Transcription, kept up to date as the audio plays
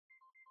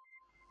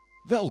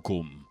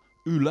Welkom.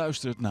 U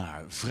luistert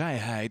naar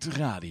Vrijheid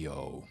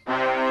Radio.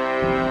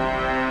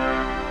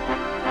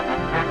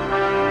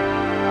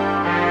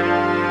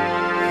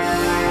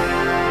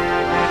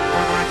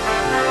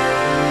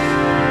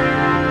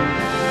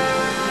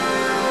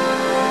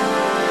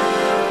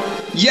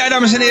 Ja,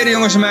 dames en heren,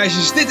 jongens en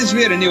meisjes, dit is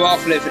weer een nieuwe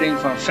aflevering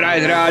van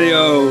Vrijheid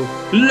Radio.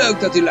 Leuk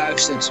dat u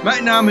luistert.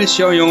 Mijn naam is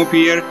Johan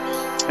Jongepier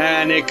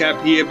en ik heb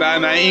hier bij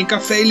mij in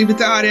Café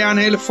Libertaria een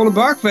hele volle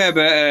bak. We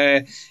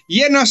hebben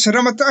Jennas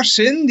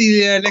Ramatarsin,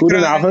 die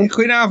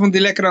goedenavond,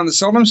 die lekker aan de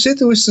zalm zit.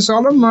 Hoe is de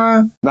zalm?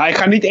 Nou, ik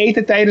ga niet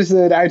eten tijdens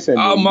de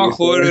uitzending. Oh, mag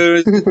hoor.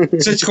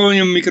 Zet je gewoon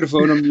je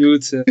microfoon op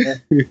mute.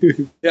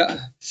 Ja.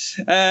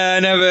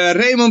 En dan hebben we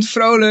Raymond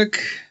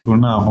Vrolijk.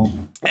 Goedenavond.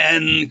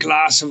 En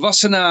Klaas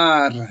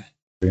Wassenaar.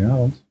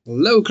 Goedenavond.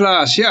 Hallo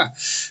Klaas, ja.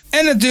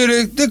 En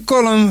natuurlijk de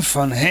column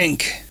van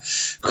Henk.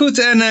 Goed,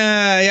 en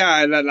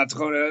ja, laten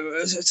we gewoon...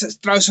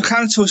 trouwens, we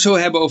gaan het sowieso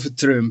hebben over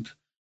Trump.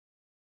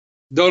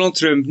 Donald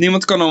Trump.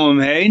 Niemand kan om hem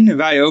heen.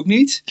 Wij ook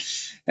niet.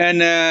 En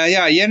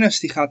ja, Jennis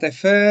die gaat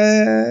even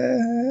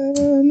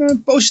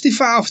een positief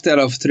verhaal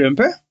vertellen over Trump,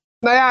 hè?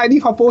 Nou ja, in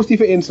ieder geval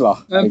positieve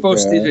inslag. Een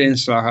positieve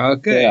inslag,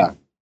 oké. Ja.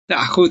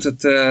 Nou goed,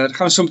 dat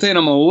gaan we zo meteen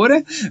allemaal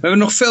horen. We hebben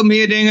nog veel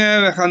meer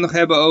dingen. We gaan het nog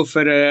hebben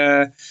over...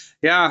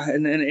 ja,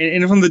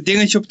 een van de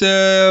dingetje op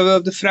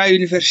de Vrije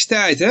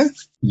Universiteit, hè?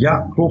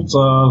 Ja, klopt.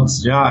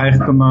 Ja,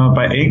 eigenlijk een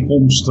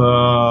bijeenkomst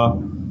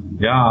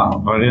ja,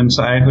 waarin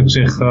ze eigenlijk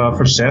zich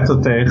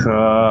verzetten tegen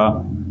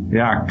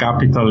ja,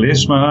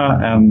 kapitalisme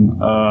en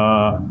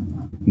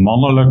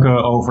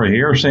mannelijke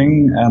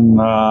overheersing en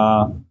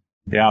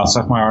ja,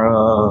 zeg maar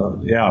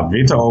ja,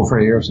 witte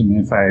overheersing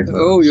in feite.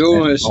 Oh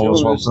jongens,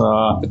 alles jongens.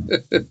 Wat,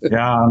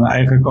 ja, en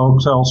eigenlijk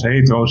ook zelfs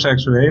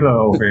heteroseksuele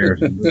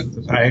overheersing. Dus het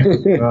is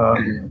eigenlijk...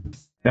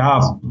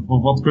 ja,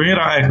 wat kun je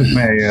daar eigenlijk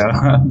mee?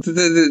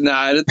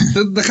 Nou,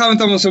 daar gaan we het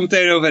allemaal zo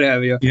meteen over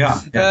hebben, joh.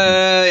 Ja.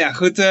 Ja,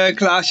 goed,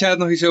 Klaas, jij had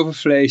nog iets over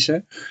vlees, hè?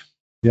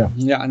 Ja.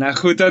 Ja, nou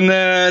goed, dan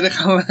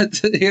gaan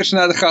we eerst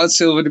naar de goud,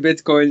 zilver, de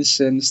bitcoins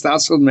en de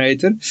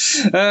staatsschuldmeter.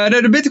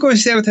 De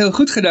bitcoins die hebben het heel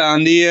goed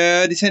gedaan. Die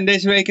zijn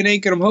deze week in één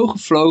keer omhoog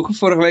gevlogen.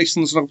 Vorige week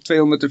stonden ze nog op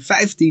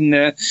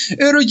 215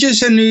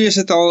 eurotjes en nu is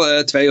het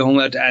al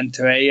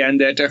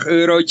 232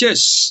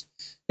 eurotjes.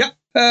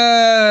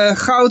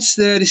 Goud,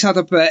 die staat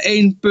op 1.979.30-0,69%.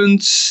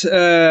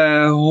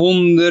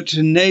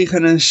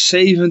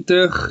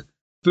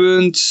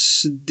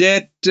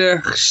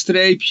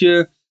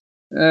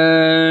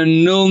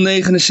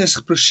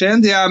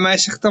 Ja, mij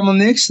zegt het allemaal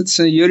niks. Dat is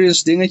een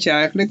Jurriëns dingetje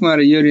eigenlijk,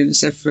 maar Jurriën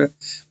is even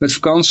met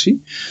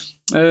vakantie.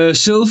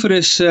 Zilver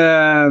is 16,04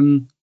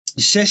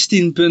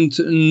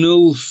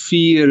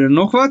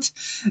 nog wat.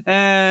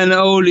 En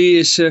olie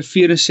is 74,23.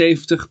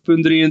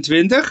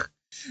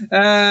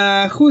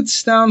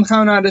 Goed, dan gaan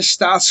we naar de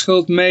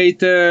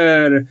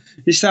staatsschuldmeter.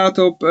 Die staat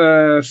op 474,1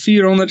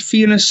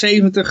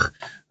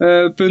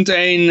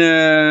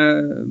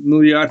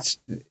 miljard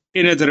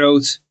in het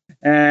rood.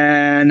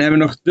 En dan hebben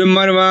we nog de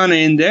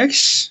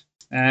marijuana-index.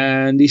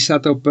 En die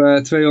staat op 258,40.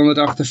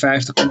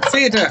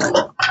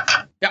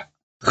 Ja,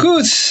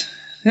 goed.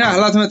 Ja,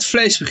 laten we met het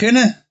vlees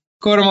beginnen.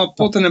 Ik hoor allemaal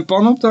potten en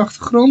pannen op de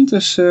achtergrond.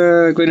 Dus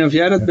ik weet niet of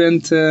jij dat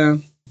bent...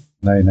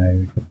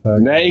 Nee.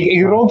 Nee,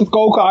 ik rond het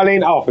koken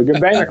alleen af. Ik ben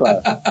bijna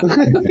klaar.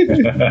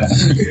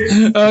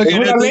 Ik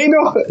moet alleen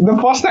nog de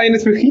pasta in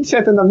het vergiet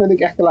zetten en dan ben ik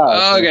echt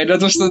klaar. Oké,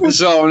 dat was tot de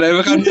zalm. Nee,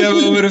 we gaan het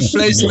hebben over een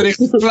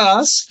vleesbericht van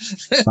Klaas.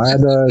 Maar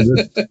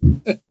de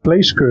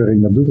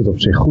vleeskeuring, dat doet het op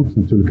zich goed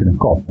natuurlijk in een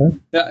kop. Hè?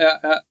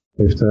 Ja.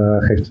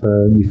 Geeft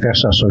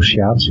diverse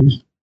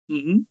associaties.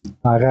 Mm-hmm.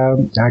 Maar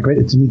ja, ik weet,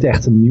 het is niet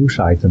echt een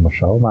nieuwsitem of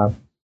zo. Maar op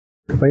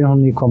een of andere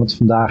manier kwam het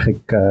vandaag,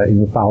 in een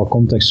bepaalde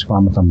context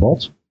kwam het aan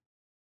bod.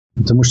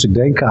 En toen moest ik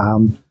denken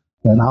aan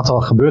een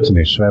aantal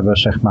gebeurtenissen. We hebben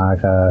zeg maar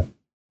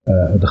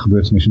de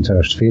gebeurtenis in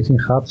 2014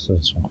 gehad. Dat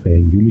is ongeveer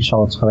in juli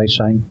zal het geweest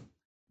zijn.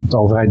 De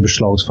overheid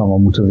besloot van we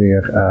moeten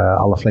weer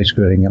alle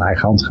vleeskeuring in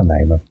eigen hand gaan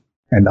nemen.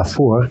 En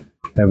daarvoor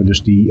hebben we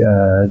dus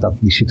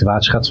die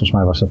situatie gehad. Volgens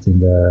mij was dat in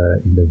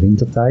de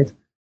wintertijd.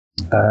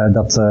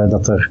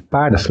 Dat er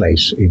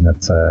paardenvlees in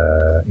het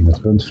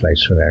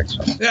rundvlees verwerkt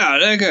zat. Ja,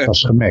 lekker. Dat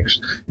was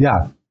gemixt.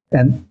 Ja,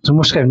 en toen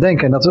moest ik even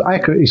denken. En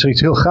eigenlijk is er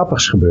iets heel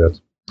grappigs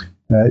gebeurd.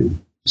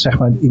 Zeg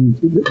maar in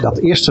dat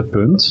eerste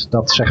punt,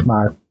 dat zeg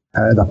maar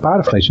dat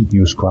paardenvlees in het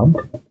nieuws kwam,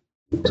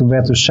 toen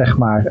werd dus zeg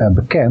maar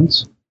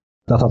bekend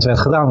dat werd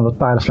gedaan omdat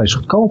paardenvlees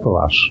goedkoper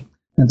was.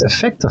 En het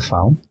effect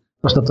daarvan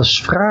was dat de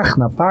vraag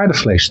naar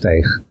paardenvlees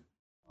steeg.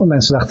 Want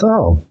mensen dachten,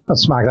 oh, dat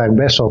smaakt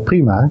eigenlijk best wel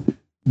prima.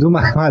 Doe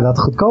maar dat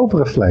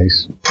goedkopere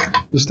vlees.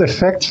 Dus het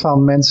effect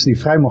van mensen die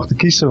vrij mochten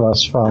kiezen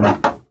was van,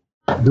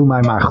 doe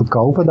mij maar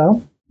goedkoper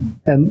dan.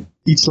 En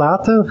iets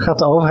later gaat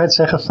de overheid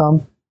zeggen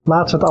van,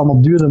 laten we het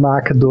allemaal duurder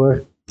maken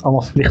door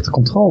allemaal verplichte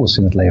controles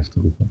in het leven te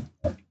roepen.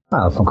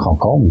 Nou, dat vond ik gewoon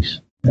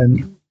komisch.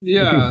 En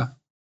ja.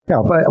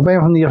 Op een of andere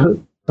manier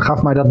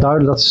gaf mij dat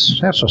duidelijk, dat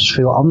is, zoals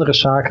veel andere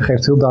zaken,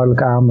 geeft heel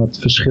duidelijk aan het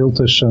verschil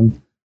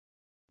tussen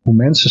hoe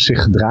mensen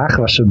zich gedragen,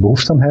 waar ze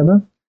behoefte aan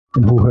hebben,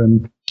 en hoe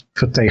hun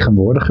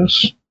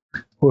vertegenwoordigers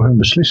voor hun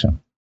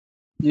beslissen.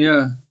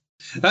 Ja.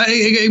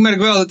 Ik merk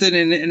wel dat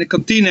in de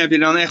kantine heb je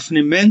dan echt van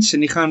die mensen.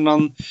 Die gaan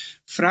dan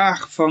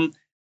vragen van...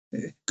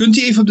 Kunt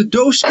u even op de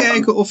doos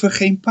kijken of er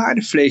geen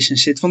paardenvlees in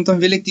zit? Want dan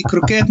wil ik die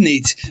kroket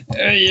niet.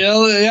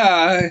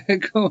 Ja,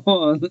 come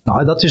on.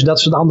 Nou, dat is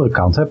de andere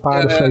kant. Hè.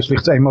 Paardenvlees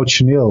ligt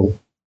emotioneel.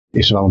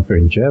 Is wel een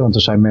puntje. Hè? Want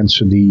er zijn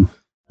mensen die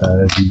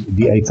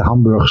eten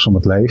hamburgers om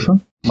het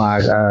leven.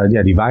 Maar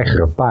die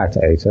weigeren paard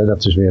te eten.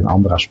 Dat is weer een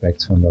ander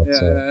aspect van dat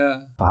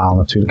verhaal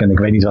natuurlijk. En ik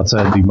weet niet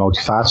wat die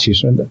motivatie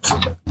is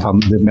van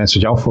de mensen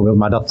jouw voorbeeld.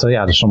 Maar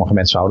dus sommige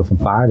mensen houden van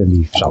paarden.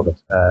 Die zouden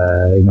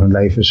in hun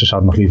leven, ze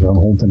zouden nog liever een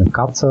hond en een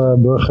kat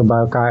burger bij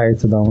elkaar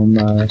eten dan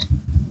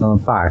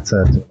een paard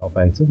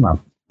opeten. Maar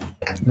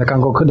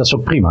dat is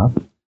ook prima.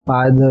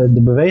 Maar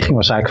de beweging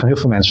was eigenlijk van heel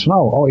veel mensen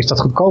van, is dat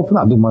goedkoper?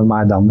 Nou, doe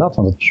maar dan dat,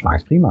 want het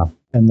smaakt prima.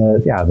 En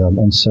dan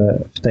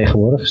onze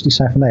vertegenwoordigers die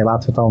zeiden van nee,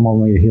 laten we het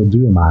allemaal weer heel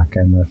duur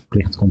maken en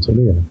verplicht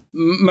controleren.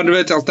 Maar dat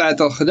werd altijd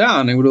al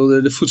gedaan. Ik bedoel,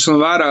 de Voedsel- en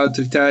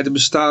Warenautoriteit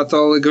bestaat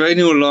al, ik weet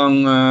niet hoe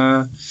lang,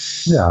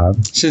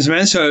 sinds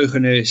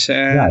mensenheugenis.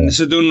 En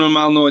ze doen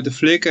normaal nooit de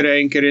flikker.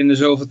 1 keer in de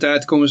zoveel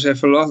tijd komen ze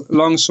even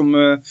langs om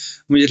je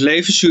het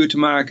leven zuur te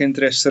maken in het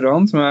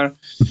restaurant. Maar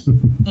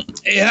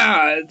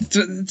het is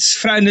een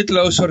vrij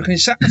nutteloze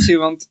organisatie,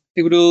 want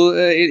ik bedoel,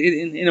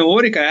 in de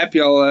horeca heb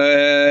je al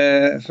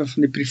van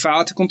die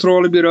private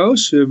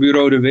controlebureaus.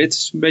 Bureau de Wit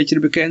is een beetje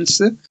de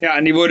bekendste. Ja,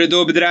 en die worden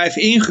door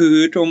bedrijven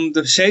ingehuurd om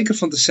er zeker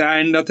van te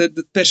zijn dat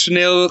het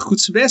personeel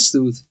goed zijn best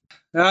doet.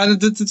 Ja,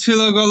 dat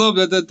viel ook wel op.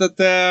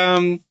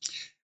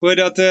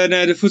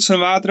 De Voedsel-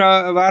 en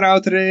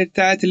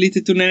Warenautoriteiten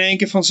lieten toen in 1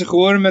 keer van zich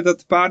horen met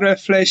dat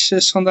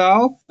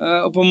paardenvleesschandaal.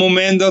 Op een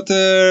moment dat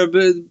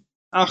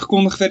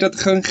aangekondigd werd dat er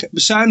geen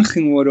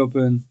bezuiniging worden op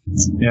hun.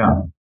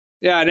 Ja.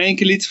 Ja, in 1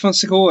 keer liet van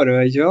zich horen,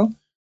 weet je wel.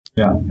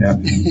 Ja.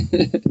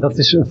 Dat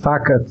is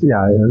vaak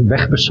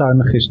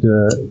wegbezuinigen is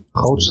de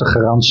grootste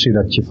garantie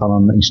dat je van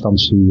een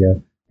instantie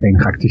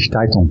enige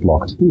activiteit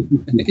ontlokt.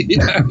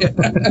 Ja.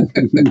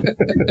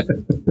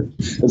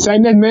 Het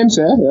zijn net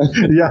mensen, hè?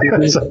 Ja.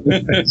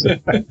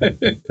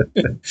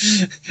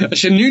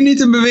 Als je nu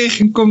niet in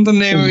beweging komt, dan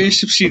nemen we je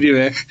subsidie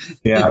weg.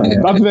 Ja.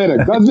 Dat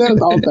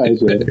werkt altijd.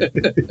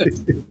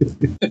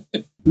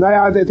 Nou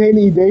ja, het hele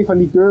idee van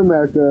die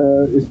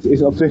keurmerken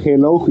is op zich heel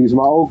logisch.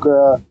 Maar ook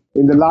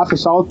in de laatste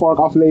South Park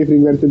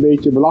aflevering werd het een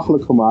beetje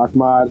belachelijk gemaakt.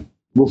 Maar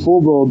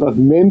bijvoorbeeld dat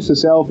mensen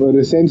zelf een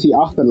recensie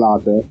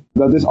achterlaten.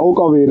 Dat is ook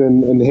alweer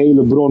een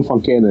hele bron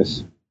van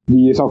kennis.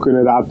 Die je zou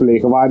kunnen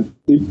raadplegen. Waar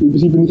in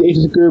principe niet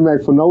eens een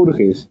keurmerk voor nodig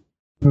is.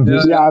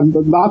 Dus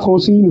dat laat gewoon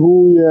zien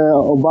hoe je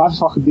op basis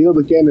van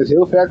gedeelde kennis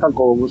heel ver kan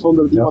komen.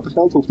 Zonder dat iemand er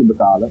geld hoeft te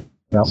betalen.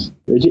 Ja.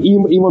 Weet je,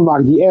 iemand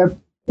maakt die app.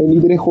 En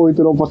iedereen gooit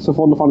erop wat ze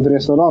vonden van het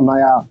restaurant. Nou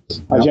ja,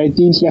 als jij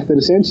 10 slechte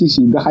recensies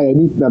ziet, dan ga je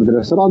niet naar het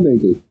restaurant,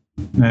 denk ik.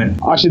 Nee.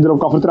 Als je erop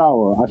kan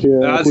vertrouwen. Als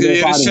je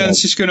die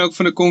recensies kunnen ook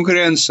van de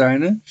concurrent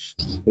zijn, hè?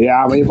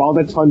 Ja, maar je hebt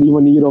altijd van die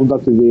manier om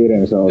dat te weren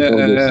en zo.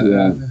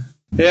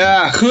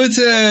 Ja,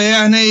 goed.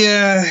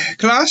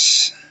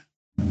 Klaas?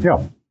 Ja.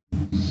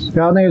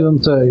 Ja, nee,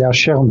 want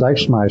Sharon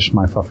Dijksma is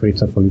mijn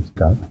favoriete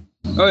politica.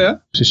 Oh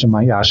ja? Ze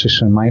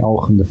is in mijn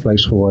ogen de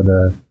vlees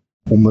geworden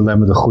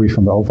onbelemmerde groei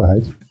van de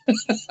overheid.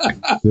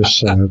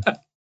 Dus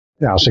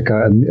als ik op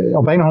een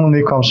of andere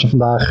manier kwam ze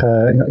vandaag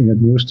in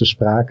het nieuws te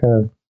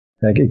sprake.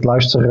 Kijk, ik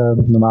luister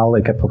normaal,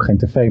 ik heb ook geen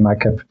tv,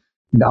 maar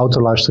in de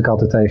auto luister ik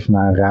altijd even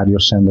naar een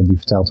radiozender die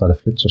vertelt waar de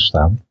flitsers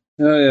staan.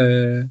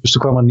 Ja. Dus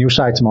toen kwam een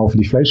nieuwsitem over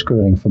die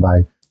vleeskeuring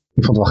voorbij.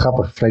 Ik vond het wel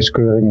grappig,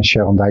 vleeskeuring en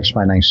Sharon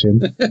Dijksma in 1 zin.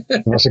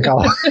 Toen was ik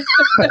al...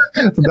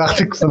 Toen dacht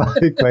ik van,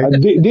 ik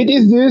weet... Dit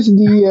is dus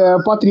die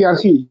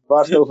patriarchie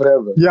waar ze het over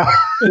hebben. Ja.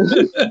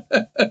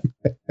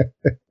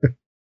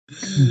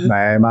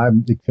 Nee, maar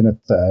ik vind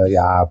het,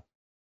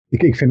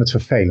 ik vind het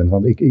vervelend.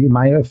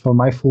 Want voor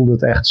mij voelde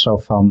het echt zo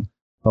van,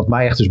 wat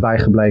mij echt is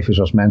bijgebleven is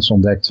als mensen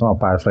ontdekt van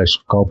paardenvlees is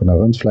goedkoper dan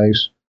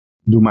rundvlees.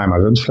 Doe mij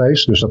maar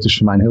rundvlees. Dus dat is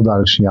voor mij een heel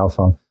duidelijk signaal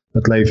van,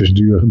 het leven is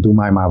duur, doe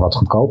mij maar wat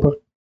goedkoper.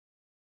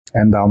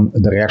 En dan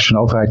de reactie van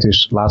de overheid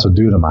is, laten we het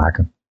duurder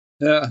maken.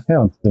 Ja. Ja,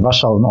 want er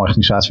was al een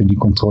organisatie die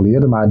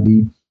controleerde, maar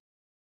die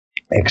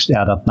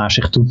dat naar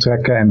zich toe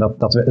trekken en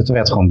het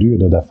werd gewoon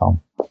duurder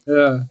daarvan.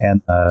 Ja.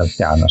 En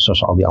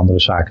zoals al die andere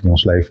zaken die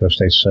ons leven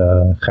steeds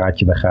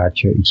graadje bij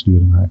graadje iets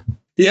duurder maken.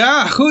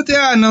 Ja, goed.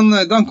 Ja, en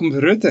dan komt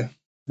Rutte.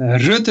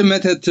 Rutte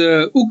met het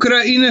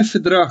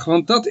Oekraïne-verdrag,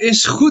 want dat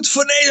is goed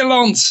voor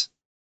Nederland.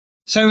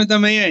 Zijn we het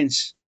daarmee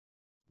eens?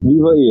 Wie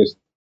wil eerst?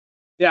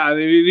 Ja,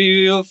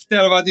 wie wil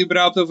vertellen waar het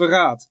überhaupt over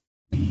gaat?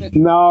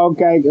 Nou,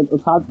 kijk,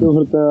 het gaat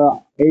over het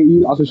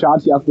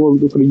EU-associatieakkoord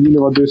met Oekraïne,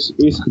 wat dus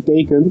is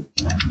getekend.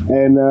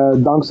 En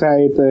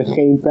dankzij het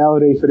geen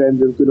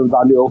pijlreferendum kunnen we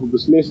daar nu over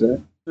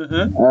beslissen.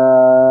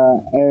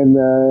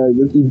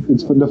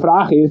 De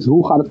vraag is,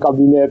 hoe gaat het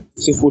kabinet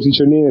zich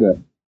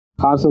positioneren?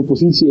 Gaan ze een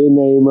positie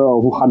innemen?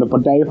 Of hoe gaan de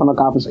partijen van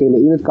elkaar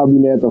verschillen in het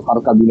kabinet? Of gaat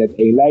het kabinet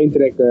 1 lijn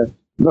trekken?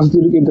 Dat is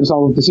natuurlijk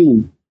interessant om te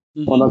zien.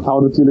 Want dat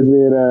houdt natuurlijk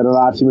weer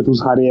relatie met hoe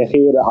ze gaan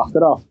reageren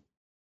achteraf.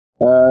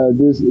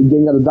 Dus ik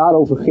denk dat het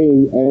daarover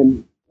ging.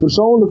 En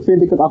persoonlijk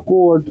vind ik het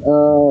akkoord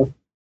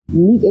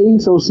niet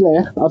eens zo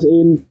slecht. Als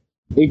in,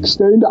 ik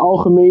steun de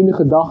algemene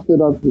gedachte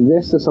dat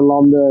westerse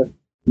landen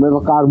met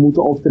elkaar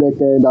moeten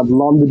optrekken. En dat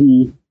landen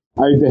die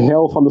uit de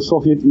hel van de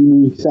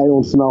Sovjet-Unie zijn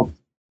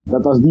ontsnapt,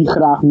 dat als die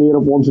graag meer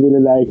op ons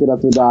willen lijken,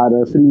 dat we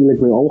daar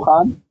vriendelijk mee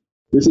omgaan.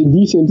 Dus in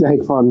die zin zeg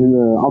ik van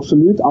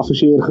absoluut,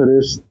 associeer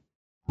gerust.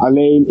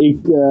 Alleen ik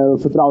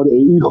vertrouw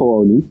de EU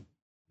gewoon niet.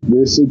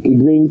 Dus ik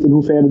weet niet in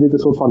hoeverre dit een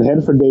soort van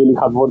herverdeling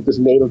gaat worden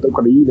tussen Nederland en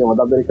Oekraïne, want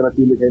dat ben ik er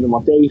natuurlijk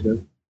helemaal tegen.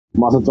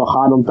 Maar als het wel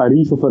gaat om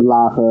tarieven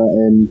verlagen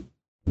en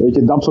weet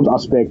je, dat soort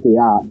aspecten,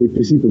 ja, in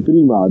principe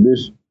prima.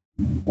 Dus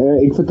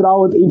ik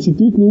vertrouw het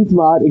instituut niet,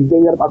 maar ik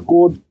denk dat het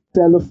akkoord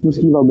zelf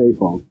misschien wel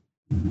meevalt.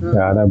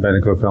 Ja, daar ben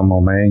ik ook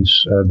helemaal mee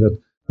eens.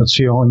 Dat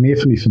zie je al in meer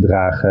van die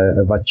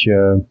verdragen.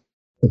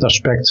 Het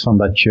aspect van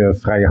dat je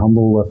vrije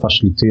handel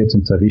faciliteert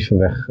en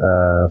tarieven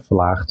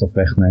verlaagt of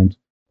wegneemt,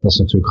 dat is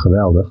natuurlijk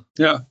geweldig.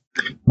 Ja.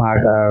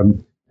 Maar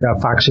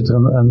vaak zit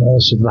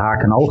er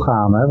haak en oog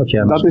aan, hè, wat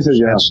jij dat is het,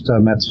 schetst,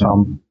 met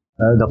van,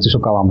 dat is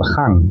ook al aan de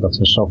gang. Dat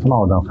is zo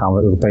van, dan gaan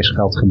we Europees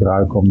geld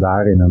gebruiken om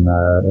daarin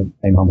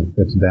een handel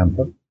te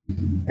dempen.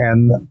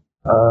 En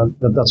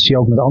dat zie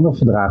je ook met andere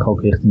verdragen,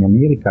 ook richting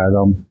Amerika.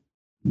 Dan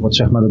wordt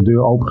zeg maar de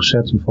deur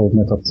opengezet, bijvoorbeeld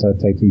met dat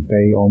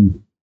TTIP,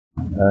 om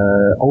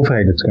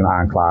overheden te kunnen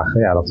aanklagen.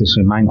 Ja, dat is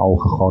in mijn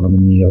ogen gewoon een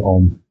manier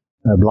om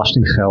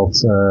belastinggeld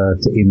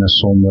te innen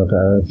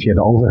via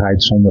de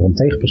overheid zonder een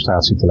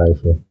tegenprestatie te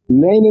leveren.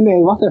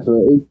 Nee, wacht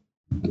even.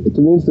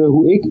 Tenminste,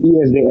 hoe ik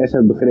ISDS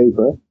heb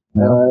begrepen,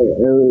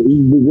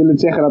 wil het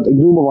zeggen dat, ik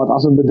noem maar wat,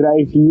 als een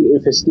bedrijf hier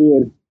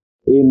investeert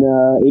in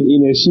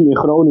energie in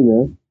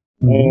Groningen,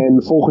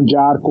 en volgend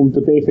jaar komt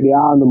de PvdA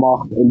aan de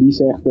macht en die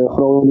zegt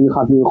Groningen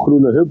gaat nu een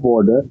groene hub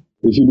worden,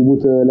 dus jullie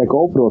moeten lekker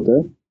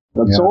oprotten,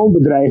 dat zo'n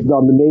bedrijf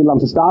dan de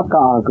Nederlandse staat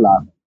kan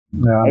aanklagen.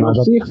 Ja, en op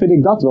zich vind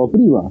ik dat wel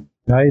prima.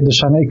 Ja,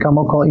 ik kan me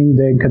ook wel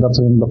indenken dat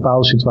er in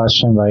bepaalde situaties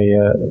zijn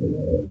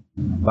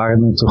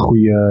waarin het een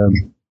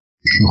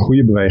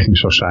goede beweging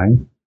zou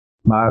zijn.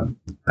 Maar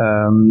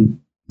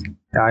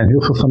in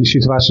heel veel van die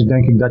situaties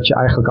denk ik dat je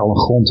eigenlijk al een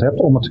grond hebt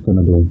om het te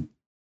kunnen doen.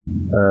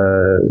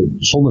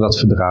 Zonder dat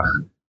verdrag.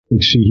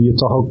 Ik zie hier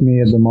toch ook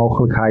meer de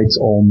mogelijkheid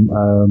om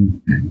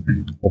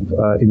op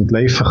in het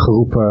leven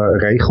geroepen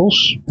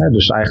regels,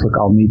 dus eigenlijk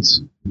al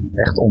niet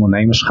echt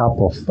ondernemerschap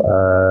of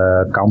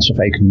kans of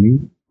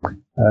economie,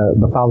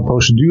 bepaalde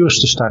procedures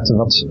te starten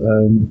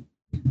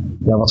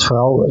wat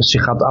vooral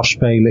zich gaat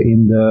afspelen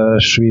in de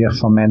sfeer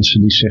van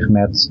mensen die zich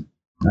met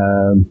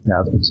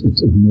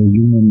het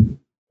miljoenen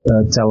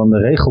tellende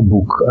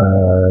regelboek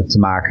te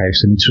maken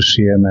heeft en niet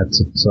zozeer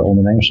met het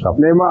ondernemerschap.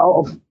 Nee, maar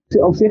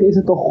op zich is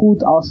het toch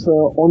goed als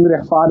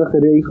onrechtvaardige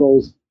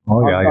regels,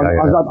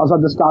 als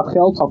dat de staat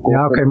geld zal kosten.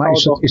 Ja, oké, maar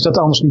is dat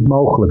anders niet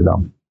mogelijk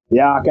dan?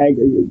 Ja, kijk,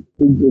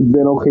 ik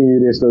ben ook geen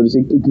jurist, dus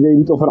ik weet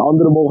niet of er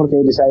andere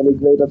mogelijkheden zijn. Ik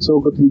weet dat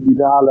zulke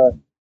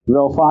tribunalen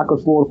wel vaker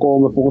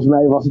voorkomen. Volgens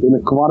mij was het in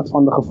 1/4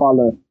 van de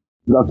gevallen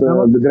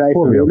dat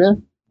bedrijven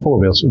winnen.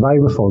 Voorbeeld,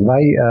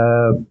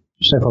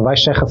 wij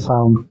zeggen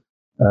van,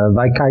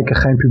 wij kijken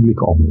geen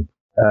publieke omroep.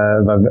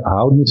 Wij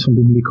houden niet van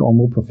publieke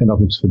omroep, we vinden dat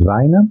moet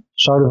verdwijnen.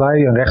 Zouden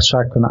wij een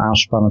rechtszaak kunnen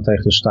aanspannen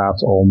tegen de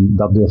staat om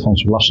dat deel van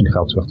ons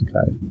belastinggeld terug te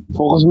krijgen?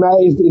 Volgens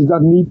mij is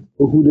dat niet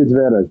hoe dit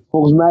werkt.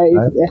 Volgens mij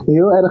is het echt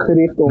heel erg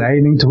gericht op...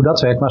 Nee, niet hoe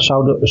dat werkt, maar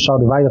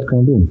zouden wij dat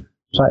kunnen doen?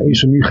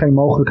 Is er nu geen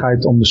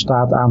mogelijkheid om de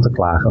staat aan te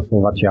klagen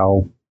voor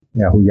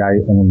hoe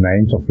jij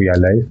onderneemt of hoe jij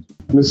leeft?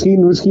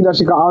 Misschien als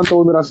je kan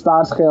aantonen dat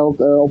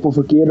staatsgeld op een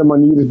verkeerde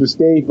manier is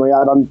besteed, maar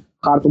ja, dan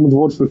gaat het om het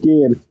woord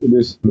verkeerd.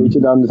 Dus weet je,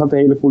 dan is dat de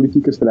hele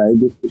politieke strijd.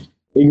 Dus,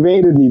 ik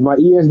weet het niet, maar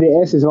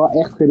ISDS is wel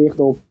echt gericht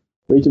op,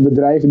 weet je,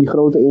 bedrijven die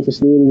grote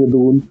investeringen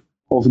doen,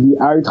 of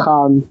die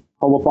uitgaan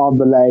van bepaald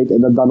beleid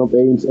en dat dan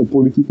opeens een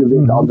politieke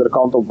wind de andere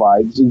kant op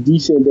waait. Dus in die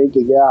zin denk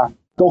ik,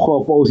 toch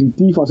wel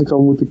positief als ik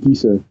zou moeten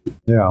kiezen.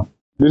 Ja.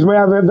 Dus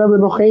maar we hebben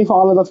nog geen van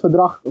allen dat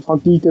verdrag van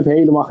TTIP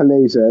helemaal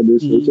gelezen. Hè.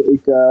 Dus weet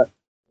je,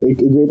 ik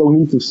weet ook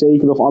niet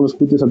zeker of alles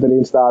goed is dat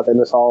erin staat. En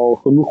er zal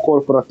genoeg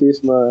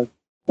corporatisme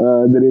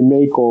erin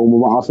meekomen.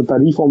 Maar als de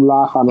tarieven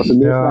omlaag gaan, als er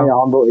meer vrije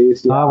handel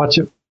is.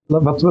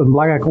 Wat een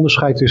belangrijk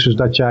onderscheid is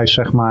dat jij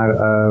zeg maar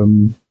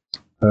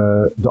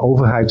de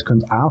overheid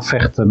kunt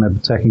aanvechten met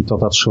betrekking tot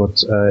dat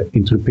soort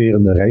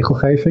interruperende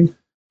regelgeving.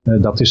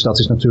 Dat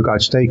is natuurlijk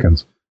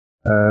uitstekend.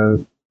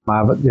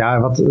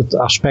 Maar wat het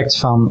aspect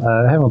van,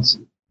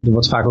 want er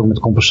wordt vaak ook met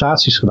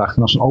compensaties gedacht.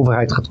 En als een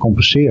overheid gaat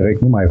compenseren,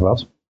 ik noem maar even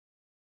wat,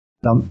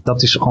 dan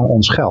dat is gewoon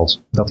ons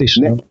geld. Dat is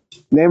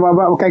nee,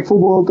 maar kijk,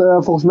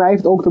 bijvoorbeeld, volgens mij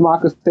heeft het ook te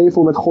maken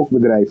met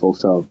gokbedrijven of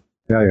zo.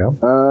 Ja.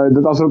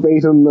 Dat als er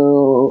opeens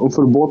een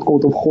verbod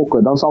komt op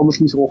gokken, dan zal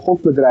misschien zo'n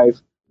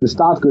gokbedrijf de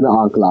staat kunnen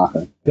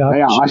aanklagen.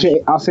 Ja,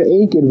 als ze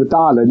 1 keer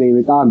betalen, neem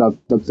ik aan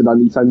dat ze dan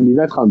iets aan die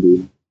wet gaan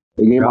doen.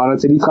 Ik neem aan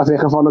dat ze niet gaan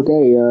zeggen van oké,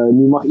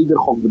 nu mag ieder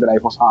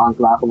gokbedrijf ons gaan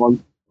aanklagen, want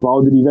we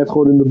houden die wet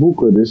gewoon in de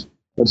boeken. Dus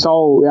het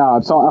zal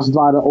als het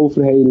ware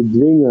overheden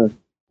dwingen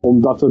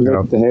om dat soort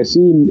wetten te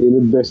herzien in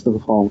het beste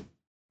geval.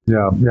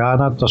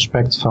 Ja, het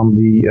aspect van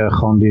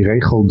gewoon die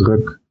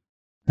regeldruk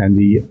en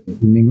die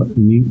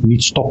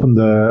niet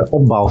stoppende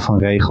opbouw van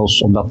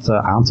regels om dat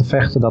aan te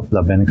vechten,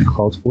 daar ben ik een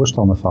groot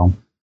voorstander van.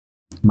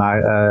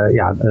 Maar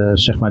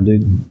zeg maar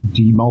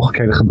die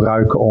mogelijkheden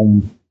gebruiken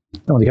om...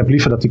 Want ik heb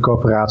liever dat die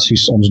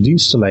corporaties ons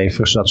diensten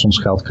leveren zodat ze ons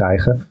geld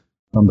krijgen,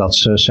 dan dat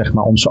ze zeg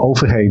maar onze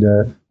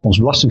overheden ons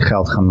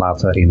belastinggeld gaan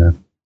laten innen.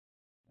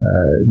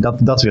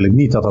 Dat wil ik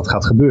niet dat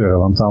gaat gebeuren,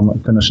 want dan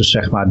kunnen ze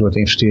zeg maar door te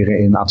investeren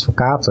in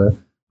advocaten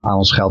aan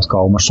ons geld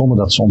komen zonder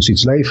dat ze ons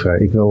iets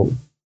leveren.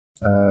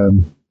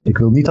 Ik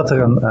wil niet dat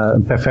er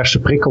een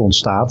perverse prikkel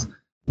ontstaat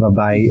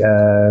waarbij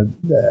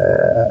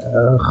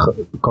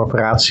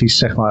corporaties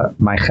zeg maar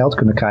mijn geld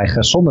kunnen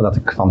krijgen zonder dat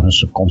ik van hun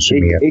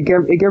consumeer.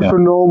 Ik heb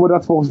vernomen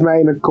dat volgens mij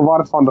in 1/4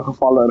 van de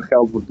gevallen er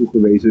geld wordt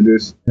toegewezen.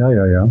 Dus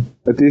Ja.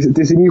 Het is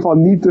in ieder geval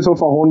niet een soort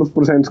van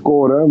 100%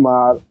 scoren.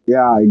 Maar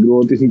ja, ik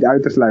bedoel, het is niet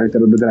uit te sluiten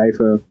dat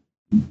bedrijven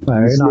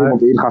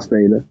op in gaan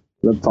spelen.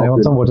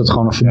 Want dan wordt het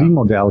gewoon een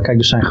verdienmodel. Kijk,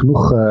 er zijn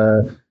genoeg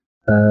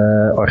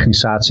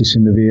organisaties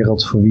in de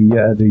wereld voor wie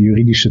de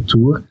juridische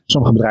toer.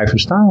 Sommige bedrijven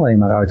bestaan alleen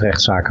maar uit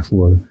rechtszaken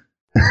voeren.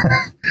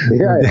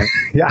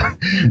 Ja,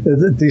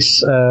 het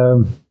is...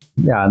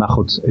 nou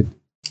goed.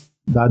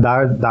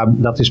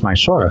 Dat is mijn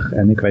zorg.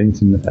 En ik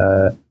weet niet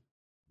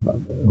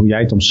hoe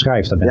jij het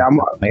omschrijft. Daar ben ik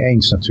het mee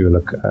eens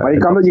natuurlijk. Maar je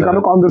kan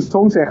ook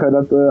andersom zeggen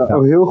dat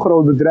een heel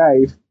groot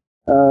bedrijf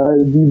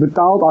die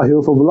betaalt al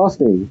heel veel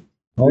belasting.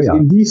 Dus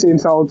in die zin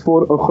zou het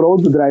voor een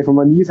groot bedrijf een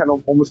manier zijn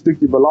om een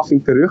stukje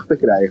belasting terug te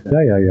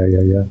krijgen.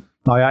 Ja.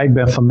 Nou ja, ik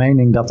ben van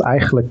mening dat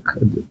eigenlijk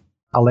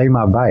alleen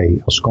maar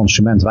wij als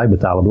consument, wij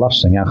betalen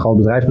belasting. Ja, een groot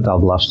bedrijf betaalt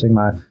belasting,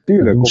 maar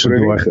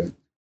tuurlijk,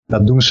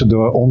 dat doen ze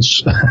door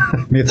ons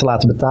meer te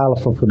laten betalen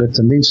voor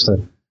producten en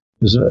diensten.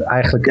 Dus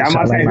eigenlijk maar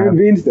het zijn hun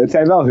winsten, het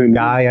zijn wel hun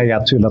winsten.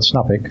 Ja, tuurlijk, dat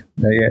snap ik.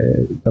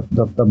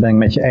 Dat ben ik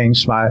met je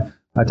eens, maar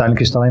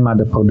uiteindelijk is het alleen maar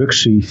de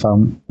productie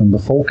van een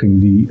bevolking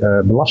die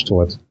belast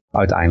wordt.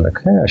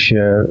 Uiteindelijk, als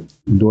je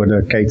door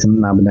de keten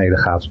naar beneden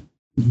gaat.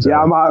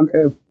 Ja, maar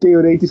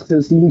theoretisch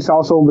gezien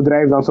zou zo'n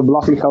bedrijf dan zijn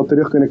belastinggeld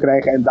terug kunnen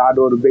krijgen en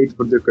daardoor een beter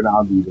product kunnen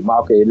aanbieden. Maar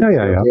oké, dat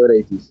is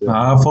theoretisch.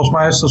 Volgens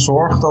mij is de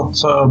zorg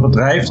dat het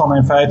bedrijf dan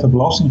in feite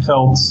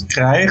belastinggeld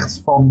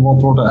krijgt van wat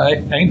door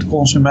de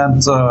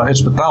eindconsument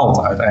is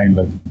betaald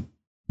uiteindelijk.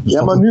 Dus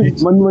ja, maar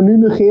nu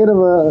negeren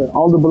we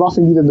al de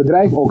belasting die het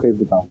bedrijf ook heeft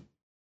betaald.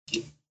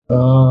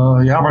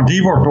 Maar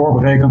die wordt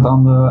doorberekend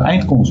aan de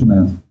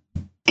eindconsument.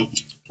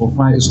 Volgens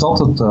mij is dat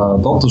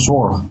de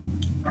zorg.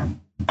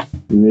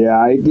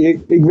 Ja,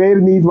 ik weet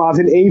het niet, maar als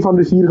in 1 van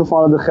de 4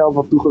 gevallen er geld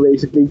wordt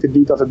toegewezen, klinkt het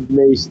niet als het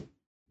meest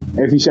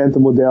efficiënte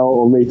model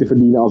om mee te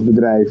verdienen als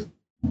bedrijf.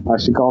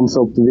 Als je kans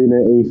op te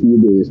winnen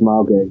 1/4 is, maar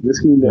oké,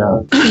 misschien...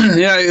 Ja,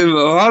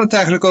 we hadden het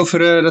eigenlijk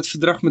over dat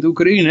verdrag met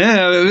Oekraïne,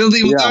 hè? Wilde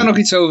iemand daar nog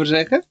iets over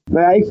zeggen?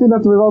 Nou ja, ik vind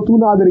dat we wel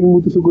toenadering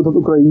moeten zoeken tot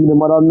Oekraïne,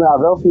 maar dan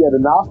wel via de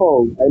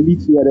NAVO en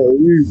niet via de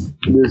EU.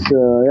 Dus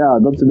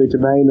dat is een beetje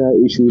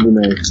mijn issue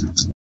ermee.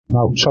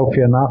 Nou, zo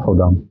via NAVO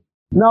dan?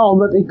 Nou,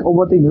 omdat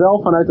ik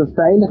wel vanuit een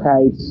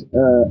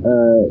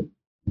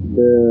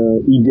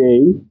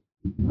veiligheidsidee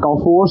kan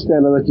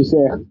voorstellen dat je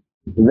zegt,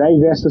 wij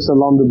westerse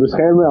landen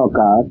beschermen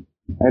elkaar.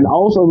 En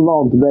als een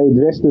land bij het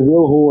Westen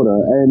wil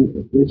horen en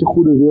dat je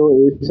goede wil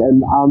is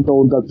en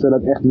aantoont dat ze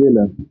dat echt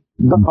willen,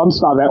 dan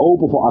staan wij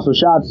open voor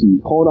associatie.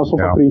 Gewoon als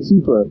een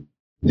principe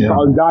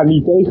zou ik daar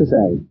niet tegen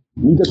zijn.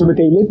 Niet dat we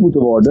meteen lid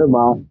moeten worden,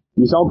 maar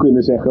je zou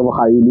kunnen zeggen, we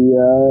gaan jullie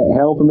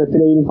helpen met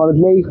training van het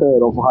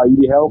leger, of we gaan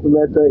jullie helpen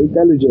met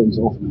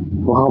intelligence, of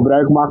we gaan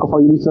gebruik maken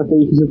van jullie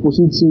strategische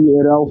positie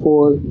in ruil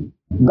voor...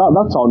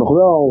 Dat zou nog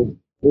wel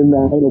in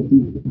mijn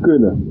optiek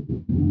kunnen.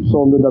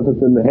 Zonder dat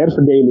het een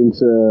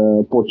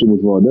herverdelingspotje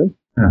moet worden.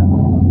 Ja.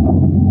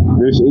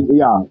 Dus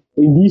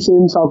in die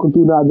zin zou ik een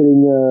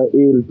toenadering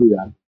eerder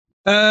toejuichen.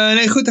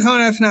 Nee, goed, dan gaan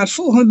we even naar het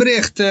volgende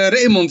bericht.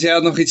 Raymond, jij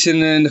had nog iets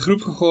in de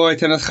groep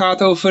gegooid en dat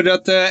gaat over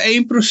dat 1%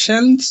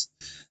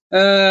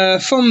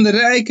 van de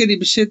rijken die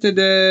bezitten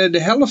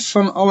de helft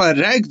van alle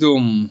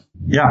rijkdom.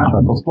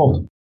 Ja, dat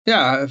klopt.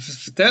 Ja,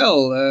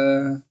 vertel.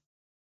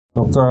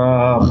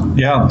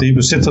 Die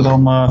bezitten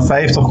dan 50,01%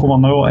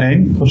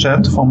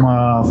 van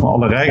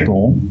alle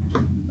rijkdom.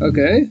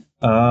 Oké.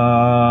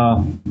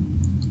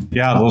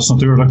 Dat is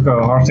natuurlijk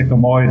hartstikke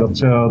mooi dat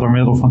je door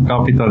middel van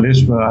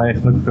kapitalisme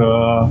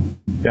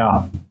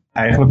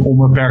eigenlijk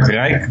onbeperkt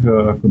rijk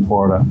kunt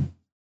worden.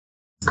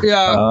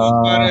 Ja,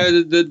 maar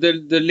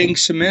de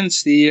linkse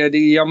mens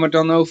die jammert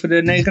dan over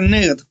de 99%,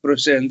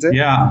 hè?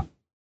 Ja,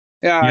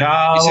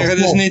 die zeggen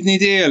dus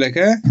niet eerlijk,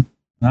 hè?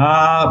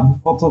 Nou,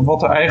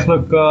 wat er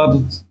eigenlijk,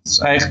 dat is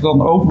eigenlijk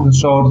dan ook nog eens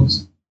zo,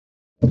 dat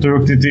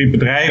natuurlijk die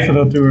bedrijven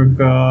natuurlijk,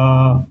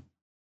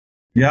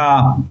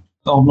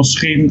 dan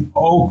misschien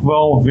ook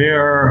wel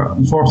weer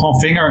een soort van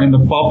vinger in de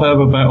pap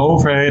hebben bij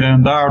overheden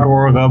en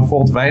daardoor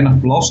bijvoorbeeld weinig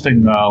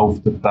belasting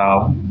hoeven te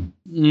betalen.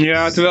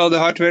 Ja, terwijl de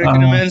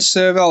hardwerkende mens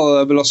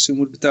wel belasting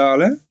moet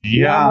betalen.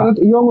 Ja,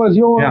 maar jongens,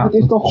 het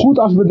is toch goed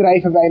als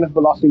bedrijven weinig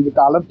belasting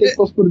betalen. Dat betekent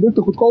als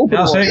producten goedkoper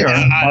worden. Ja,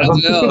 zeker. Maar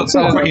dat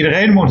zou voor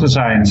iedereen moeten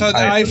zijn. Zou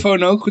de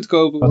iPhone ook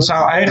goedkoper worden? Dat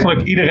zou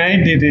eigenlijk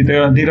iedereen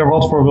die er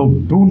wat voor wil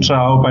doen,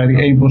 zou bij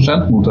die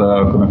 1%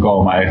 moeten kunnen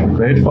komen eigenlijk.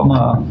 Weet je,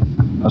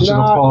 als je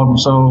dat gewoon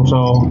zo...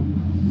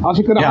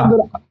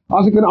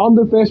 Als ik een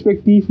ander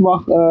perspectief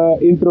mag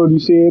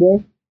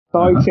introduceren.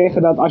 zou ik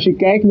zeggen dat als je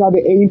kijkt naar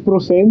de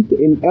 1%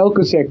 in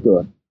elke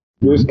sector.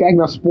 Dus kijk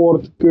naar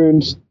sport,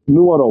 kunst,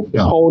 noem maar op,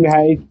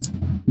 schoonheid.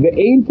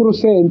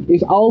 De 1%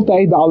 is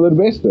altijd de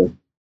allerbeste.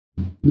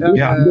 Dus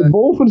de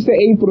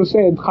bovenste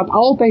 1% gaat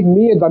altijd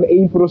meer dan 1%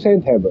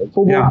 hebben.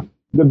 Bijvoorbeeld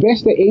de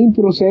beste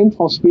 1%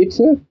 van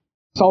spitsen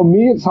zal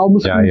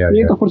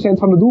misschien 40%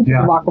 van de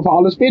doelpunten maken van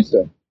alle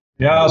spitsen.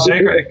 Ja,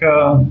 zeker.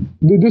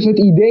 Dus het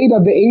idee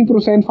dat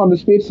de 1% van de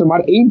spitsen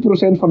maar 1%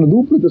 van de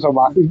doelpunten zou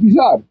maken is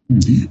bizar.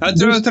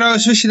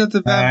 Trouwens, wist je dat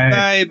er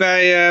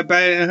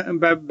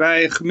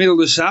bij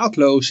gemiddelde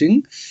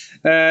zaadlozing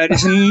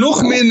is er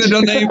nog minder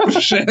dan 1%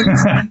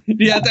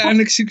 die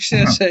uiteindelijk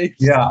succes heeft.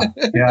 Ja.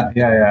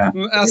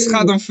 Als het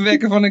gaat om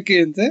verwekken van een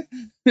kind, hè?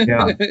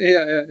 Ja.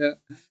 ja.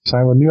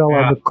 Zijn we nu al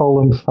aan de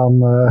column van...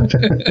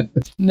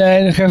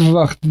 Nee, nog even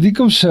wachten. Die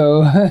komt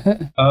zo.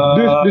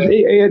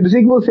 Dus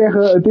ik wil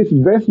zeggen, het is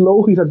best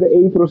logisch dat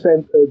de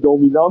 1%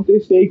 dominant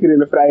is. Zeker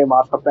in een vrije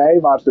maatschappij,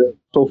 waar ze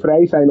zo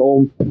vrij zijn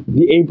om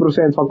die 1%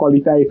 van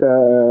kwaliteit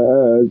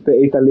te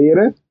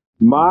etaleren.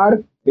 Maar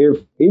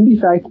in die 50%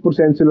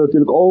 zullen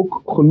natuurlijk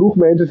ook genoeg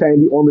mensen zijn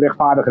die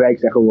onrechtvaardig rijk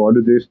zijn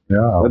geworden. Dus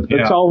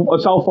het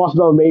zal vast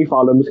wel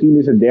meevallen. Misschien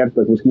is het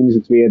 30, misschien is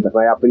het 20.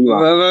 Nou ja,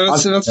 prima.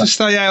 Wat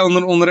versta jij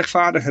onder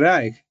onrechtvaardig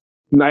rijk?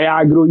 Nou ja,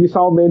 ik bedoel, je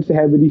zal mensen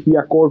hebben die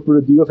via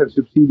corporate deals en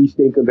subsidies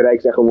stinkend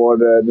rijk zijn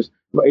geworden. Dus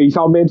je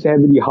zal mensen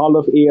hebben die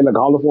half eerlijk,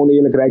 half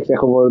oneerlijk rijk zijn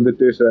geworden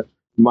ertussen.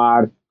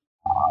 Maar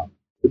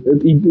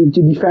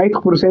die 50%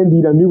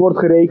 die dan nu wordt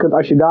gerekend,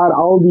 als je daar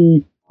al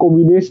die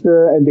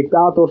communisten en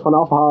dictators van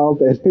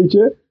afhaalt, en weet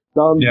je,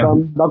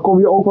 dan kom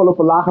je ook wel op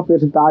een lager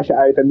percentage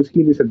uit. En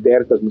misschien is het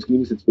 30, misschien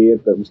is het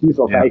 40, misschien is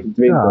het wel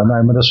 25. Ja,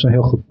 nee, maar dat is een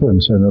heel goed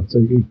punt. En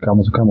ik kan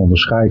het ook helemaal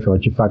onderschrijven.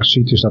 Wat je vaak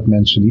ziet is dat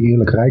mensen die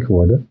eerlijk rijk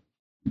worden,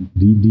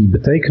 die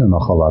betekenen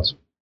nogal wat.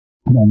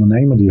 Een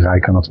ondernemer die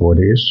rijk aan het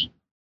worden is,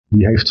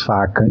 die heeft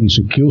vaak in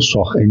zijn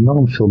kielzog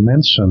enorm veel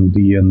mensen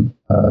die een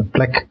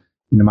plek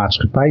in de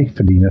maatschappij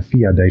verdienen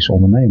via deze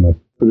ondernemer.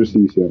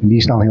 Precies, ja. En die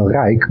is dan heel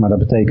rijk, maar dat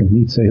betekent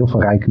niet heel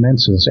veel rijke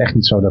mensen. Dat is echt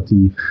niet zo dat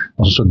die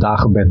als een soort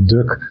Dagobert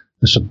Duck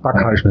een soort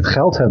pakhuis met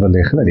geld hebben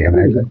liggen.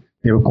 Nee, die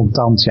hebben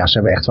contant, ja, ze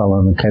hebben echt wel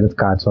een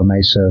creditcard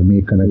waarmee ze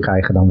meer kunnen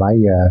krijgen dan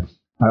wij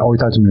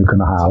ooit uit de muur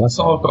kunnen halen. Dat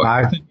zal ook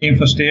echt in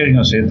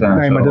investeringen zitten.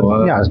 Nee, maar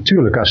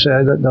natuurlijk.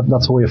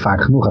 Dat hoor je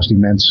vaak genoeg. Als die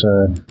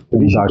mensen 100.000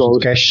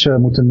 cash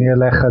moeten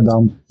neerleggen,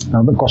 dan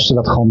kost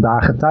dat gewoon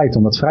dagen tijd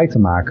om dat vrij te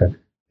maken.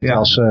 Ja.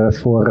 Als ze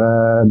voor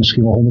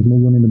misschien wel 100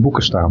 miljoen in de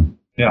boeken staan.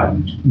 Ja.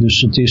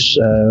 Dus het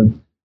is,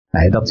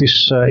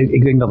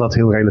 ik denk dat dat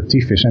heel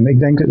relatief is. En ik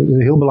denk,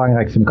 heel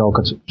belangrijk vind ik ook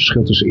het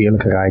verschil tussen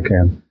eerlijke rijken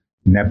en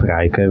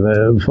neprijken.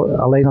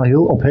 Alleen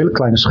al op hele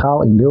kleine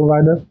schaal in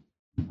Leeuwarden.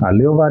 Nou,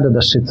 Leeuwarden,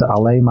 daar zitten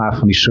alleen maar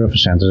van die service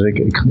centers.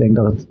 Ik denk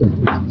dat het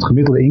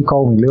gemiddelde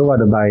inkomen in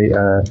Leeuwarden bij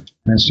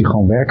mensen die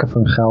gewoon werken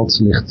voor hun geld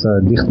ligt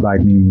dicht bij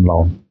het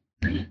minimumloon.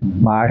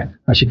 Maar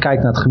als je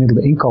kijkt naar het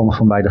gemiddelde inkomen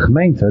van bij de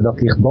gemeente,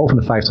 dat ligt boven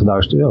de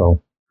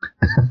 €50.000.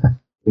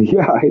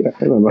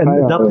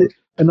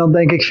 En dan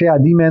denk ik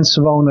van die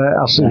mensen wonen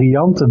als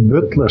riante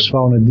butlers,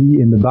 wonen die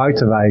in de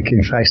buitenwijken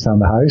in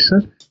vrijstaande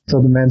huizen.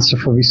 Terwijl de mensen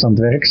voor wie ze aan het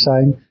werk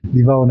zijn,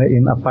 die wonen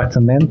in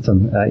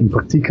appartementen, in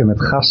portieken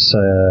met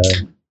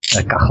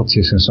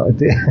gaskacheltjes en zo.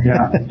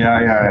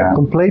 Ja.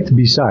 Compleet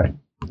bizar.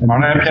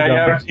 Maar jij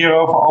hebt het hier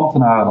over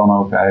ambtenaren dan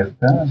ook eigenlijk,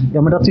 hè?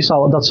 Ja, maar dat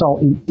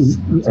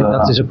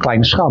is op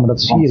kleine schaal, maar dat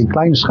is hier in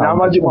kleine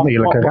schaal. Ja,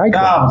 oneerlijke rijk.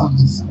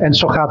 En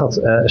zo gaat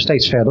dat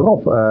steeds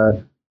verderop.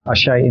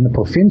 Als jij in de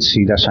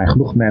provincie, daar zijn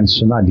genoeg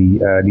mensen,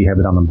 die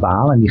hebben dan een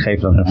baan en die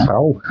geven dan hun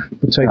vrouw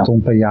voor 2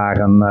 ton per jaar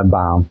een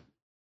baan.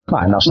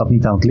 Nou, en als dat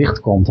niet aan het licht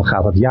komt, dan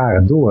gaat dat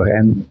jaren door.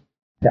 En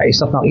is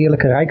dat nou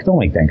eerlijke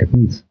rijkdom? Ik denk het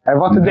niet. En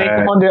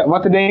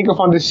wat te denken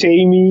van de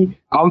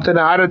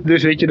semi-ambtenaren,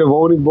 dus weet je, de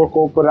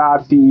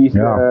woningbouwcorporaties,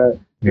 de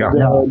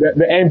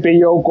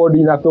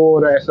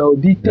NPO-coördinatoren en zo,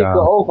 die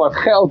tikken ook wat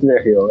geld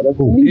weg, joh. Dat is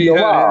niet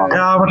normaal.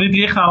 Ja, maar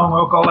die gaan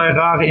ook allerlei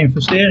rare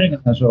investeringen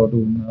en zo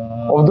doen.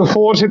 Of de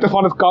voorzitter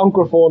van het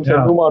kankerfonds,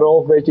 en noem maar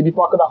op, weet je, die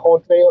pakken dan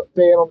gewoon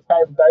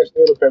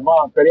 €250.000 per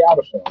maand, per jaar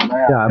of zo.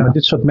 Nou maar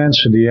dit soort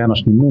mensen die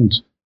Janus nu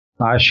noemt,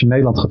 maar als je in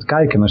Nederland gaat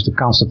kijken, dan is de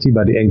kans dat die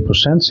bij die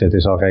 1% zit,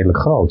 is al redelijk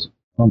groot.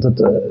 Want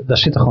daar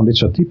zitten gewoon dit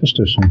soort types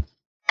tussen.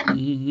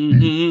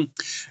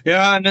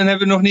 Ja, en dan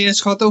hebben we nog niet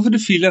eens gehad over de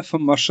villa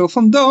van Marcel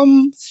van Dam.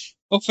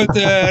 Of het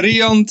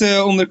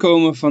riante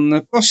onderkomen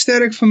van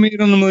Plasterk van meer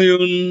dan €1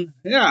 miljoen.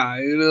 Ja,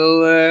 ik wil...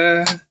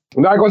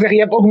 Nou, ik wil zeggen,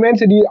 je hebt ook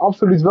mensen die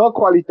absoluut wel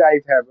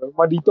kwaliteit hebben,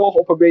 maar die toch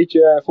op een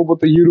beetje, bijvoorbeeld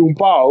de Jeroen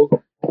Pauw,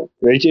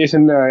 weet je, is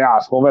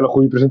gewoon wel een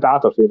goede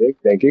presentator, vind ik,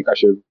 denk ik, als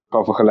je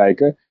kan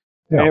vergelijken.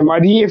 Ja.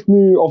 Maar die heeft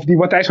nu, of die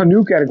Matthijs van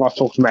Nieuwkerk was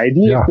volgens mij,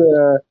 die heeft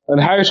een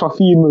huis van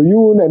 4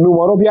 miljoen en noem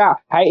maar op.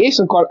 Ja, hij is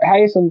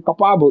een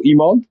capabel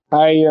iemand.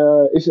 Hij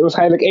is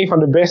waarschijnlijk een van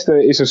de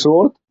beste in zijn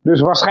soort.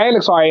 Dus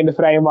waarschijnlijk zou hij in de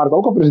vrije markt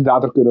ook een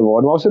presentator kunnen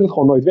worden, maar we zullen het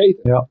gewoon nooit weten.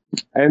 Ja.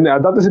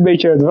 En dat is een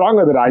beetje het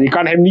wrange eraan. Je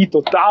kan hem niet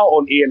totaal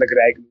oneerlijk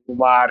rijk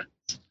noemen, maar...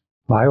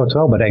 Maar hij hoort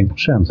wel bij de 1%,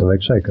 dat weet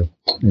ik zeker.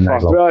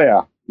 Vast wel,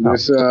 ja.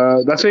 Dus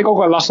dat vind ik ook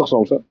wel lastig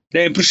soms. Hè?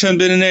 De 1%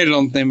 binnen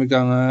Nederland neem ik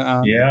dan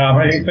aan. Ja,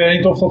 maar ik weet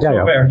niet of dat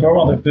zo werkt hoor.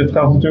 Want dit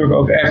gaat natuurlijk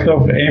ook echt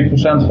over de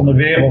 1% van de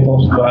wereld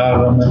als het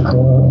ware.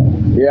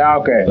 Ja,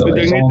 oké.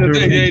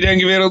 Ik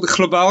denk wereld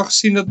globaal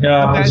gezien dat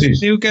de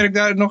Nieuwkerk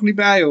daar nog niet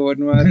bij hoort.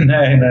 Maar...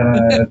 Nee.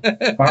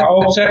 Maar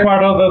ook zeg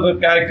maar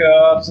kijk,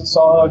 het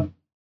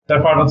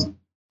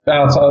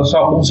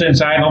zou onzin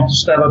zijn om te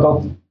stellen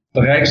dat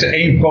de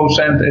rijkste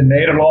 1% in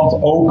Nederland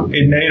ook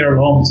in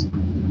Nederland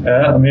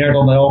meer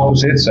dan de helft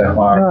bezit, zeg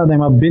maar. Ja, nee,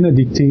 maar binnen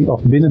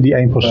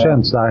die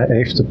 1%, daar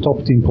heeft de top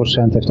 10%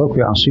 heeft ook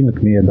weer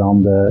aanzienlijk meer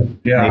dan de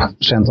 90%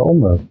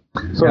 eronder.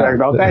 Zo werkt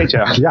het altijd,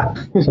 ja. Ja,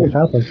 zo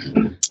gaat het.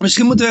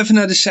 Misschien moeten we even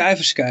naar de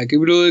cijfers kijken.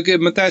 Ik bedoel,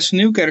 Matthijs van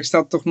Nieuwkerk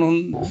staat toch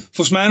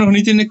volgens mij nog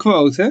niet in de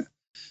quote, hè?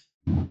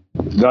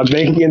 Dat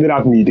denk ik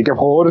inderdaad niet. Ik heb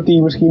gehoord dat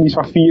hij misschien iets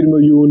van 4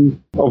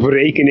 miljoen op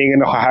rekening en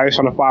nog een huis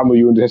van een paar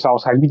miljoen. Dus hij zal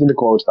waarschijnlijk niet in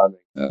de quote staan.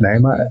 Nee,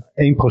 maar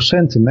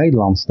 1% in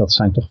Nederland, dat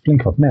zijn toch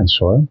flink wat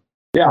mensen hoor.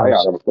 Ja,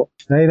 dat klopt.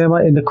 Nee,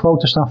 maar in de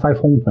quote staan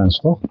 500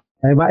 mensen, toch?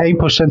 Nee, maar 1%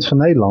 van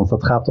Nederland,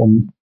 dat gaat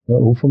om...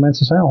 hoeveel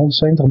mensen zijn er?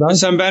 170.000? Er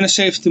zijn bijna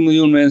 17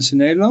 miljoen mensen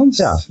in Nederland.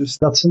 Ja, dus...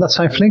 dat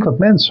zijn flink wat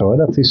mensen hoor.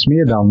 Dat is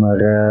meer dan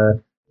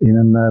er in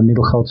een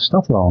middelgrote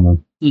stad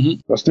wonen.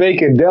 Mm-hmm. Dat is 2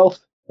 keer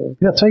Delft.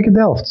 Ja, 2 keer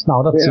Delft.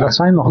 Nou, dat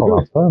zijn nogal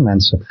wat hoor,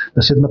 mensen.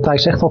 Daar zit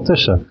Matthijs echt wel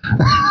tussen.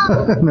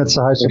 Met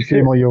zijn huis van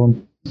 4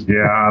 miljoen.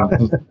 Ja,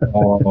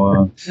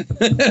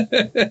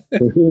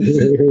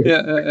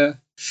 ja.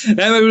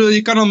 Nee, maar ik bedoel,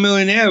 je kan al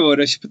miljonair worden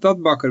als je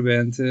patatbakker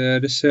bent.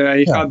 Dus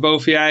je gaat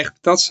boven je eigen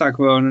patatzaak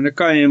wonen. En dan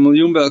kan je 1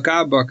 miljoen bij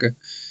elkaar bakken.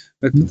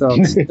 Met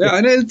patat. Ja,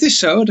 nee, het is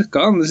zo. Dat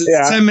kan. Dus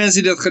het zijn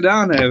mensen die dat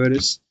gedaan hebben.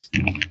 Dus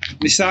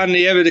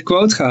die hebben de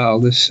quote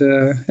gehaald. Dus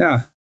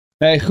ja.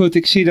 Nee, goed.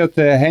 Ik zie dat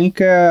Henk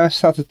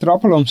staat te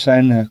trappelen om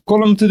zijn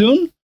column te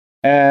doen.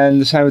 En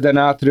dan zijn we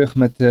daarna terug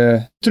met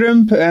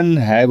Trump en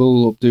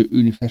Heibel op de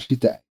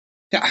universiteit.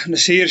 Ja,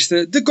 dus hier is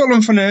de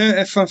column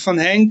van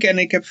Henk. En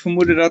ik heb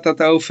vermoeden dat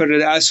dat over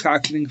de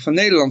uitschakeling van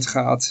Nederland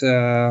gaat.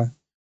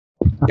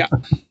 Ja,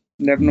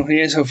 daar hebben we nog niet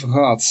eens over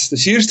gehad.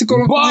 Dus hier is de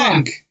column van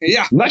Henk.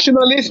 Ja.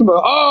 Nationalisme,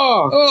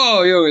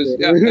 Oh, jongens.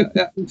 Ja.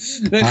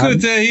 Nee,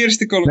 goed, hier is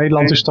de column.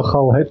 Nederland is toch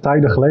al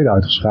tijden geleden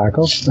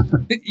uitgeschakeld?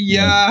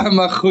 Ja,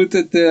 maar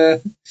goed,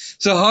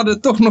 ze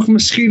hadden toch nog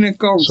misschien een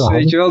kans,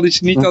 weet je wel, die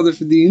ze niet hadden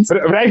verdiend.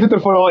 Wrijf het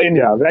er vooral in,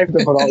 ja. Wrijf het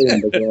er vooral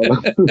in.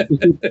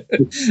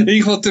 In ieder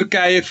geval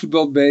Turkije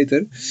voetbalt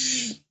beter.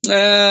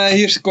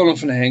 Hier is de column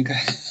van Henk.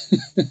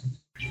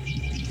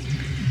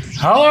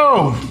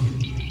 Hallo,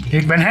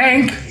 ik ben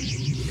Henk.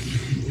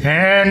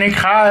 En ik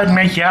ga het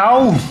met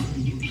jou,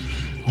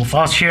 of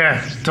als je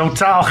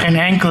totaal geen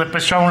enkele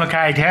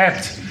persoonlijkheid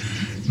hebt,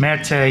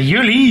 met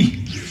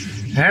jullie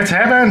het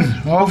hebben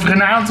over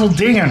een aantal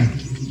dingen.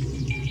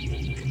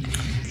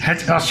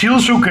 Het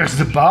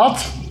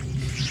asielzoekersdebat,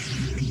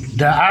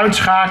 de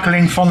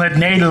uitschakeling van het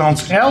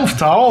Nederlands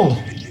elftal,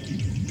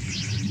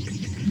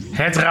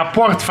 het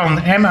rapport van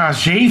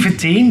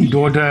MA17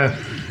 door de,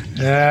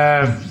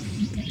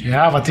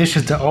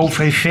 de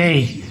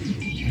OVV,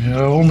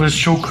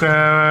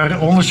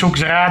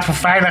 Onderzoeksraad voor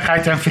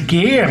Veiligheid en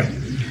Verkeer.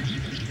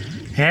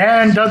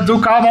 En dat doe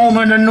ik allemaal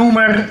onder de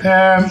noemer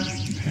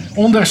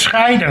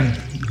onderscheiden.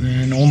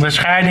 Een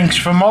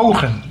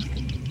onderscheidingsvermogen.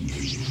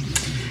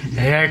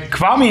 Ik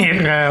kwam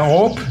hier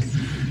op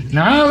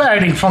naar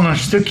aanleiding van een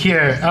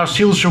stukje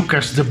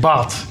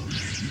asielzoekersdebat.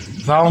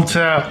 Want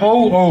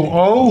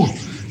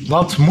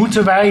wat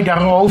moeten wij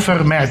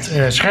daarover met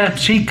scherp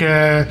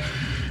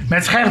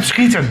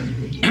schieten?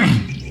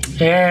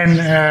 En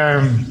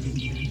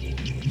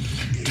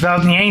terwijl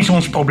het niet eens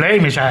ons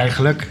probleem is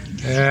eigenlijk.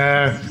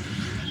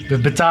 We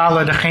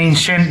betalen er geen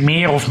cent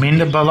meer of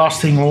minder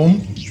belasting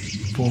om.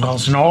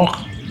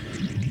 Vooralsnog.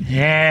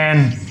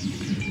 En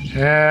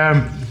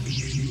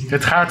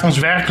het gaat ons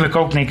werkelijk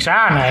ook niks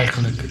aan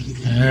eigenlijk.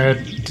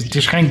 Het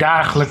is geen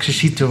dagelijkse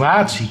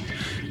situatie.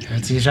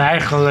 Het is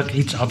eigenlijk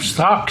iets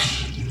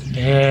abstracts.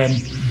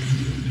 En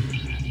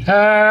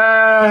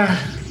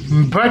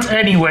but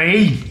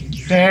anyway.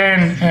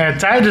 En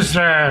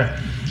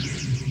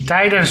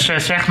tijdens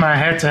zeg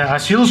maar het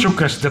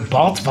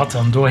asielzoekersdebat, wat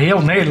dan door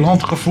heel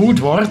Nederland gevoerd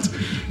wordt,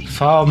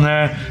 van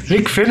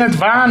ik vind het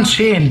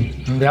waanzin,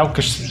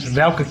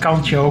 welke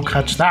kant je ook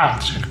gaat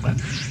staan, zeg maar.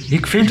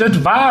 Ik vind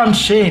het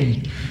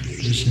waanzin.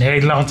 Dus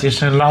Nederland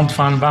is een land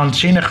van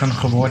waanzinnigen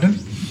geworden.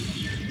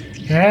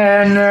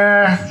 En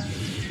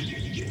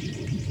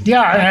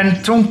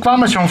en toen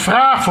kwam er zo'n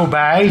vraag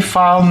voorbij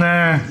van,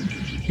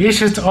 is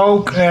het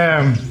ook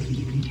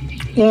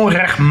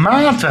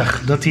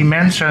onrechtmatig dat die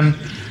mensen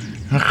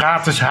een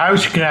gratis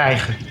huis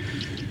krijgen?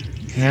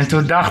 En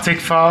toen dacht ik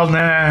van,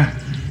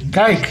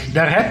 kijk,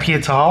 daar heb je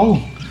het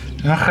al.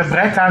 Een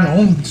gebrek aan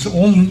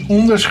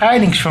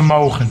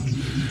onderscheidingsvermogen.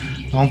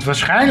 Want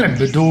waarschijnlijk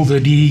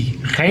bedoelde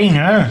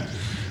diegene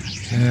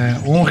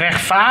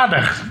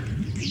onrechtvaardig.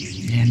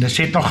 En er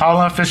zit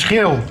nogal een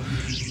verschil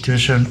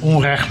tussen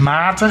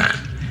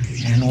onrechtmatig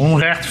en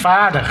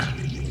onrechtvaardig.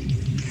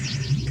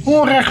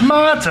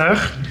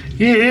 Onrechtmatig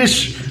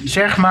is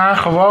zeg maar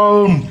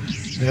gewoon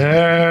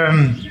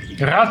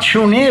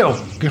rationeel.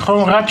 Kun je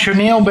gewoon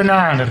rationeel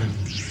benaderen.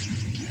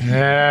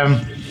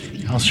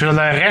 Dan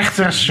zullen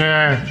rechters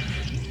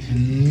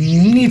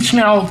niet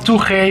snel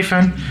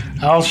toegeven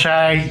als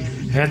zij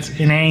het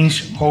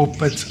ineens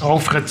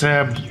over het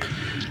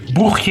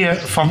boegje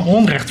van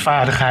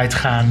onrechtvaardigheid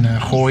gaan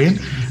gooien.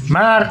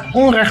 Maar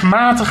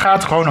onrechtmatig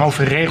gaat gewoon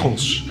over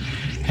regels.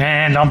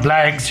 En dan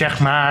blijkt zeg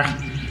maar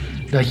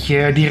dat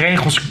je die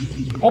regels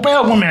op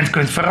elk moment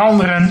kunt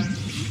veranderen.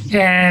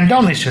 En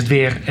dan is het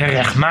weer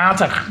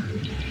rechtmatig.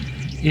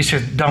 Is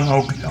het dan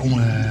ook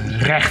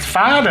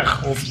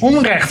rechtvaardig of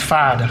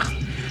onrechtvaardig?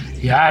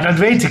 Ja, dat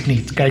weet ik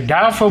niet. Kijk,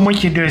 daarvoor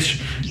moet je dus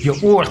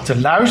je oor te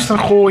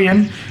luisteren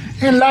gooien.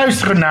 En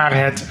luisteren naar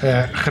het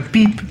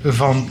gepiep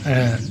van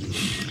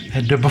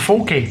de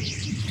bevolking.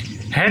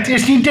 Het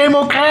is niet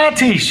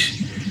democratisch.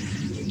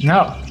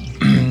 Nou,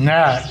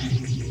 dat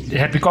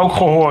heb ik ook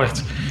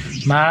gehoord.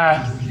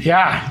 Maar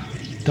ja,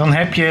 dan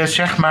heb je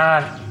zeg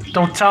maar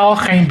totaal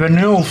geen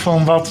benul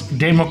van wat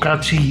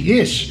democratie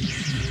is.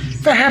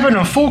 We hebben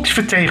een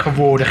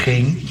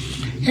volksvertegenwoordiging.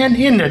 En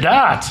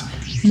inderdaad,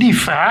 die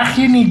vraag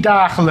je niet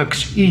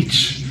dagelijks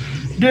iets.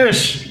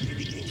 Dus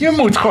je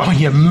moet gewoon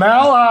je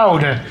muil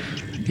houden.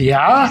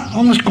 Ja,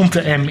 anders komt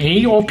de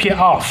ME op je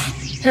af.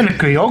 En dan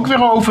kun je ook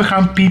weer over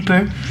gaan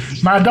piepen.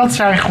 Maar dat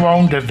zijn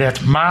gewoon de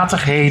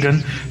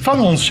wetmatigheden van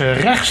onze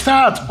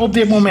rechtsstaat op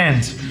dit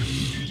moment.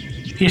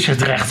 Is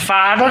het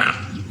rechtvaardig?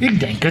 Ik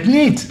denk het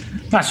niet.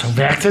 Maar zo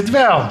werkt het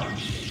wel.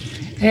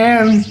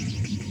 En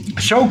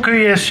zo kun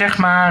je zeg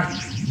maar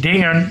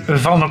dingen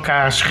van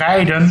elkaar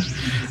scheiden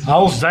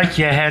als dat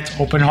je het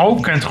op een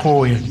hoop kunt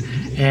gooien.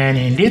 En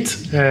in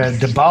dit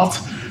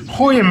debat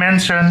gooien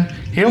mensen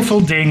heel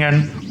veel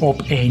dingen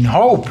op één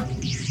hoop.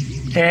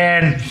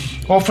 En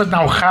of het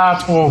nou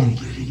gaat om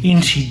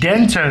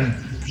incidenten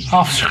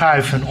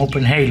afschuiven op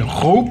een hele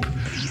groep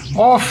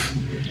of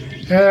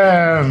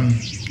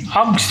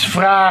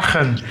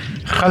angstvragen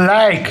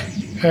gelijk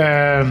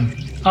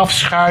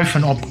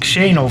afschuiven op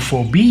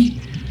xenofobie.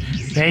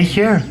 Weet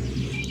je,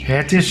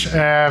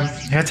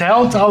 het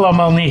helpt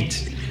allemaal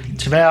niet.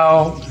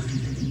 Terwijl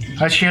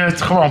als je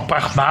het gewoon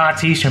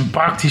pragmatisch en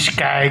praktisch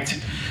kijkt,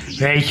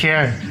 weet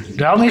je,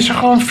 dan is er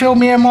gewoon veel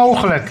meer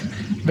mogelijk.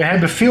 We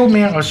hebben veel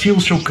meer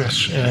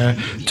asielzoekers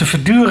te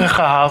verduren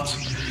gehad.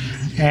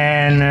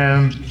 En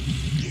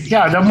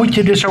dan moet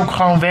je dus ook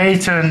gewoon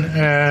weten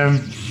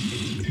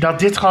dat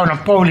dit gewoon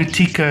een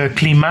politieke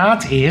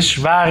klimaat is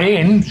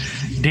waarin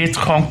dit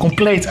gewoon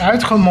compleet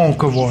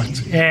uitgemolken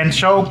wordt. En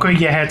zo kun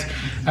je het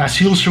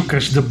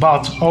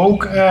asielzoekersdebat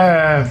ook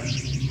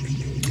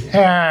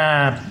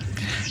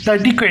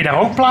die kun je daar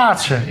ook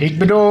plaatsen. Ik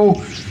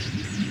bedoel,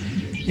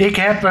 ik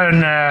heb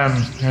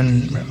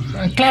een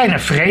kleine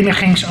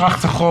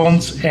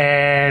verenigingsachtergrond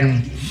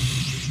en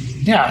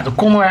ja, dan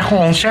konden we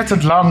gewoon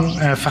ontzettend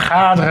lang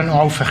vergaderen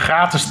over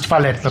gratis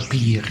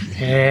toiletpapier.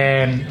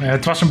 En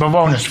het was een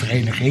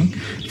bewonersvereniging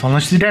van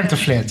een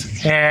studentenflat.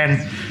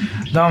 En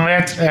dan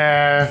werd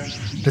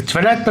de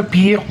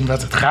toiletpapier,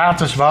 omdat het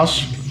gratis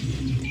was,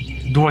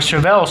 door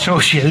zowel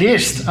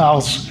socialist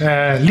als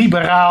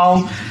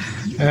liberaal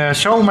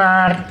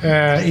zomaar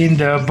in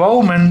de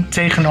bomen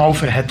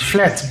tegenover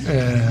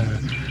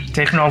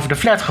de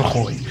flat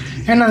gegooid.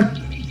 En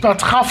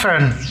dat gaf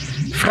een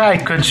vrij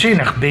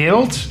kunstzinnig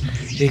beeld.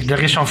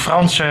 Er is zo'n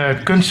Franse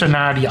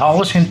kunstenaar die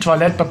alles in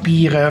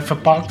toiletpapier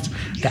verpakt.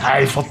 De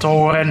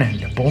Eiffeltoren en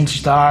de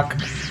Bondsdag.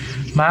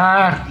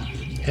 Maar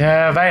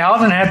wij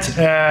hadden het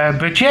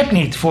budget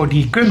niet voor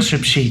die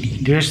kunstsubsidie.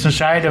 Dus dan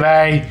zeiden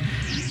wij,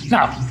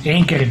 nou,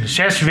 1 keer in de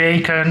 6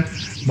 weken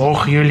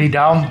mogen jullie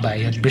dan bij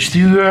het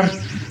bestuur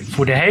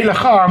voor de hele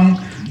gang,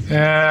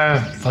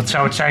 wat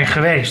zou het zijn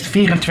geweest,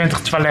 24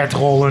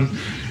 toiletrollen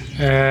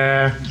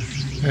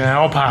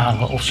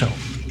ophalen of zo.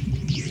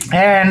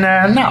 En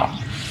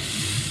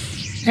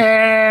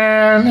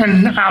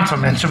een aantal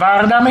mensen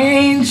waren daarmee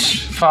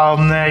eens.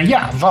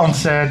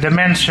 Want de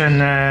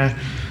mensen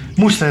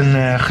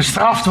moesten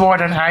gestraft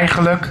worden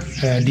eigenlijk,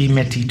 die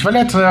met die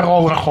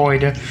toiletrollen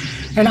gooiden.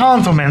 En een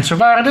aantal mensen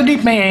waren er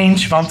niet mee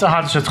eens, want dan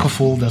hadden ze het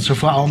gevoel dat ze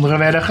voor anderen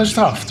werden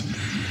gestraft.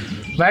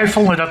 Wij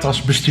vonden dat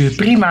als bestuur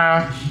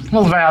prima,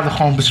 want wij hadden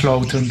gewoon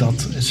besloten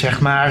dat zeg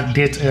maar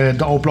dit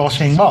de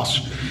oplossing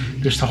was.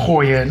 Dus dan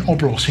gooi je een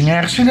oplossing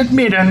ergens in het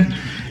midden.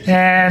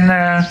 En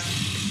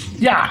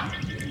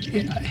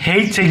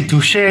hating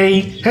to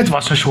say, het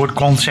was een soort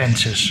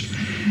consensus.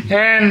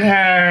 En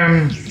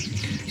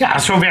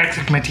zo werkt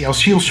het met die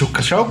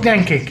asielzoekers ook,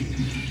 denk ik.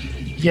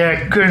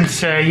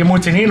 Je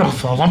moet in ieder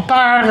geval een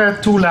paar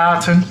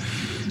toelaten.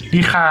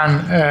 Die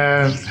gaan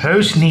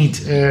heus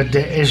niet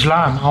de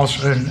islam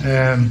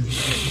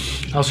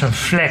als een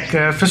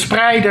vlek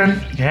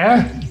verspreiden. Hè?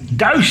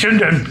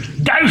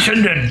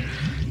 Duizenden.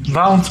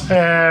 Want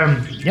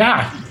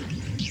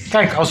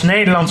kijk, als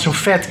Nederland zo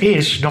vet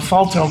is, dan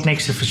valt er ook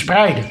niks te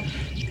verspreiden.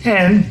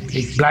 En,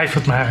 ik blijf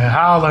het maar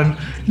herhalen,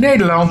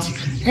 Nederland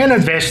en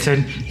het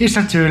Westen is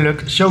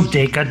natuurlijk zo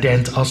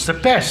decadent als de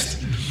pest.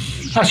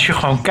 Als je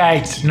gewoon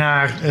kijkt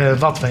naar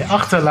wat wij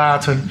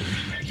achterlaten,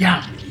 ja,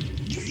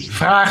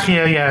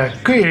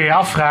 kun je je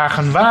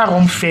afvragen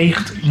waarom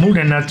veegt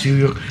moeder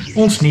natuur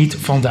ons niet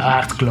van de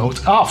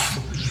aardkloot af?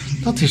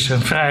 Dat is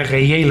een vrij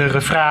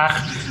reëlere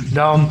vraag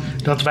dan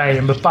dat wij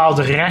een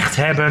bepaalde recht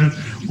hebben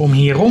om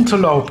hier rond te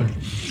lopen.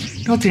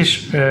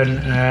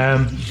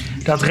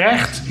 Dat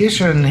recht is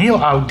een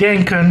heel oud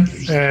denken.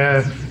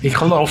 Ik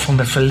geloof van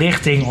de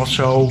verlichting of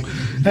zo.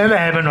 En we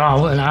hebben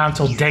al een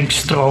aantal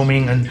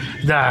denkstromingen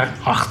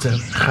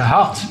daarachter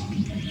gehad.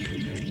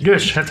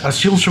 Dus het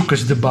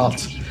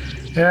asielzoekersdebat.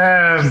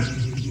 En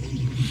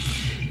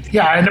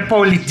de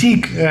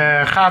politiek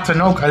gaat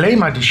dan ook alleen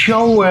maar de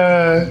show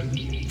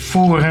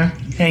voeren.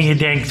 En je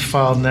denkt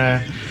van,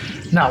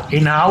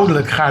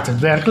 inhoudelijk gaat het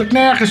werkelijk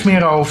nergens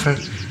meer over.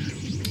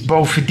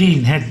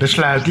 Bovendien, het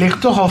besluit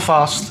ligt toch al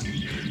vast.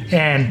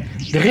 En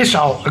er is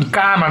al een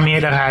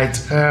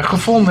kamermeerderheid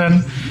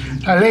gevonden.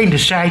 Alleen de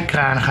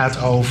zijkraan gaat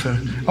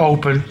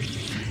open.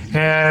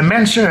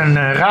 Mensen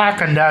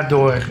raken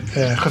daardoor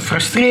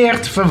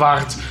gefrustreerd,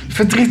 verward,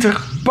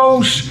 verdrietig,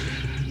 boos.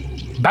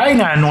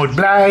 Bijna nooit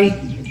blij.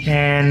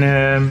 En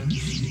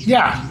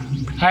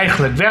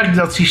eigenlijk werkt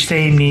dat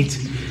systeem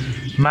niet.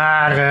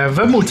 Maar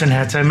we moeten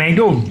het ermee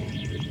doen.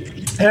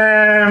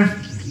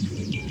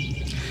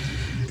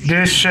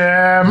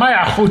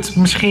 Goed,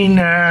 misschien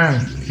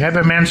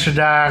hebben mensen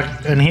daar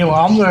een heel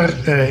ander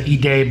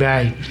idee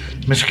bij.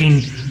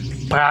 Misschien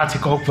praat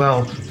ik ook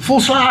wel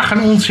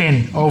volslagen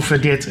onzin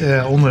over dit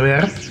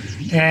onderwerp.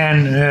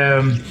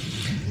 En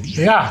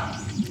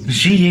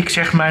zie ik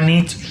zeg maar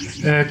niet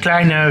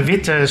kleine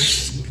witte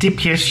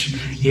stipjes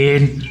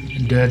in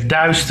de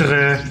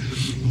duistere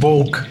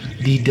wolk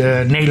die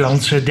de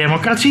Nederlandse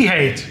democratie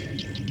heet.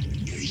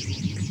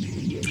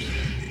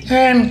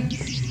 En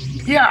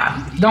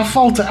dan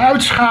valt de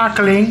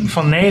uitschakeling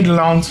van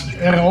Nederland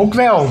er ook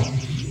wel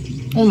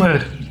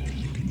onder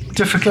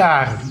te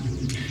verklaren.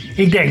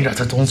 Ik denk dat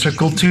het onze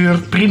cultuur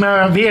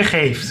prima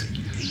weergeeft.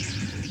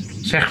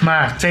 Zeg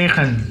maar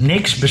tegen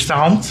niks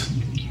bestand.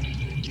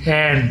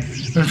 En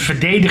een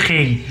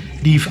verdediging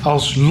die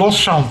als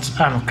loszand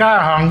aan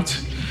elkaar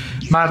hangt.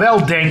 Maar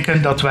wel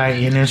denken dat wij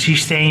in een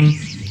systeem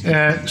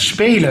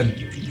spelen.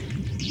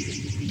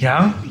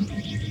 Ja?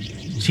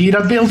 Zie je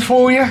dat beeld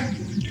voor je?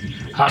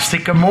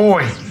 Hartstikke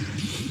mooi.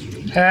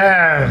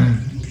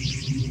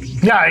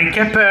 Ik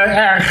heb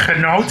erg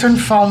genoten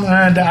van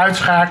de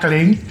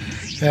uitschakeling.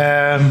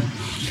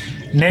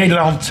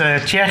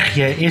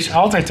 Nederland-Tsjechië is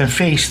altijd een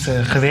feest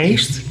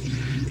geweest.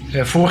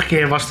 Vorige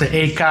keer was de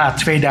EK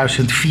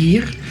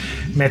 2004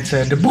 met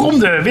de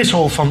beroemde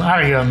wissel van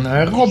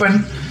Arjen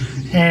Robben.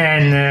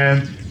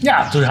 En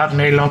toen had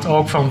Nederland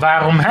ook van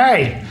waarom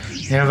hij?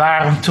 En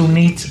waarom toen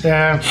niet,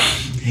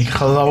 ik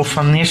geloof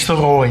van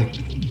Nistelrooy.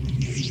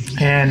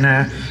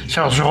 En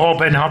zelfs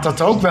Robben had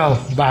dat ook wel,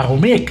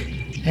 waarom ik?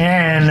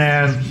 En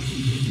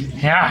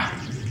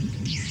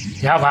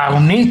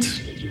waarom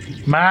niet?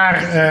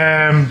 Maar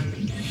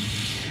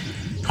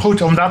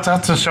goed, omdat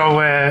dat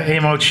zo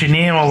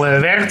emotioneel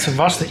werd,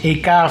 was de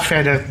EK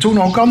verder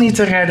toen ook al niet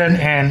te redden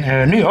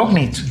en nu ook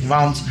niet.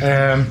 Want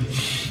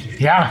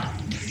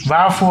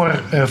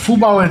waarvoor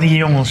voetballen die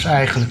jongens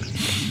eigenlijk?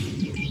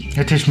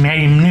 Het is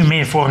nu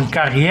meer voor een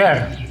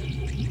carrière.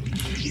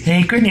 En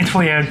je kunt niet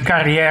voor je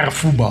carrière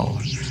voetballen.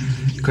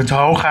 Je kunt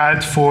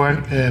hooguit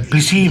voor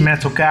plezier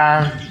met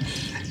elkaar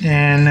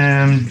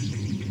en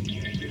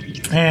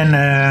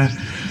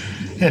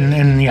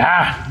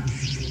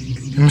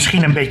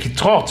misschien een beetje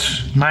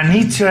trots. Maar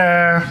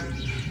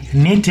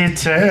niet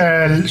dit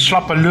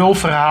slappe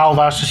lulverhaal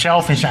waar ze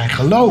zelf in zijn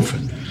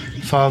geloven.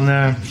 Van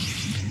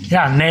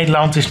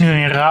Nederland is nu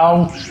in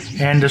rouw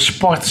en de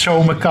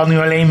sportzomer kan nu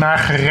alleen maar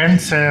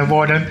gerend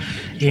worden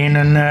in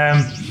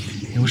een...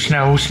 Hoe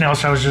snel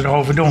zouden ze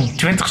erover doen?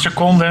 20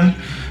 seconden.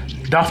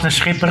 Daphne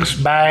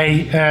Schippers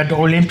bij de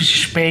Olympische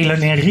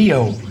Spelen in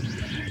Rio.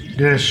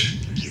 Dus,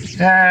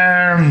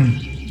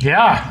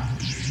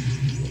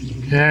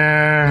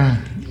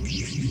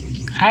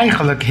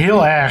 eigenlijk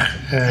heel erg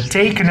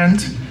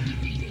tekenend.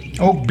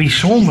 Ook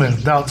bijzonder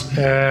dat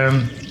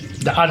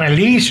de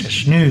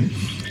analyses nu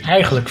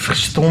eigenlijk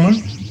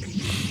verstommen.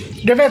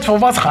 Er werd wel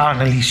wat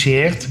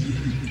geanalyseerd,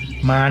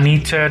 maar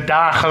niet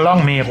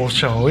dagenlang meer of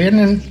zo.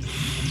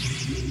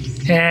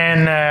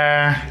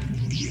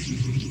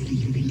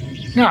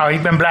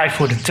 Ik ben blij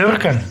voor de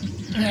Turken.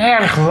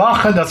 Erg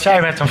lachen dat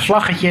zij met hun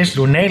vlaggetjes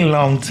door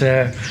Nederland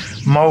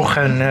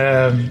mogen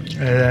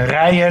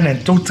rijden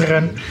en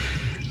toeteren.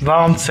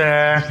 Want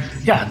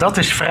dat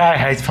is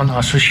vrijheid van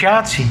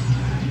associatie.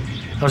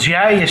 Als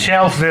jij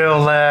jezelf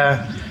wil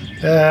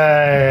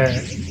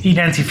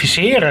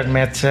identificeren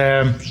met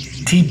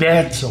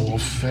Tibet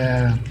of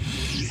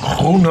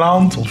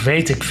Groenland of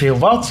weet ik veel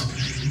wat...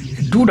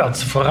 Doe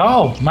dat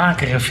vooral.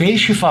 Maak er een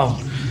feestje van.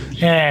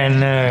 En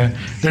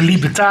de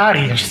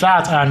libertariër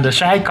staat aan de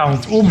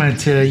zijkant om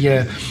het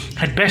je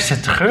het beste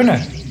te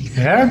gunnen.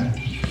 Ja?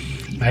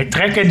 Wij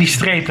trekken die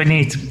strepen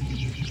niet.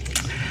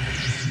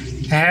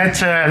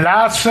 Het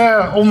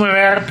laatste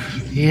onderwerp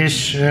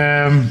is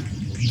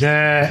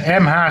de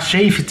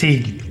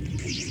MH17.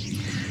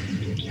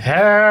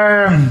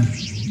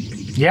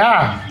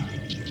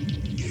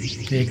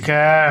 Ik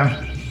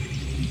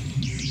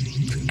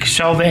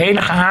zal de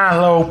enige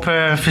aanloop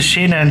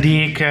verzinnen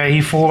die ik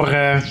hiervoor...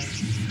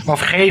 of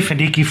geven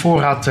die ik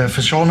hiervoor had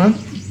verzonnen.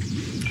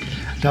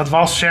 Dat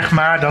was zeg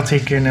maar dat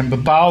ik in een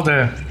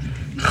bepaalde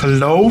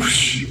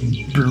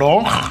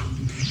geloofsblog...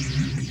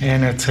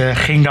 en het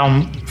ging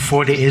dan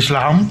voor de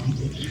islam...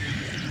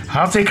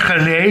 had ik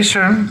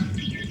gelezen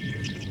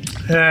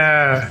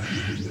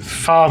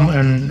van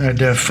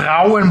de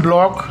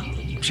vrouwenblog,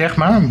 zeg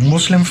maar,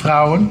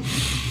 moslimvrouwen...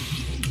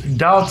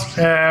 dat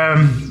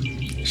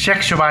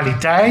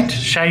seksualiteit,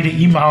 zei de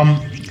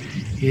imam,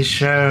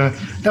 is,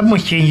 dat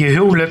moet je in je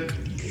huwelijk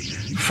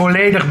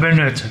volledig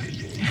benutten.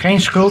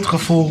 Geen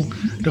schuldgevoel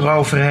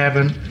erover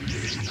hebben.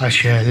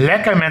 Als je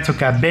lekker met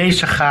elkaar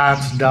bezig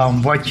gaat,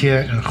 dan word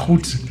je een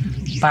goed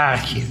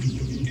paardje.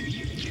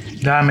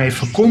 Daarmee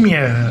voorkom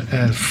je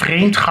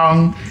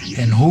vreemdgang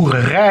en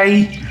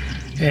hoererij.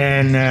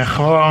 En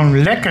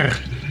gewoon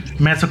lekker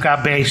met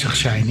elkaar bezig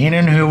zijn in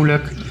een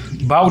huwelijk.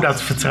 Bouw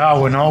dat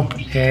vertrouwen op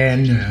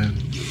en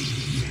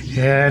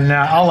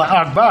alle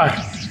akbar.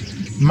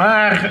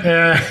 Maar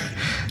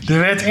er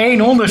werd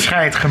één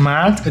onderscheid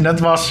gemaakt en dat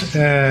was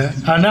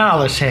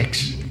anale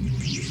seks.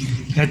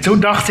 En toen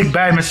dacht ik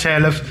bij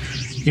mezelf,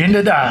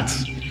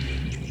 inderdaad,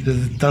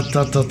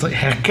 dat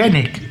herken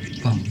ik.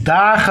 Want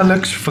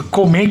dagelijks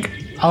voorkom ik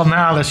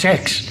anale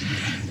seks.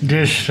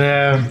 Dus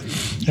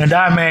en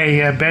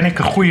daarmee ben ik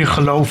een goede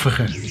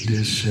gelovige.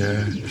 Dus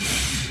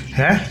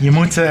je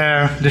moet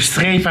de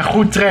streep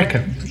goed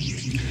trekken.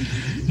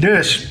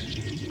 Dus,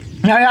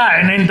 nou ja,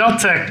 en in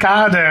dat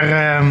kader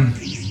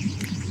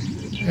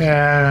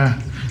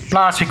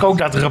plaats ik ook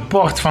dat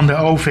rapport van de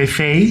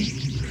OVV.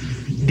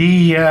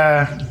 Die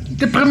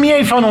de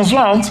premier van ons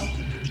land,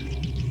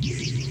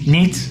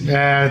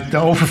 de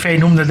OVV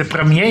noemde de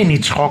premier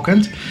niet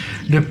schokkend.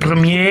 De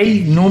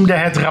premier noemde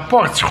het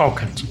rapport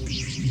schokkend.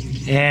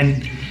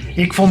 En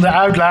ik vond de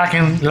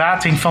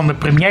uitlating van de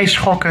premier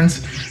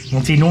schokkend,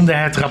 want die noemde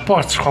het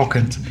rapport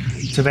schokkend.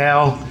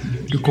 Terwijl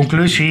de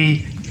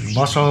conclusie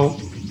was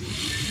al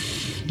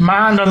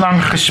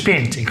maandenlang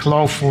gespind. Ik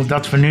geloof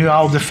dat we nu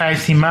al de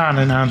 15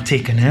 maanden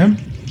aantikken. Hè?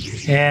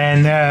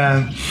 En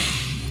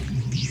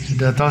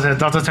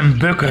dat het een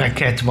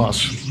bukraket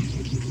was.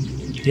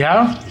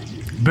 Ja?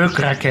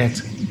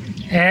 Bukraket.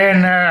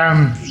 En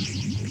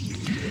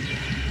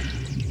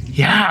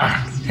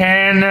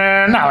en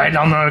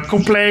dan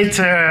compleet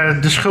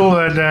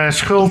de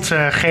schuld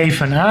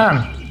geven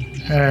aan.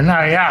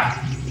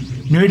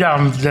 Nu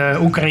dan de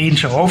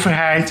Oekraïense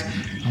overheid,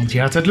 want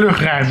die had het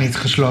luchtruim niet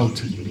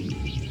gesloten.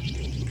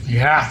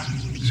 Ja,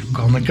 zo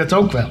kan ik het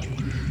ook wel.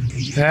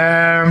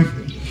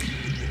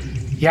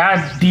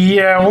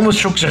 Die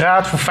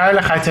Onderzoeksraad voor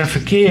Veiligheid en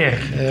Verkeer,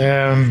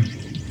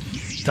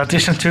 dat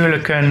is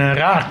natuurlijk een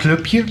raar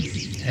clubje.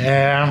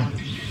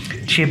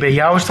 Tjibbe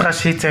Joustra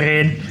zit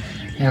erin.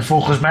 En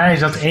volgens mij is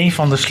dat een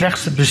van de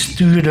slechtste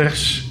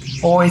bestuurders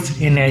ooit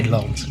in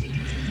Nederland.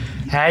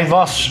 Hij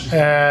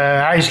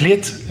is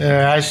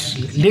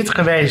lid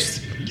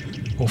geweest,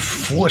 of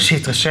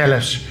voorzitter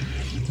zelfs,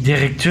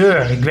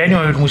 directeur, ik weet niet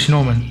hoe ik het moest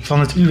noemen, van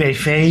het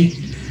UWV.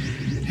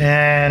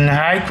 En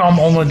hij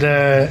kwam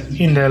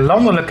in de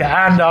landelijke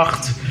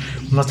aandacht,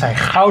 omdat hij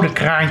gouden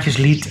kraantjes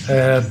liet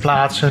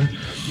plaatsen.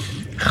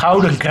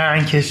 Gouden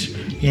kraantjes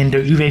in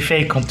de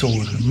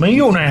UWV-kantoren.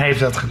 Miljoenen heeft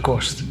dat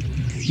gekost.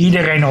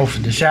 Iedereen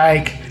over de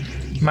zeik.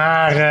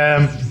 Maar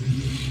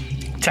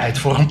tijd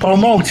voor een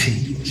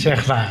promotie,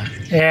 zeg maar.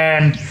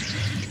 En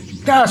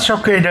zo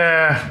kun je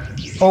de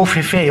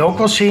OVV ook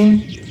wel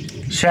zien.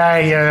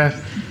 Zij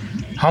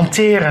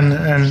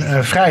hanteren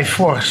een vrij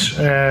fors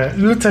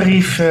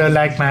uurtarief,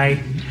 lijkt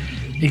mij.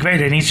 Ik weet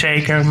het niet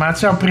zeker, maar het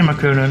zou prima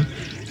kunnen.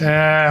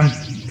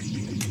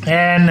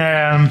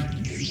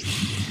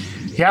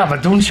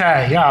 Wat doen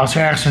zij? Ja, als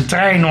er ergens een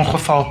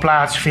treinongeval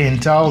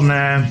plaatsvindt, dan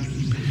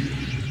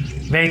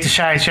weten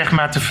zij zeg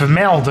maar te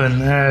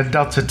vermelden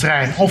dat de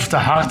trein of te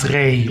hard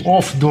reed,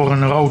 of door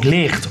een rood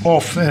licht,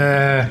 of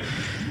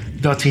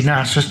dat hij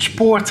naast het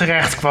spoor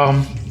terecht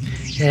kwam.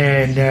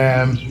 En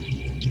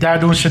daar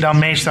doen ze dan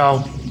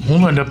meestal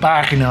honderden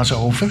pagina's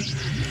over.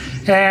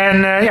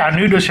 En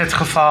nu dus het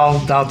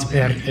geval dat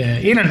er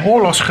in een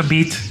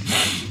oorlogsgebied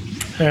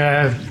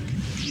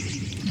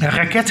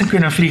raketten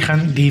kunnen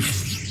vliegen die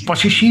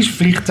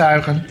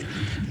passagiersvliegtuigen,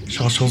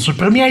 zoals onze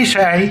premier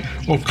zei,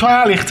 op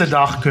klaarlichte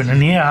dag kunnen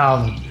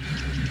neerhalen.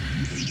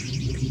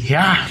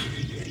 Ja.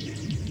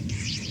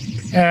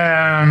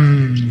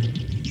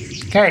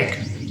 Kijk.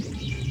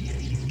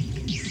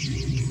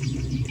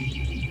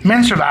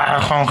 Mensen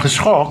waren gewoon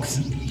geschokt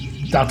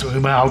dat er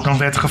überhaupt nog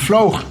werd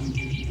gevlogen.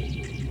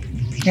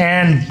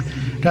 En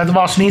dat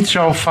was niet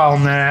zo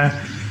van,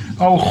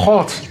 oh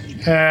god,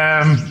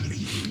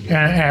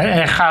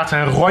 er gaat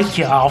een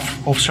rotje af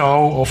of zo.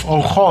 Of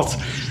oh god,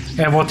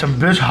 er wordt een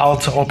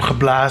bushalte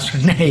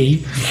opgeblazen.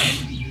 Nee.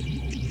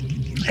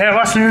 Er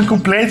was nu een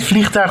compleet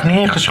vliegtuig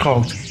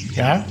neergeschoten.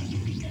 Ja.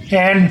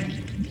 En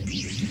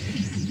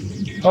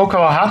ook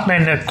al had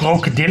men de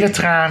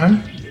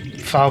krokodillentranen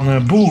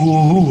van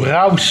boehoehoe,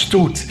 rouw,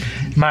 stoet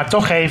maar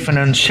toch even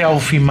een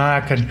selfie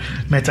maken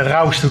met de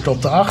rouwstoet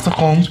op de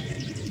achtergrond.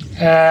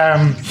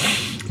 En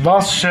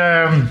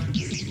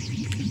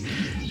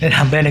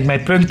dan ben ik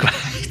mijn punt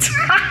kwijt.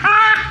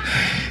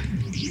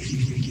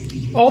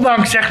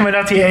 Ondanks zeg maar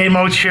dat die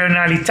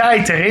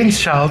emotionaliteit erin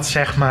zat,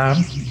 zeg maar,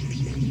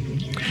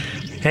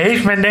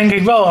 heeft men denk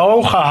ik wel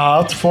oog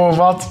gehad voor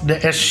wat de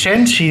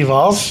essentie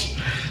was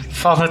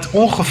van het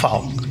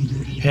ongeval.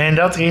 En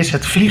dat is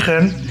het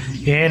vliegen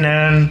in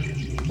een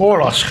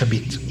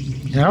oorlogsgebied.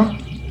 Ja?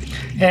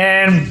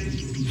 En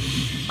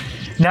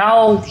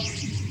nou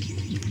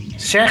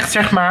zegt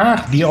zeg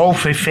maar die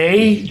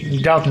OVV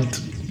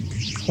dat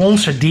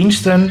onze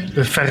diensten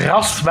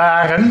verrast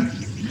waren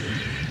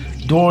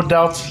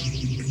doordat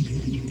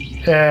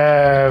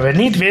we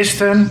niet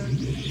wisten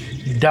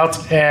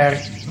dat er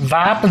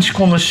wapens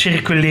konden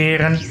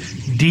circuleren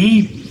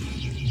die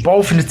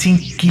boven de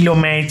 10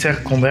 kilometer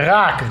konden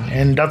raken.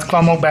 En dat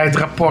kwam ook bij het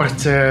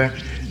rapport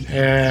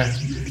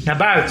naar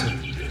buiten.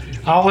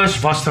 Alles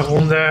was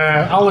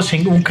eronder, alles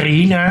in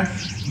Oekraïne,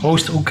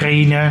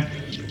 Oost-Oekraïne.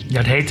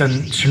 Dat heet dan,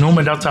 ze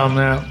noemen dat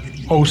dan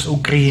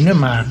Oost-Oekraïne,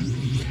 maar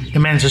de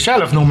mensen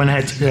zelf noemen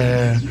het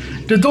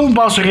de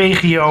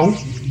Donbass-regio.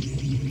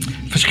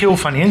 Verschil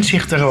van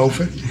inzicht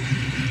daarover.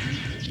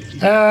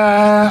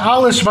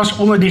 Alles was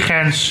onder die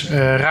grens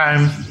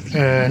ruim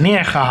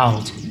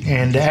neergehaald.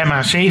 En de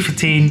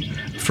MH17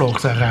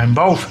 vloog daar ruim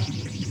boven.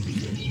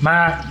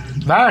 Maar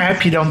waar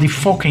heb je dan die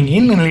fucking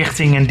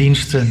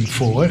inlichtingendiensten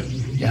voor?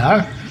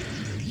 Ja,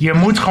 je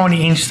moet gewoon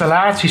die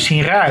installaties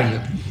zien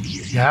rijden.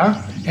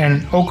 Ja,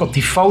 en ook op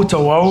die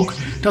foto ook.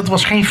 Dat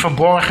was geen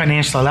verborgen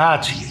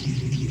installatie.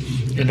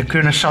 En dan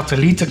kunnen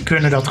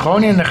satellieten dat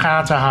gewoon in de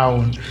gaten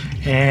houden.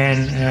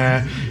 En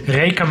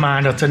reken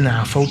maar dat de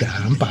NAVO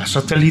daar een paar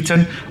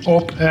satellieten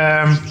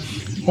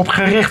op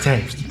gericht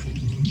heeft.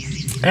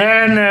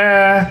 En,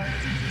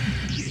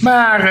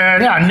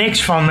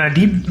 niks van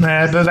die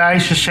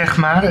bewijzen, zeg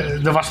maar.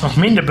 Er was nog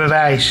minder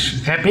bewijs,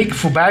 heb ik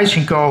voorbij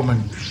zien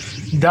komen,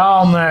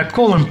 dan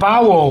Colin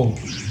Powell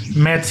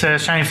met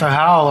zijn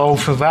verhaal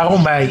over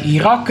waarom wij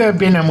Irak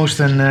binnen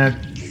moesten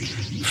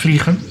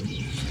vliegen.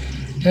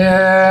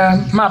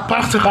 Maar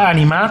prachtige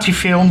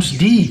animatiefilms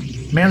die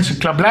mensen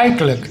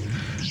klaarblijkelijk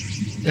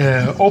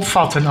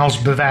opvatten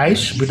als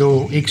bewijs. Ik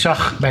bedoel, ik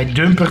zag bij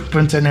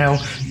dumper.nl,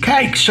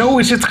 kijk, zo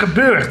is het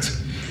gebeurd.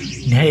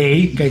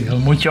 Nee, kijk, dan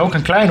moet je ook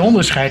een klein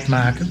onderscheid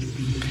maken.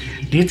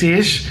 Dit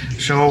is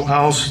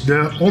zoals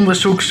de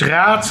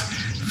onderzoeksraad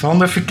van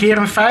de verkeer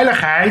en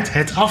veiligheid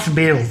het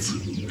afbeeldt.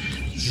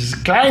 Het is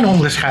een klein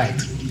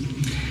onderscheid.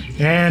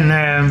 En,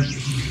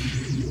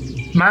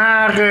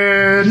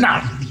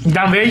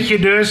 dan weet je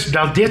dus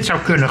dat dit zou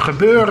kunnen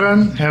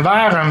gebeuren. Er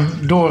waren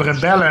door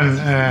rebellen,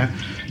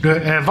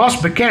 er was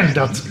bekend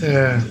dat,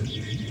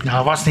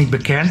 was niet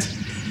bekend.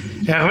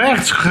 Er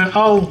werd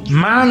al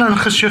maanden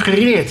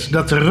gesuggereerd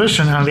dat de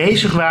Russen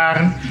aanwezig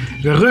waren.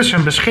 De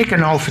Russen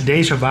beschikken over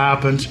deze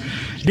wapens.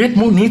 Dit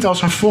moet niet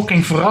als een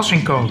fucking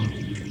verrassing komen.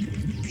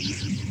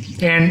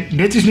 En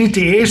dit is niet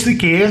de eerste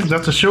keer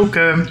dat er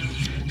zulke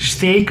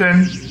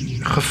steken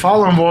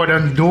gevallen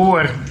worden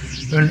door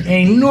een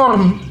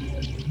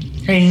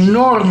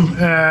enorm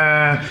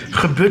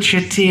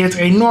gebudgeteerd,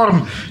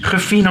 enorm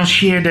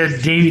gefinancierde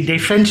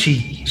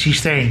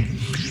defensiesysteem.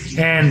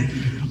 En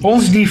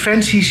ons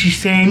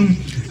defensiesysteem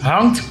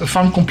hangt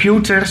van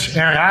computers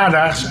en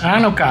radars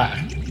aan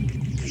elkaar.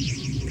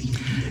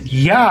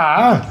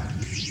 Ja,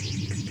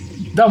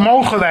 dan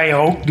mogen wij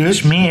ook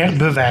dus meer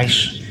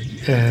bewijs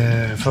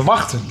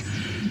verwachten.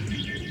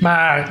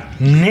 Maar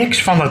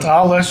niks van dat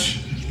alles.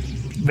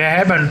 We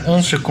hebben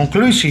onze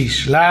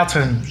conclusies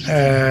laten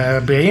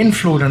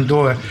beïnvloeden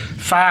door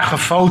vage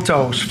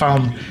foto's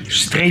van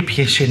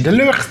streepjes in de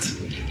lucht.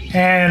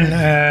 En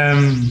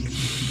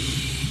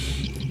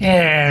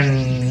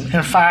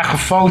een vage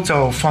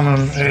foto van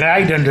een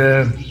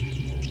rijdende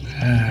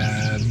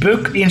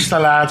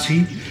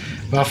bug-installatie,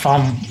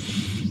 waarvan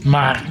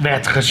maar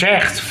werd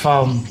gezegd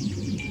van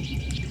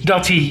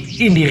dat hij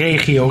in die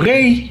regio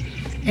reed.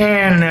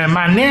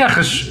 Maar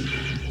nergens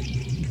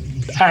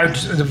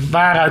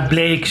waaruit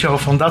bleek zo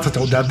van dat het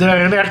ook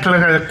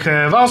daadwerkelijk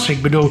was.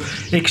 Ik bedoel,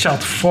 ik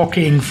zat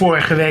fucking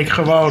vorige week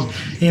gewoon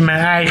in mijn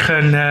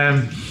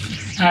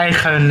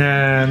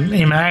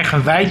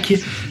eigen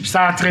wijkje.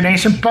 Staat er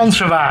ineens een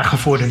panzerwagen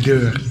voor de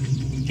deur.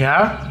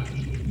 Ja?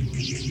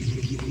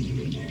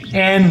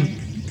 En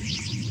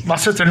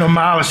was het een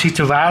normale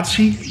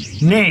situatie?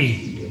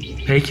 Nee.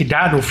 Weet je,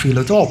 daardoor viel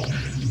het op.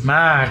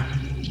 Maar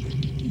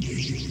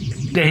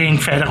er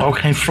hing verder ook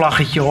geen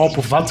vlaggetje op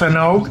of wat dan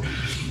ook.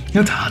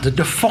 Het hadden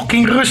de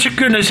fucking Russen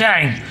kunnen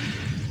zijn.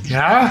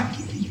 Ja?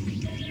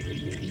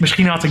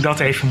 Misschien had ik dat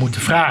even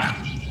moeten vragen.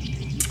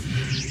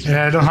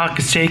 Dan had ik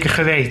het zeker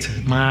geweten.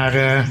 Maar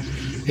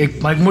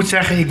ik moet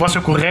zeggen, ik was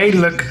ook al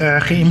redelijk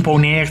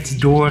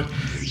geïmponeerd door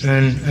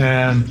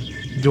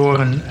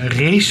een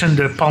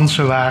racende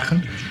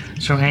panzerwagen.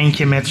 Zo'n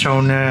eentje met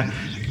zo'n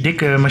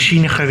dikke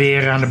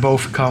machinegeweer aan de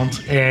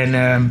bovenkant.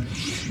 En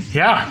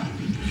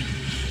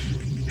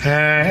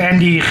En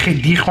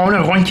die gewoon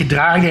een rondje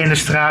draaide in de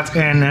straat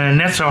en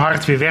net zo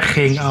hard weer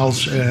wegging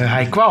als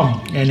hij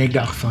kwam. En ik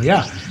dacht van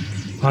ja,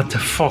 what the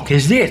fuck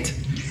is dit?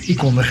 Ik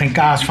kon er geen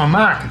kaas van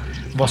maken.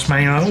 Was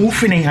mij een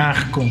oefening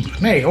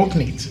aangekondigd? Nee, ook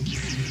niet.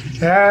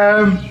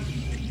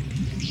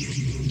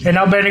 En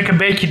nou ben ik een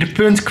beetje de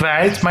punt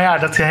kwijt. Maar ja,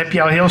 dat heb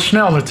je al heel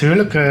snel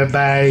natuurlijk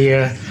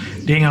bij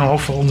dingen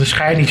over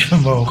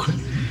onderscheidingsvermogen.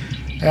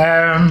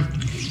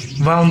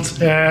 Want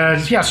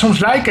ja, soms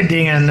lijken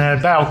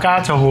dingen bij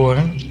elkaar te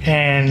horen.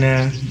 En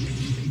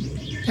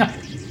ja,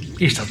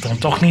 is dat dan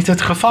toch niet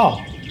het geval?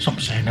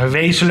 Soms zijn er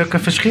wezenlijke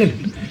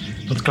verschillen.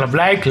 Want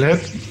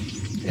klaarblijkelijk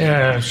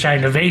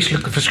zijn er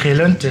wezenlijke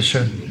verschillen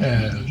tussen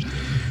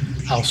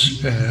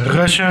als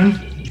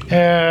Russen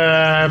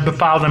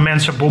bepaalde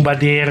mensen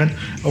bombarderen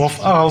of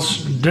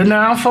als de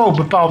NAVO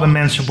bepaalde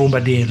mensen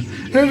bombarderen.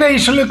 Een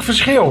wezenlijk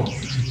verschil.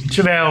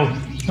 Terwijl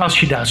als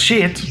je daar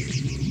zit,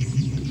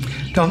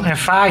 dan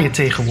ervaar je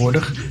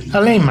tegenwoordig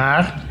alleen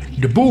maar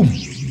de boom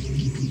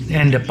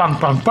en de pang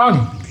pang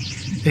pang.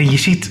 En je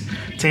ziet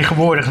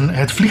tegenwoordig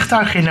het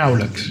vliegtuig geen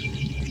nauwelijks.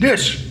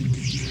 Dus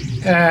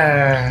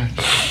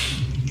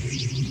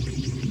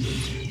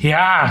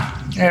ja,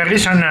 er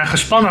is een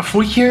gespannen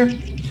voetje.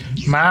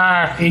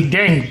 Maar ik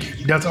denk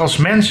dat als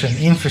mensen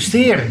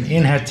investeren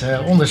in het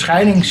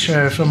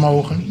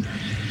onderscheidingsvermogen,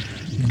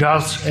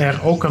 dat er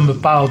ook een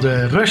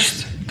bepaalde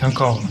rust kan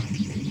komen.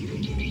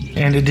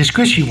 En de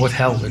discussie wordt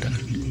helderder.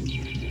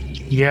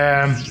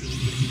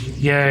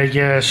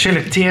 Je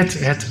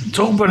selecteert het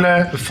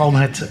troebele van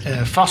het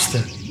vaste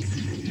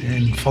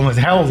en van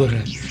het heldere.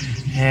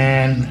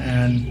 En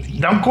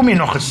dan kom je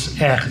nog eens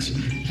ergens.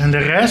 En de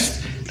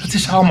rest, dat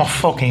is allemaal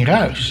fucking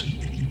ruis.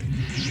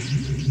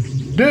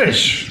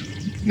 Dus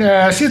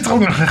zit er ook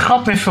nog een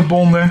grap in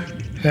verbonden?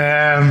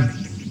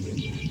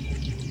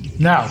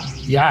 Nou,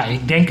 ja,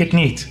 ik denk het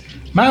niet.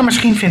 Maar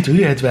misschien vindt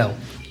u het wel.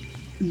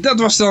 Dat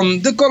was dan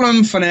de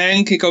column van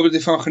Henk. Ik hoop dat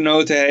hij van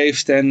genoten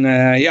heeft. En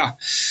ja,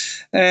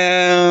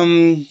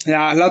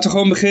 laten we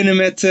gewoon beginnen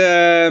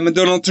met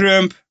Donald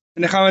Trump.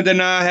 En dan gaan we het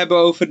daarna hebben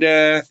over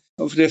de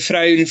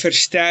Vrije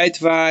Universiteit.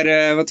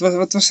 Waar, wat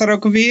was daar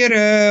ook alweer?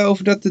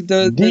 Over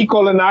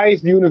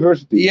Decolonized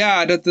University.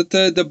 Ja,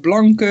 de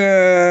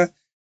blanke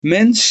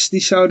mens,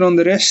 die zou dan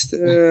de rest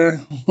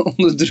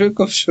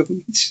onderdrukken of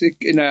zoiets.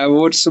 We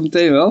horen het zo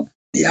meteen wel.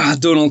 Ja,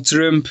 Donald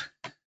Trump.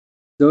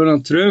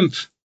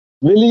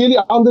 Willen jullie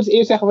anders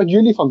eerst zeggen wat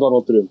jullie van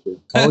Donald Trump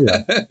vinden? Oh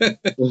ja.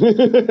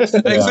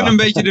 Ik vind een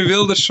beetje de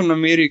Wilders van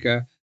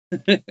Amerika.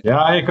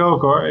 Ja, ik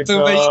ook hoor. Een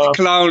beetje de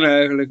clown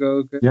eigenlijk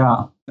ook.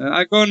 Ja.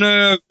 I'm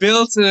gonna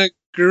build a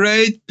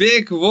great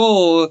big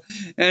wall.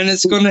 And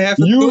it's gonna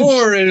have a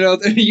door in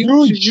it. A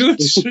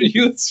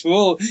huge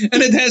wall.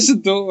 And it has a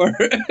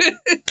door.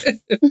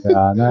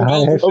 Ja, nou,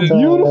 hij heeft een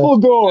beautiful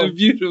door. A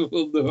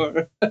beautiful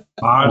door.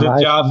 Maar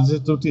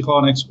dit doet hij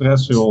gewoon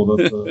expres, joh.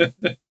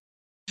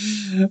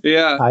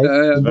 Ja.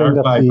 Ik denk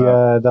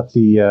dat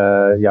hij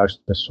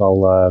juist best wel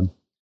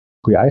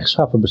goede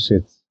eigenschappen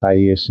bezit.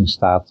 Hij is in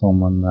staat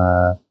om een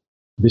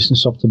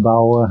business op te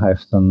bouwen. Hij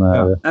heeft een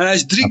en hij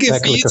is 3 keer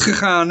failliet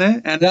gegaan, hè?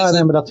 En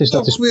maar dat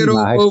is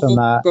prima. Hij heeft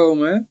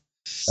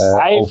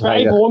hij heeft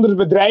 500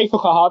 bedrijven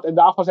gehad en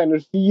daarvan zijn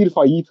er 4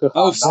 failliet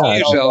gegaan. Oh,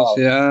 4 zelfs,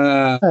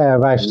 ja.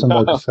 Hij heeft een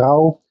leuke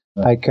vrouw.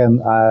 Hij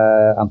kan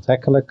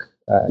aantrekkelijk.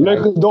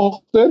 Leuke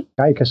dochter.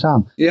 Kijk eens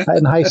aan. Ja.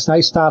 En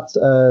hij staat...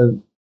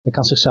 hij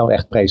kan zichzelf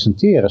echt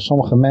presenteren.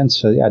 Sommige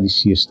mensen, die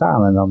zie je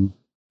staan en dan...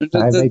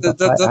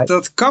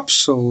 Dat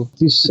kapsel.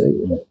 Het is,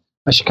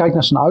 als je kijkt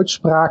naar zijn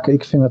uitspraken,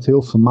 ik vind het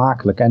heel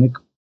vermakelijk. En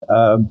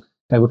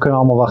we kunnen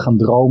allemaal wel gaan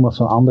dromen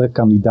van andere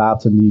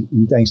kandidaten die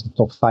niet eens de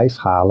top 5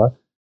 halen.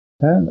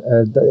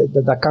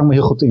 Daar kan ik me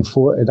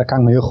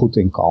heel goed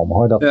in komen,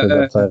 hoor. Dat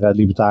er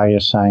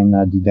libertariërs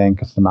zijn die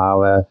denken van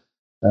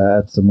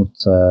het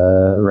moet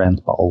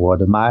Rand Paul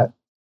worden. Maar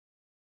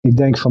ik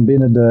denk van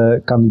binnen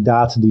de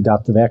kandidaten die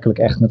daadwerkelijk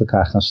echt met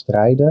elkaar gaan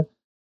strijden.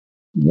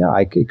 Ja,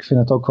 ik vind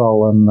het ook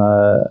wel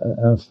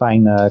een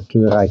fijne,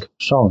 kleurrijke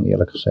persoon,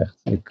 eerlijk gezegd.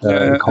 Ik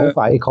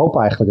hoop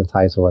eigenlijk dat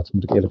hij het wordt,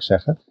 moet ik eerlijk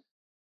zeggen.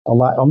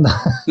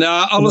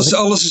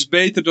 Alles is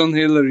beter dan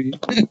Hillary.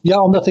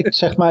 Ja, omdat ik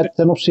zeg maar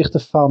ten opzichte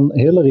van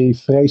Hillary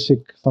vrees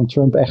ik van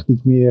Trump echt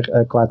niet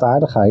meer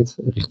kwaadaardigheid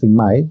richting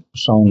mij,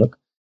 persoonlijk.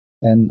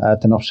 En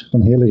ten opzichte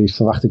van Hillary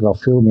verwacht ik wel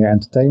veel meer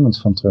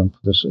entertainment van Trump.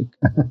 Dus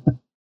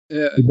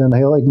ik ben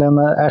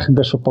eigenlijk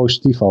best wel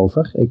positief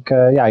over.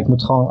 Ik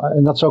moet gewoon,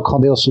 en dat is ook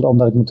gewoon deels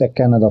omdat ik moet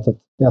erkennen dat het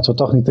wordt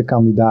toch niet de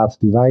kandidaat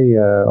die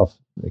wij, of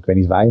ik weet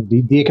niet wij,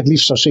 die ik het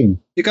liefst zou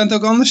zien. Je kan het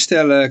ook anders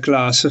stellen,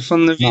 Klaas.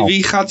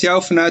 Wie gaat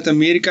jou vanuit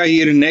Amerika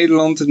hier in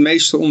Nederland het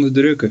meeste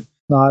onderdrukken?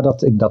 Nou,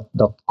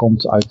 dat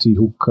komt uit die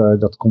hoek,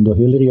 dat komt door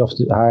Hillary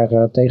of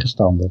haar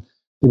tegenstander.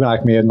 Ik ben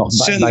eigenlijk meer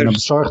nog bijna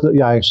bezorgd.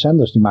 Ja,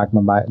 Sanders, daar maak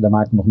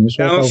ik nog meer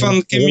zorgen over. Ja, maar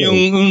van Kim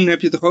Jong-un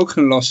heb je toch ook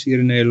geen last hier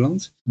in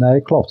Nederland?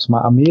 Nee, klopt.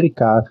 Maar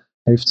Amerika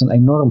heeft een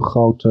enorm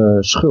grote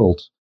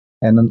schuld.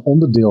 En een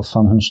onderdeel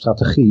van hun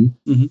strategie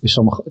is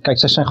kijk,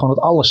 zij zijn gewoon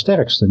het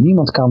allersterkste.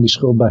 Niemand kan die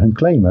schuld bij hun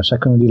claimen. Zij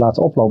kunnen die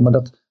laten oplopen.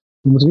 Maar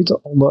we moeten niet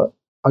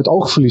uit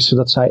oog verliezen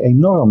dat zij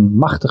enorm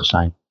machtig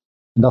zijn.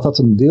 En dat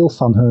een deel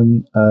van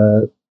hun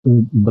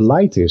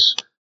beleid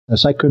is.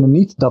 Zij kunnen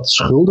niet dat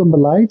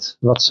schuldenbeleid,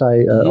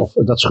 of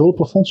dat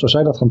schuldplafond, zoals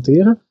zij dat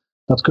hanteren,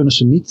 dat kunnen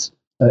ze niet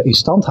in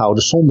stand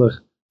houden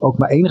zonder ook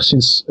maar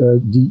enigszins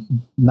die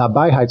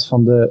nabijheid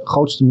van de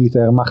grootste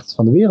militaire macht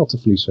van de wereld te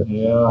verliezen.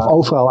 Ja. Of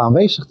overal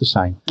aanwezig te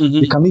zijn.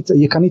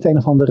 Je kan niet een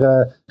of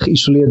andere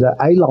geïsoleerde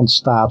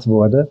eilandstaat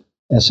worden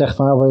en zeggen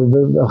van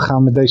we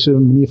gaan met deze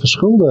manier van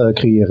schulden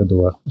creëren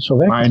door. Zo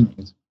werkt het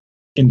niet.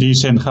 In die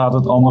zin gaat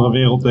het andere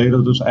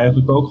werelddelen dus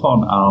eigenlijk ook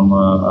gewoon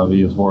aan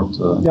wie het wordt.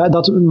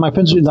 Ja, mijn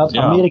punt is inderdaad,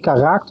 Amerika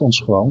raakt ons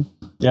gewoon.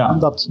 Ja.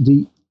 Omdat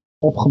die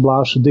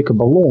opgeblazen dikke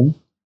ballon,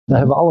 daar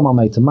hebben we allemaal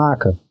mee te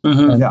maken.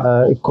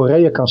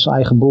 Korea kan zijn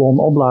eigen ballon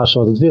opblazen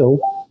wat het wil.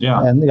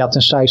 Ja. En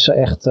tenzij ze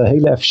echt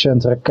hele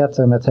efficiënte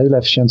raketten met hele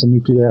efficiënte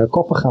nucleaire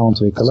koppen gaan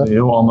ontwikkelen. Dat is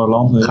een heel ander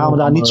land. Gaan we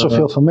daar niet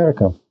zoveel van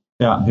merken.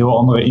 Ja, een heel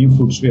andere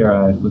invloedssfeer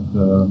eigenlijk.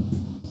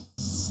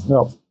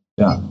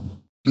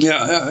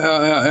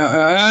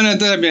 Ja,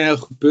 dat heb je een heel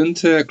goed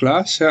punt,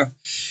 Klaas. Ja.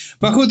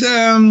 Maar goed,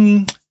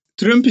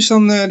 Trump is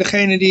dan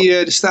degene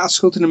die de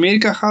staatsschuld in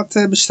Amerika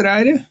gaat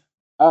bestrijden?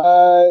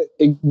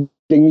 Ik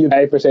denk niet dat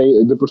hij per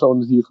se de persoon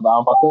is die het gaat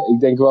aanpakken. Ik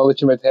denk wel dat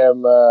je met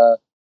hem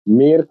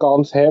meer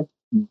kans hebt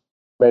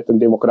met een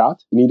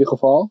democraat, in ieder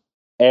geval.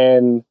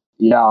 En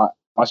ja,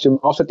 als je hem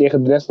afzet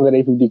tegen de rest van de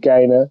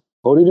republikeinen.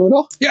 Horen jullie me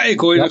nog? Ja, ik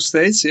hoor je nog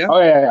steeds. Ja.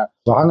 Oh ja.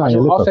 We hangen aan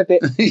je lippen.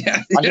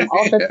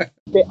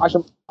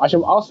 Als je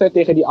hem afzet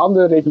tegen die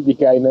andere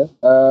republikeinen,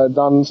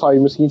 dan zou je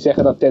misschien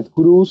zeggen dat Ted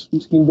Cruz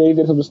misschien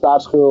beter is op de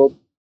staatsschuld.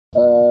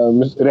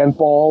 Rand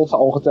Paul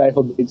zou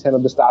ongetwijfeld beter zijn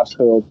op de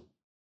staatsschuld.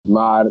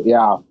 Maar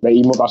ja, bij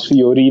iemand als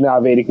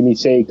Fiorina weet ik het niet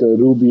zeker.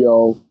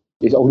 Rubio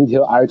is ook niet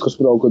heel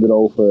uitgesproken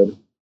erover.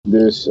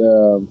 Dus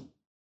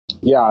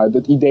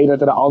het idee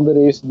dat er een ander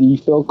is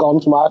die veel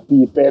kans maakt,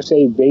 die het per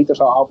se beter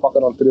zou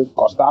aanpakken dan Trump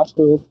qua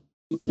staatsschuld.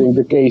 Ik denk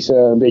de case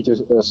een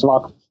beetje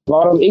zwak.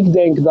 Waarom ik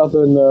denk dat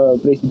een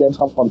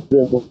presidentschap van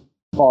Trump of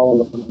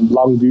een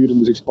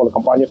langdurende succesvolle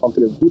campagne van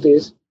Trump goed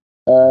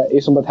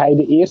is omdat hij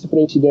de eerste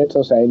president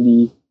zou zijn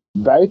die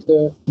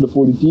buiten de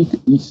politiek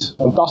iets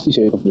fantastisch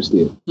heeft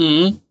gepresteerd.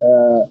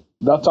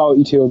 Dat zou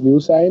iets heel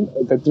nieuws zijn.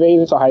 Ten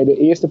tweede zou hij de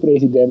eerste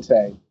president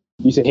zijn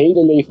die zijn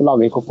hele leven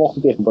lang heeft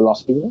gevochten tegen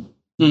belastingen.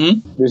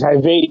 Dus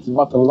hij weet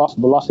wat een last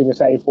belastingen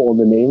zijn voor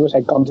ondernemers.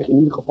 Hij kan zich in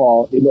ieder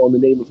geval in de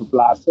ondernemer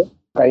verplaatsen.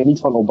 Kan je niet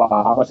van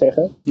Obama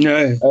zeggen.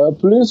 Nee.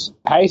 Plus,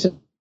 hij is een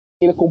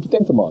hele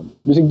competente man.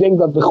 Dus ik denk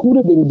dat de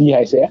goede dingen die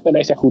hij zegt, en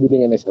hij zegt goede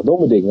dingen en hij zegt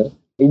domme dingen.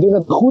 Ik denk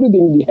dat de goede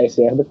dingen die hij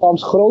zegt, de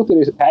kans groter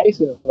is dat hij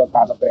ze van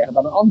elkaar zal krijgen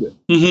dan een ander.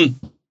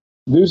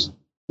 Dus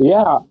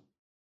ja,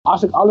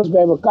 als ik alles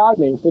bij elkaar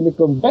neem, vind ik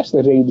hem best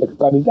een redelijke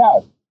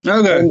kandidaat.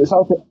 Okay. En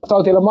zou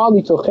het helemaal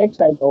niet zo gek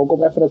zijn ook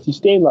om even het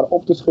systeem daar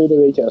op te schudden,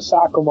 weet je, een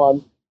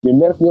zakenman. Je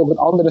merkt nu ook dat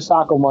andere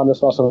zakenmannen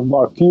zoals een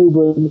Mark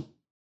Cuban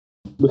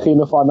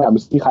beginnen van,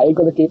 misschien ga ik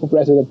wel een keer voor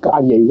president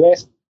Kanye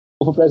West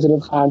of voor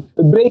president gaan.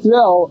 Het breekt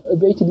wel een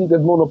beetje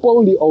het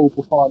monopolie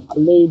open van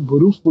alleen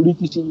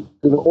beroepspolitici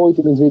kunnen ooit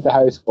in het Witte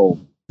Huis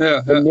komen.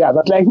 En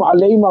dat lijkt me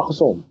alleen maar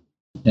gezond.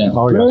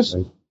 Plus,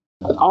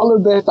 het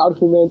allerbeste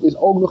argument is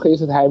ook nog eens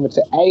dat hij met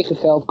zijn eigen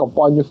geld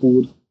campagne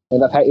voert. En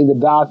dat hij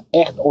inderdaad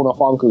echt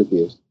onafhankelijk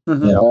is.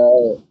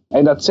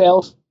 En dat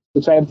zelfs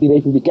het feit dat hij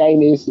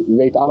republikein is, we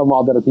weten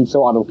allemaal dat het niet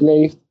zo aan hem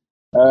kleeft.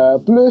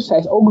 Plus, hij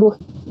is ook nog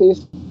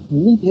eens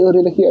niet heel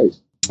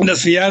religieus. Dat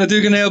vind jij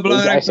natuurlijk een heel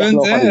belangrijk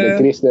punt. Hij zegt ik ben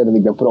christen en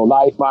ik ben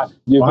pro-life, maar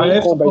je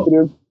weet gewoon bij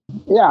Trump.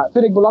 Ja,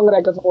 vind ik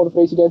belangrijk dat we gewoon een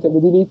president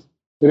hebben die niet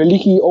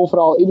religie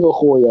overal in wil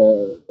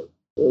gooien.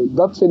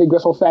 Dat vind ik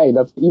best wel fijn.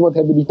 Dat we iemand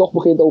hebben die toch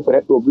begint over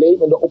het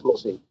probleem en de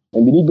oplossing.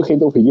 En die niet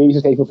begint over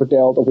Jezus heeft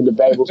verteld of in de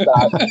Bijbel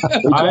staat.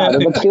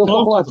 Dat scheelt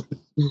toch wat.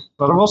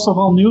 Maar er was toch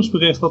wel een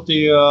nieuwsbericht dat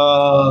hij...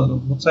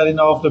 wat zei hij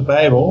nou over de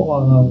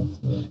Bijbel?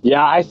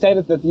 Ja, hij zei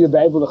dat hij de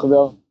Bijbel een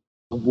geweldig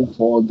boek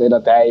vond. En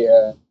dat hij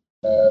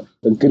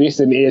een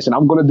christen is. En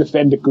I'm gonna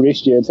defend the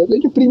Christians. Dat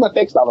is een prima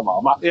tekst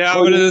allemaal. Maar,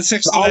 maar dat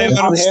zegt alleen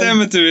maar om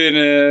stemmen te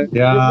winnen.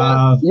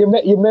 Ja.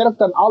 Je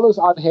merkt aan alles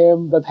aan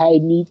hem dat hij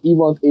niet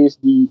iemand is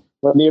die...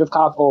 Wanneer het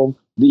gaat om,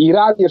 de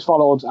Iraniërs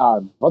vallen ons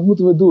aan. Wat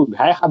moeten we doen?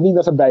 Hij gaat niet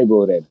naar zijn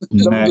Bijbel rennen.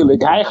 Dat bedoel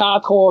ik. Hij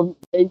gaat gewoon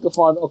denken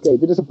van, oké,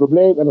 dit is een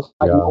probleem en dat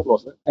ga ik niet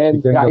oplossen. En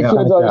ik vind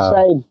het wel eens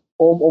fijn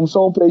om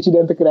zo'n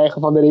president te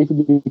krijgen van de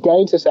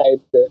republikeinse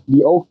zijde,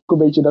 die ook een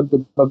beetje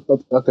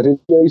dat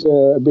religieuze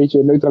een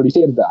beetje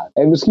neutraliseert daar.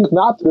 En misschien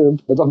na Trump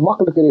dat het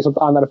makkelijker is om te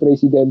gaan naar een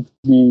president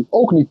die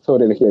ook niet zo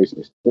religieus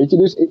is. Weet je,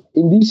 dus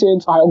in die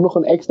zin zou hij ook nog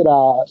een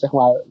extra, zeg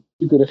maar,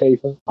 kunnen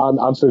geven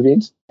aan zijn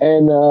winst.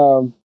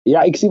 En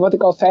ik zie wat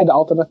ik al zei, de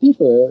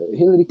alternatieven.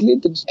 Hillary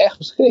Clinton is echt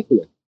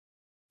verschrikkelijk.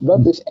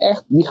 Dat is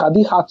echt,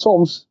 die gaat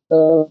soms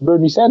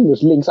Bernie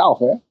Sanders linksaf,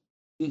 hè.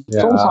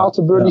 Soms haalt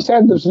ze Bernie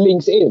Sanders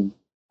links in.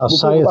 Als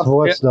zij het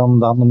hoort,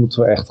 dan moeten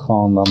we echt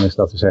gewoon,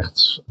 dat is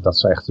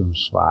echt een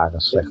zware,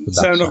 slechte dag.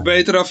 Zijn we nog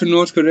beter af in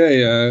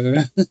Noord-Korea?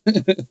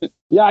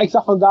 Ja, ik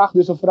zag vandaag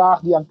dus een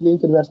vraag die aan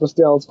Clinton werd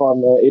gesteld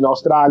van in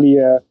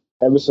Australië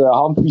hebben ze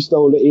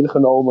handpistolen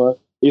ingenomen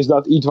is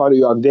dat iets waar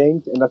u aan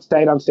denkt? En dat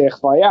zij dan zegt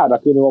van ja, daar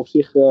kunnen we op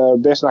zich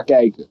best naar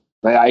kijken.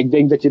 Nou ja, ik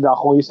denk dat je dan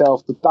gewoon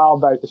jezelf totaal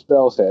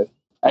buitenspel zet.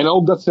 En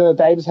ook dat ze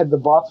tijdens het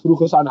debat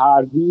vroegen ze aan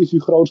haar, wie is uw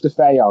grootste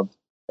vijand?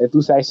 En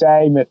toen zei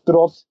zij met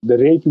trots, de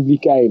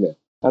Republikeinen.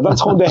 Nou, dat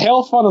is gewoon de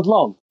helft van het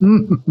land.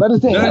 Dat is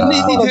de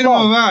helft niet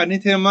helemaal waar,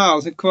 niet helemaal.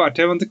 Het is een kwart,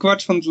 hè? Want een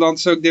kwart van het land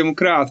is ook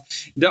democraat.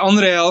 De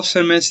andere helft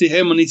zijn mensen die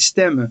helemaal niet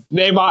stemmen.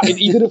 Nee, maar in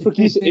iedere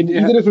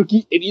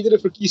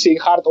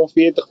verkiezing gaat het om 40-50%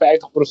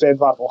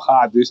 waar het om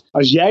gaat. Dus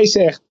als jij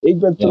zegt, ik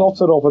ben trots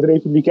erop dat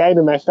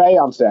Republikeinen mijn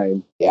vijand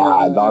zijn.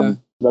 Ja,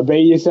 dan ben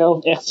je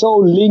jezelf echt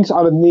zo links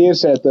aan het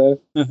neerzetten.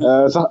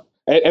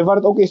 En wat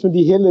het ook is met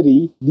die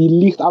Hillary, die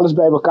liegt alles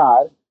bij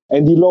elkaar.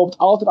 En die loopt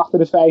altijd achter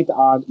de feiten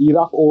aan.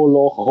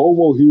 Irak-oorlog,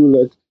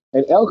 homohuwelijk.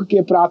 En elke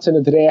keer praat ze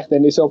het recht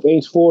en is ze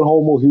opeens voor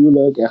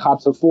homohuwelijk. En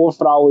gaat ze voor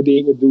vrouwen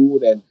dingen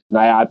doen. En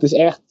nou ja, het is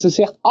echt, ze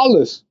zegt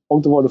alles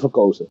om te worden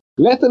verkozen.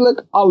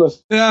 Letterlijk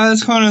alles. Ja, het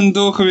is gewoon een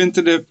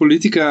doorgewinterde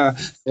politica.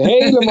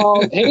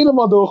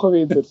 Helemaal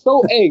doorgewinterd. Zo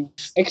eng.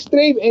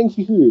 Extreem eng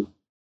figuur.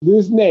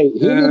 Dus nee,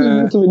 Hillary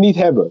moeten we niet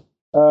hebben.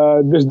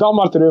 Dus dan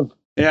maar Trump.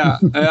 Ja,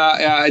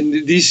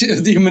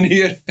 die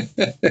manier.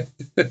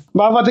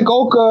 Maar wat ik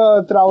ook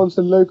trouwens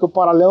een leuke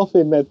parallel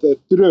vind met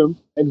Trump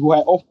en hoe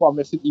hij opkwam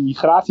met zijn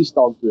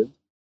immigratiestandpunt,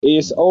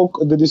 is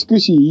ook de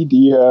discussie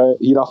die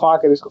hier al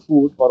vaker is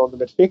gevoerd, waaronder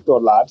met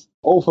Victor laatst,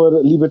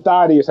 over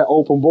libertariërs en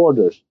open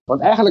borders.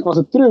 Want eigenlijk was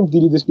het Trump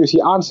die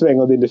discussie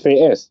aanzwengelde in de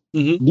VS.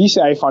 Die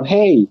zei van,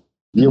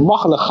 je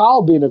mag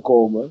legaal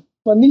binnenkomen,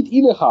 maar niet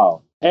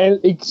illegaal. En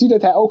ik zie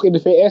dat hij ook in de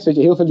VS, weet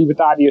je, heel veel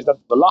libertariërs dat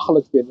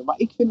belachelijk vinden. Maar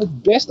ik vind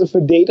het best een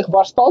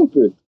verdedigbaar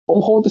standpunt.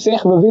 Om gewoon te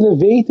zeggen, we willen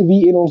weten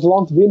wie in ons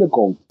land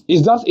binnenkomt.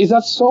 Is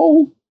dat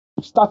zo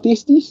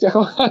statistisch? Zeg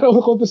maar,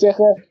 om gewoon te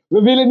zeggen,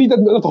 we willen niet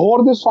dat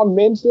hordes van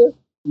mensen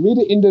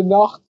midden in de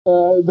nacht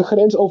de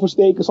grens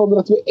oversteken zonder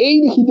dat we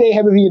enig idee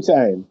hebben wie het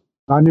zijn.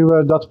 Maar nu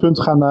we dat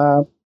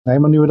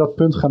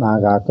punt gaan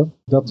aanraken,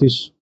 dat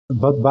is,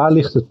 waar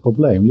ligt het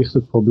probleem? Ligt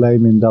het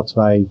probleem in dat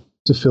wij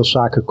te veel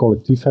zaken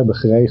collectief hebben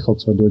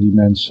geregeld, waardoor die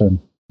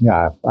mensen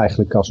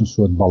eigenlijk als een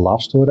soort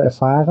ballast worden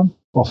ervaren?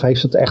 Of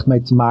heeft het echt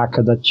mee te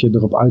maken dat je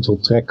erop uit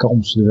wilt trekken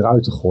om ze er weer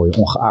uit te gooien,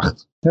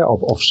 ongeacht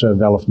of ze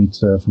wel of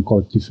niet van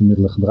collectieve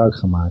middelen gebruik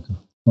gaan maken?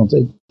 Want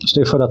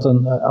stel je voor dat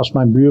als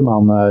mijn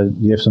buurman,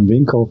 die heeft een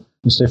winkel,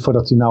 stel je voor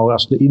dat hij nou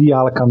als de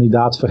ideale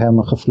kandidaat voor hem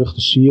een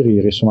gevluchte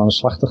Syriër is om aan de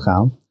slag te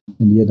gaan.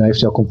 En daar heeft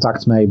hij al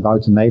contact mee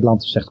buiten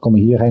Nederland en zegt, kom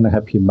hierheen, dan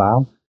heb je een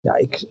baan. Ja,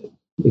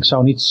 ik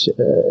zou niet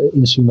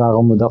inzien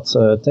waarom we dat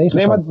tegen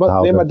houden.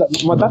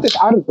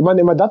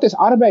 Maar dat is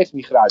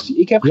arbeidsmigratie.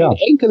 Ik heb geen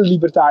enkele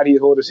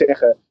libertariër horen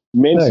zeggen,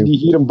 mensen die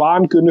hier een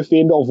baan kunnen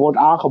vinden of wordt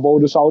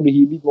aangeboden, zouden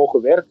hier niet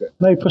mogen werken.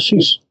 Nee,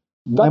 precies.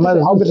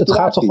 Het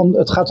gaat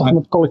toch om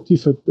het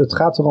collectieve. Het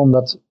gaat erom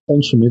dat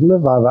onze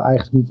middelen,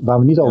 waar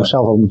we niet over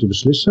zelf over moeten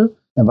beslissen,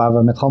 en waar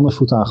we met handen en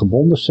voeten aan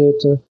gebonden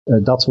zitten,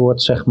 dat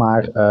wordt zeg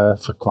maar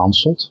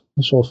verkwanseld.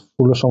 Zo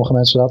voelen sommige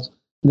mensen dat.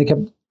 En ik heb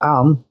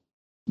aan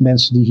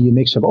mensen die hier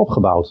niks hebben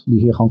opgebouwd, die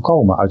hier gewoon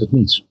komen uit het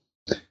niets.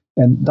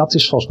 En dat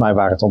is volgens mij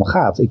waar het om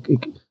gaat.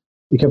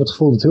 Ik heb het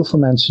gevoel dat heel veel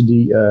mensen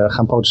die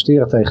gaan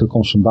protesteren tegen de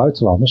komst van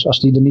buitenlanders, als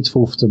die er niet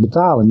voor hoeven te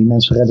betalen, die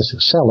mensen redden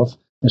zichzelf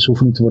en ze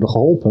hoeven niet te worden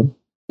geholpen,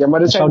 ja,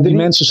 maar die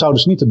mensen zouden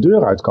dus niet de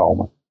deur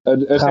uitkomen.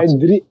 Er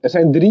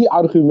zijn drie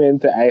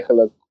argumenten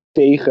eigenlijk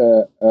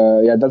tegen,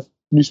 dat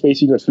nu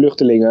specifiek met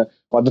vluchtelingen,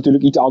 wat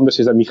natuurlijk iets anders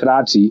is dan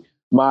migratie,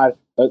 maar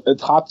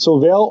het gaat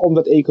zowel om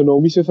dat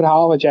economische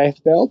verhaal wat jij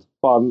vertelt,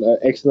 van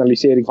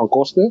externalisering van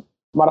kosten,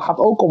 maar het gaat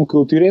ook om een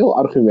cultureel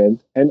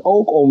argument en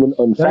ook om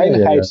een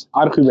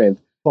veiligheidsargument.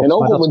 Klopt, en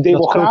ook om een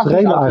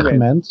demografisch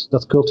argument.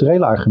 Dat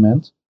culturele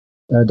argument,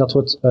 dat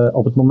wordt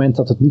op het moment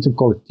dat het niet een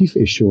collectief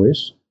issue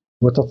is,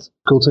 wordt dat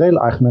culturele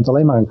argument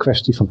alleen maar een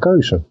kwestie van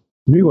keuze.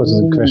 Nu wordt het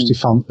een kwestie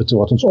van, het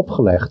wordt ons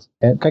opgelegd.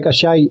 En kijk, als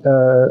jij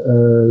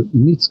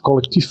niet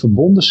collectief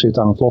verbonden zit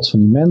aan het lot van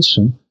die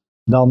mensen,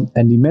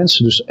 en die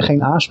mensen dus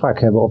geen aanspraak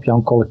hebben op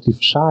jouw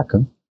collectieve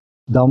zaken,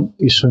 dan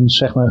is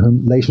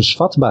hun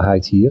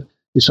levensvatbaarheid hier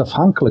is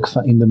afhankelijk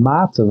van in de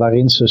mate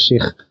waarin ze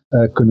zich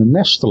kunnen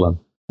nestelen.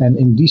 En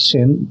in die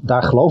zin,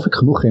 daar geloof ik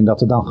genoeg in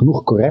dat er dan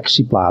genoeg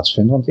correctie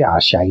plaatsvindt. Want ja,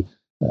 als jij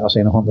als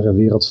een of andere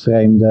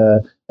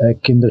wereldvreemde,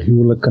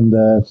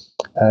 kinderhuwelijkende,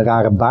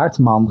 rare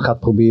baardman gaat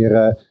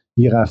proberen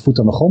hier een voet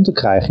aan de grond te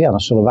krijgen, dan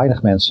zullen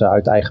weinig mensen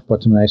uit eigen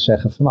portemonnee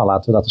zeggen van, nou,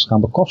 laten we dat eens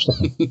gaan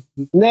bekostigen.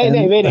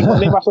 Nee, weet ik.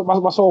 Nee,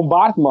 maar zo'n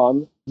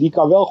baardman, die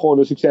kan wel gewoon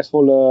een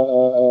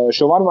succesvolle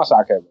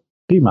shawarma-zaak hebben.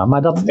 Prima,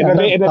 maar dan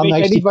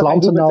heeft hij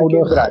klanten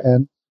nodig.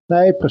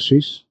 Nee,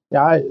 precies.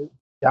 Ja,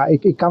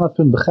 ik kan het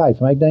punt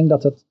begrijpen, maar ik denk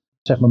dat het,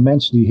 zeg maar,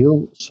 mensen die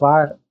heel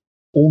zwaar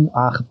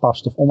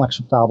onaangepast of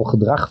onacceptabel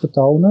gedrag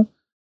vertonen,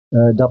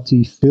 dat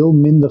die veel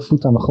minder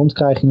voet aan de grond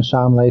krijgen in een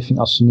samenleving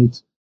als ze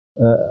niet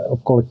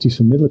op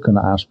collectieve middelen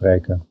kunnen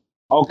aanspreken.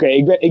 Oké,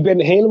 ik ben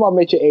helemaal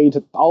met je eens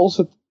dat als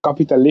het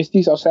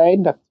kapitalistisch zou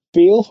zijn, dat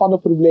veel van de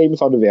problemen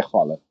zouden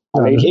wegvallen.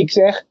 Alleen dus ik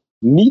zeg,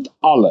 niet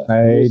alle.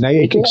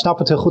 Nee, ik snap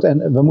het heel goed.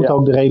 En we moeten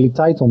ook de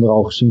realiteit onder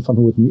ogen zien van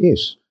hoe het nu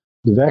is.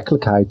 De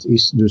werkelijkheid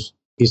is dus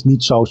is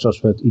niet zo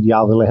zoals we het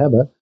ideaal willen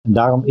hebben. En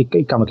daarom,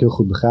 ik kan ook heel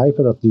goed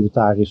begrijpen dat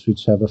libertariërs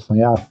zoiets hebben van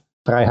ja,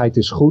 vrijheid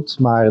is goed,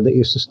 maar de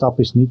eerste stap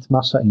is niet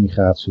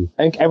massa-immigratie.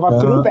 En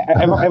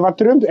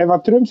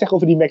wat Trump zegt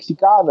over die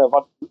Mexicanen,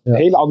 wat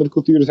hele andere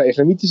culturen zijn,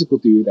 islamitische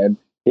culturen. En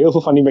heel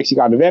veel van die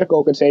Mexicanen werken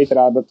ook, et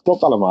cetera, dat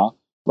klopt allemaal.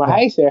 Maar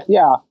hij zegt,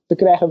 ja, ze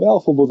krijgen wel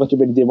bijvoorbeeld wat je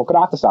bij de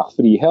Democraten zag,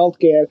 free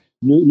healthcare.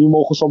 Nu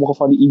mogen sommige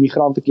van die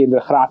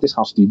immigrantenkinderen gratis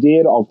gaan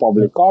studeren op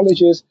public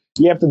colleges.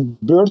 Je hebt het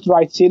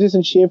birthright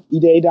citizenship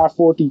idee daar,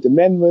 14th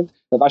Amendment.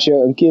 Dat als je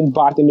een kind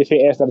baart in de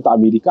VS, dat het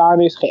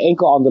Amerikaan is. Geen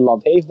enkel ander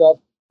land heeft dat.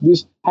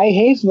 Dus hij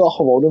heeft wel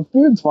gewoon een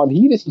punt van,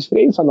 hier is iets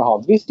vreemds aan de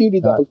hand. Wisten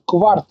jullie dat een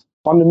kwart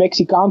van de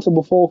Mexicaanse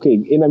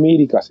bevolking in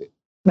Amerika zit?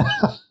 Een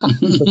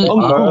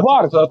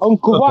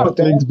kwart. Dat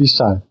klinkt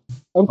bizar.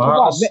 Een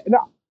kwart.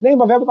 Nee,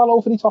 maar we hebben het al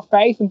over iets van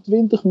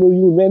 25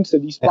 miljoen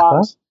mensen die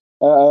Spaans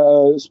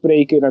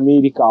spreken in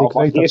Amerika. Ik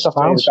weet dat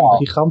Spaans een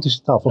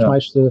gigantische taal.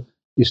 Volgens mij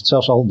is het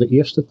zelfs al de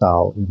eerste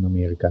taal in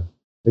Amerika. Ik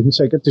weet niet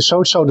zeker. Het is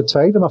sowieso de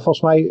tweede, maar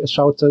volgens mij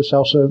zou het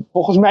zelfs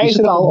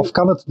taal, of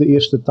kan het de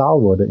eerste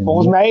taal worden?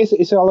 Volgens mij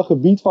is er al een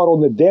gebied van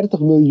rond de 30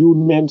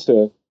 miljoen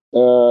mensen,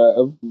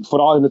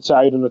 vooral in het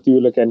zuiden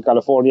natuurlijk en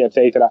Californië, et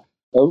cetera,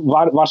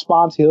 waar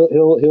Spaans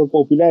heel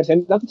populair is.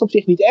 En dat is op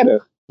zich niet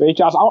erg. Weet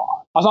je,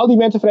 als al die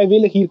mensen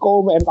vrijwillig hier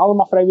komen en het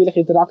allemaal vrijwillige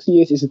interactie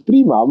is het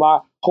prima.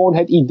 Maar gewoon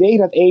het idee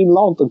dat één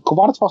land een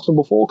kwart van zijn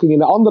bevolking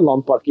in een ander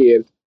land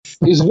parkeert,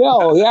 is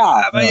wel,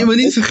 ja. Maar je moet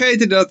niet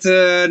vergeten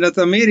dat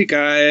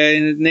Amerika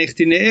in de 19e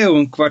eeuw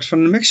een kwart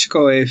van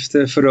Mexico heeft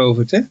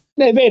veroverd, hè?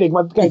 Nee, weet ik.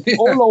 Maar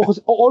kijk,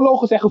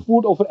 oorlogen zijn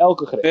gevoerd over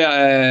elke grens.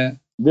 Ja.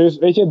 Dus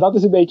weet je, dat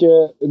is een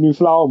beetje nu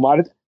flauw.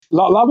 Maar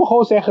laat me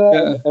gewoon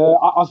zeggen,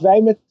 als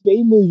wij met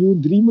 2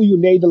 miljoen, 3 miljoen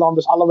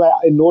Nederlanders allebei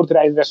in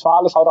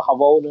Noord-Rijn-Westfalen zouden gaan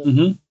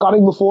wonen, kan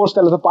ik me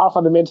voorstellen dat een paar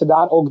van de mensen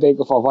daar ook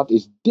denken van, wat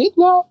is dit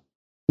nou?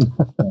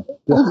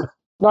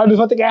 Nou, dus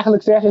wat ik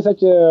eigenlijk zeg is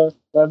dat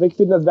ik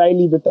vind dat wij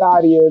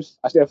libertariërs,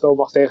 als je het zo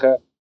mag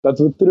zeggen, dat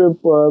we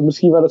Trump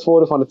misschien wel het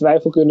voordeel van de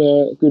twijfel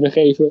kunnen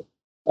geven.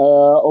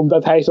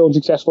 Omdat hij zo'n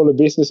succesvolle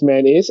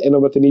businessman is en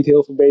omdat er niet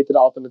heel veel betere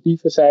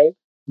alternatieven zijn.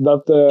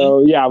 Dat,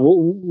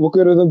 we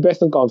kunnen het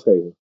best een kans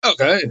geven.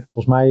 Oké.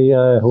 Volgens mij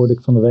hoorde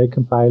ik van de week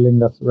een peiling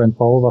dat Rand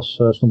Paul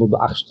stond op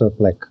de 8e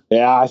plek.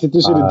 Ja, hij zit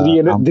tussen de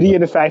 3 en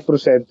de 5%.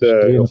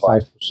 3 en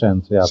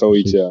de 5%, ja.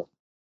 Zoiets, ja.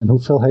 En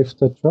hoeveel heeft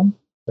Trump?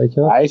 Weet je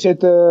dat? Hij zit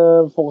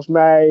volgens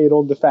mij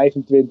rond de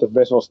 25,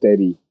 best wel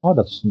steady. Oh,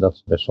 dat is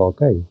best wel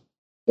oké.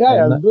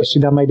 Ja, is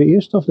hij daarmee de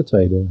eerste of de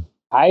tweede?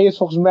 Hij is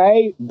volgens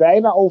mij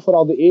bijna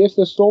overal de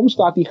eerste. Soms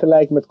staat hij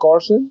gelijk met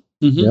Carson.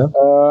 Ja.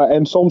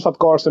 En soms staat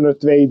Carson er 2-3%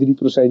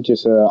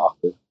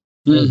 achter.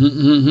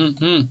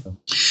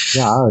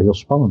 Ja, heel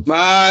spannend.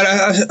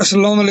 Maar als er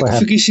landelijke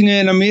verkiezingen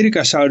in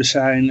Amerika zouden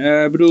zijn,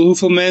 bedoel,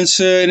 hoeveel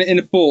mensen in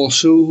de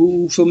polls,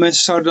 hoeveel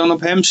mensen zouden dan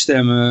op hem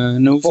stemmen?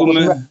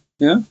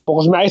 En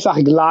volgens mij zag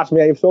ik laatst, maar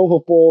hij heeft zoveel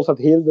polls dat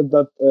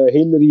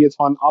Hillary het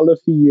van alle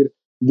 4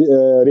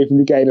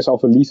 Republikeinen zou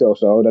verliezen of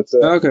zo. Dat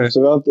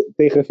zowel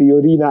tegen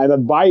Fiorina en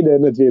dat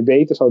Biden het weer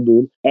beter zou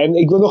doen. En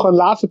ik wil nog een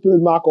laatste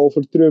punt maken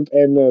over Trump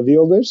en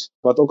Wilders.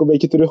 Wat ook een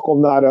beetje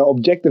terugkomt naar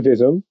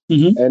objectivism.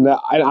 En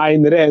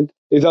Ayn Rand.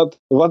 Is dat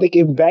wat ik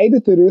in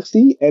beide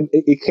terugzie. En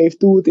ik geef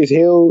toe, het is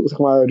heel zeg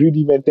maar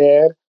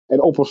rudimentair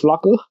en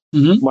oppervlakkig.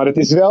 Maar het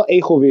is wel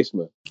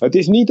egoïsme. Het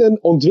is niet een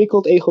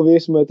ontwikkeld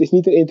egoïsme. Het is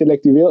niet een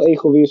intellectueel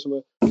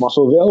egoïsme. Maar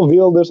zowel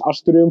Wilders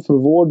als Trump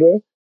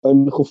verwoorden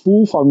een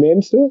gevoel van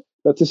mensen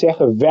dat ze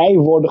zeggen, wij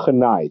worden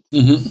genaaid.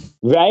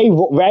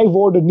 Wij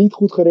worden niet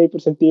goed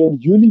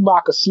gerepresenteerd. Jullie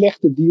maken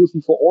slechte deals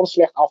die voor ons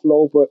slecht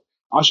aflopen.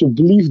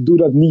 Alsjeblieft, doe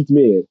dat niet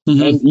meer.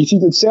 En je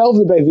ziet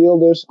hetzelfde bij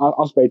Wilders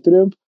als bij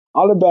Trump.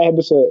 Allebei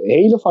hebben ze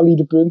hele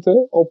valide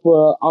punten op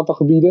een aantal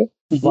gebieden.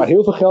 Waar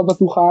heel veel geld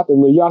naartoe gaat. 1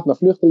 miljard naar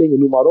vluchtelingen,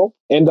 noem maar op.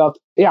 En dat,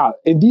 ja,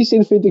 in die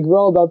zin vind ik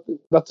wel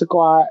dat ze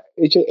qua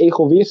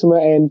egoïsme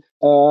en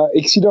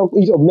ik zie er ook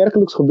iets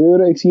opmerkelijks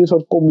gebeuren. Ik zie een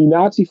soort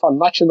combinatie van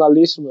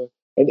nationalisme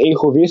en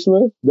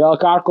egoïsme bij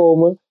elkaar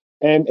komen.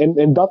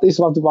 En dat is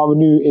waar we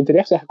nu in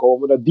terecht zijn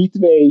gekomen. Dat die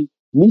twee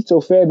niet zo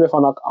ver meer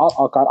van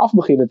elkaar af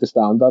beginnen te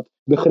staan. Dat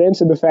de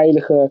grenzen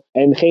beveiligen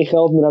en geen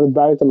geld meer naar het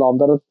buitenland.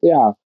 Dat het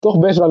toch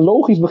best wel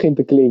logisch begint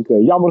te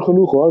klinken. Jammer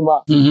genoeg hoor.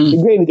 Maar ik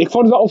weet niet. Ik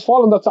vond het wel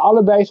opvallend dat ze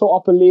allebei zo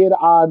appelleren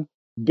aan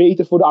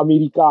beter voor de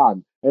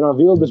Amerikaan. En dan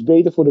Wilders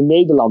beter voor de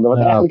Nederlander. Wat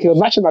eigenlijk heel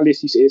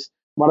nationalistisch is.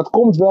 Maar het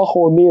komt wel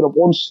gewoon neer op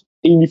ons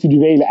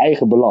individuele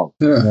eigen belang.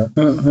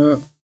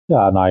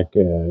 Ja, nou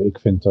ik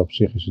vind op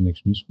zich is er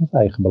niks mis met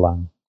eigen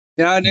belang.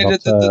 Ja, nee,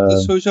 dat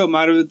is sowieso.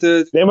 Maar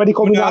nee, maar die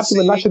combinatie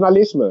met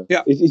nationalisme,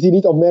 is die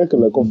niet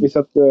opmerkelijk? Of is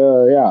dat,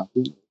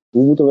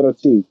 hoe moeten we dat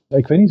zien?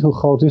 Ik weet niet hoe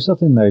groot is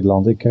dat in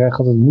Nederland. Ik krijg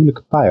altijd een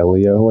moeilijke pijl.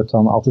 Je hoort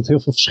dan altijd heel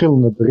veel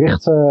verschillende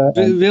berichten.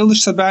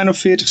 Wilders staat bijna op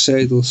 40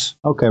 zetels.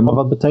 Oké, maar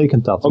wat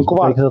betekent dat?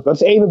 Dat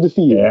is 1 op de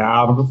 4.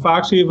 Ja, maar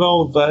vaak zie je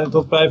wel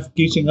dat bij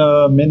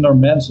verkiezingen minder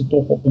mensen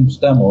toch op hem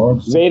stemmen hoor.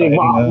 Dus weet ik,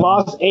 maar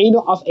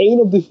als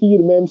 1 op de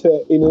 4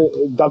 mensen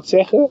dat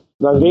zeggen,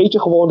 dan weet je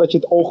gewoon dat je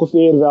het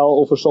ongeveer wel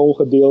over zo'n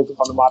gedeelte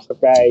van de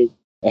maatschappij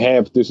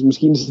hebt. Dus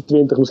misschien is het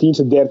 20, misschien is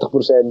het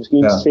 30%,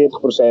 misschien is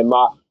het 40%.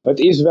 Maar het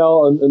is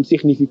wel een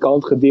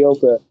significant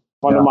gedeelte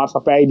van de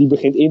maatschappij die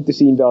begint in te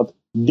zien dat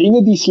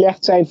dingen die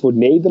slecht zijn voor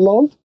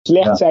Nederland,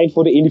 slecht zijn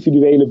voor de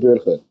individuele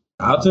burger.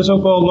 Ja, het is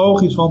ook wel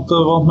logisch, want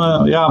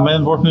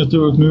men wordt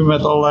natuurlijk nu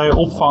met allerlei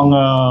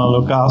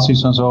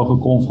opvanglocaties en zo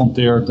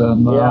geconfronteerd.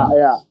 En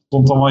het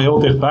komt allemaal heel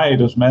dichtbij.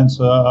 Dus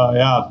mensen,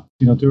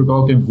 die natuurlijk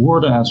ook in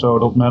Woerden en zo,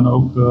 dat men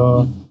ook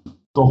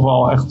toch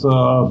wel echt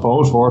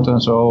boos wordt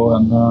en zo.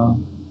 En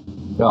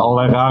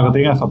allerlei rare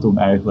dingen gaat doen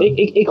eigenlijk.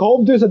 Ik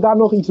hoop dus dat daar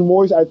nog iets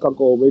moois uit kan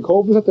komen. Ik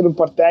hoop dus dat er een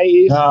partij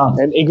is. Ja.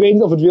 En ik weet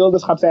niet of het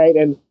Wilders gaat zijn.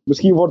 En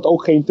misschien wordt het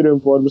ook geen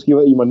Trump hoor. Misschien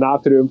wel iemand na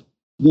Trump.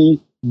 Die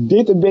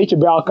dit een beetje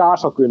bij elkaar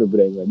zou kunnen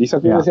brengen. Die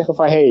zou kunnen zeggen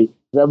van we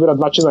hebben dat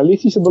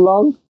nationalistische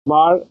belang.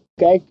 Maar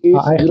kijk eens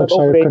hoe eigenlijk dat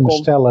zou je kunnen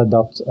stellen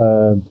dat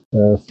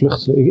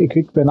vluchtelingen...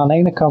 Ik ben aan de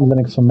ene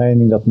kant van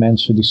mening dat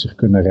mensen die zich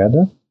kunnen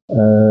redden,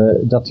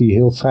 dat die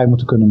heel vrij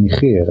moeten kunnen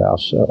migreren.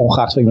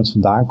 Ongeacht waar iemand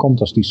vandaan komt,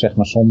 als die zeg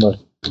maar zonder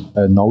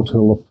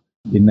noodhulp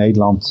in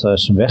Nederland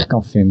zijn weg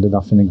kan vinden,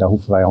 dan vind ik, daar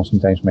hoeven wij ons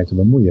niet eens mee te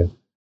bemoeien.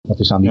 Dat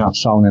is aan die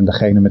persoon en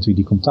degene met wie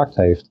die contact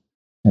heeft.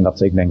 En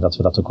ik denk dat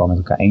we dat ook wel met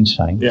elkaar eens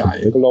zijn. Ja,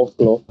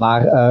 klopt.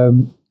 Maar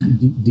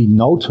die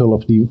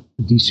noodhulp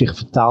die zich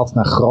vertaalt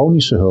naar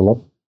chronische hulp,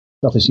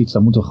 dat is iets,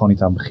 daar moeten we gewoon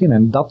niet aan beginnen.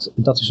 En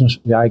dat is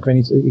ik weet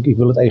niet, ik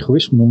wil het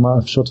egoïsme noemen, maar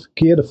een soort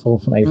verkeerde vorm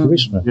van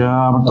egoïsme.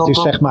 Ja, maar dat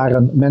is zeg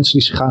maar mensen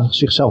die gaan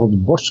zichzelf op de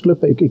borst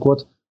kluppen. Ik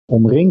word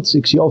omringd,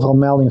 ik zie overal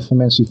meldingen van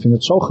mensen die vinden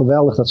het zo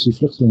geweldig dat ze die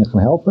vluchtelingen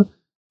gaan helpen.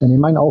 En in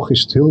mijn ogen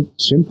is het heel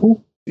simpel.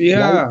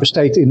 Ja. Jij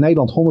besteedt in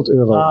Nederland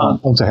 €100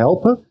 om te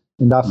helpen.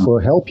 En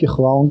daarvoor help je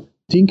gewoon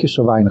 10 keer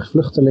zo weinig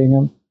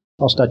vluchtelingen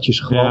als dat je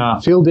ze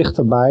gewoon veel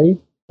dichterbij.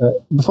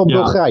 Bijvoorbeeld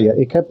Bulgarije.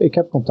 Ik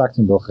heb contact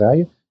in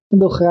Bulgarije. In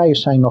Bulgarije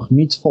zijn nog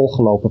niet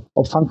volgelopen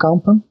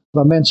opvangkampen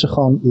waar mensen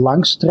gewoon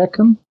langs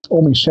trekken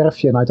om in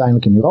Servië en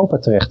uiteindelijk in Europa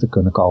terecht te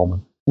kunnen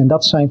komen. En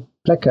dat zijn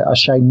plekken,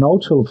 als jij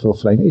noodhulp wil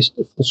verlenen,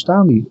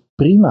 volstaan die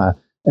prima.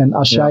 En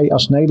als jij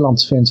als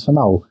Nederland vindt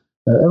van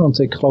want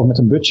ik geloof met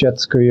een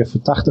budget kun je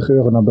voor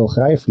 €80 naar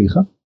Bulgarije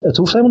vliegen. Het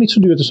hoeft helemaal niet zo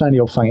duur te zijn,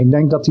 die opvang. Ik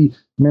denk dat die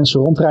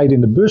mensen rondrijden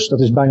in de bus, dat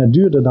is bijna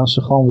duurder dan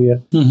ze gewoon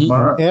weer een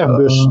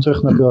Airbus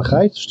terug naar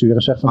Bulgarije te sturen.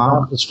 En zeggen van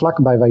dat is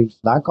vlakbij waar je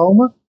vandaan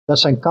komen. Dat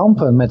zijn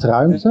kampen met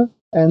ruimte.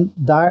 En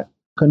daar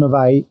kunnen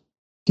wij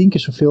 10 keer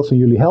zoveel van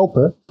jullie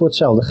helpen voor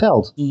hetzelfde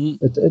geld.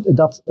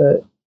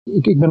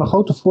 Ik ben een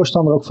grote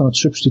voorstander ook van het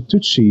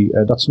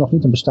substitutie. Dat is nog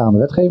niet een bestaande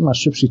wetgeving, maar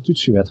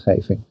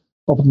substitutiewetgeving.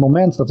 Op het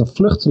moment dat een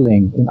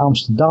vluchteling in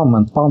Amsterdam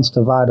een pand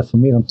ter waarde van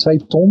meer dan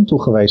 2 ton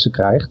toegewezen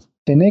krijgt,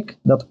 vind ik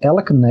dat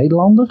elke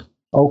Nederlander,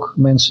 ook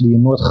mensen die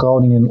in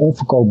Noord-Groningen in een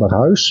onverkoopbaar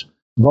huis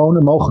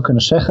wonen, mogen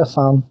kunnen zeggen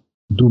van,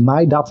 doe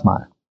mij dat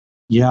maar.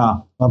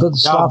 Ja. Want het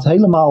slaat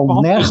helemaal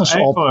nergens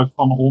op. Eigenlijk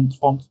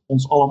van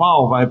ons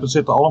allemaal. Wij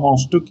zitten allemaal een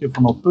stukje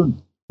van dat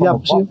punt. Ja,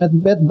 precies.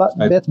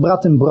 Met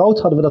Brat en Brood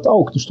hadden we dat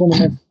ook. Toen stonden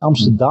we in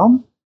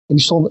Amsterdam. En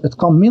het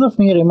kwam min of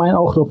meer in mijn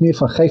ogen erop neer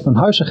van, geef me een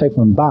huis en geef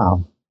me een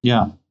baan.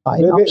 Ja. Maar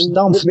in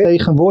Amsterdam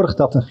vertegenwoordigt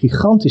dat een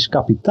gigantisch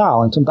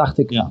kapitaal. En toen dacht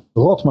ik,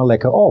 rot maar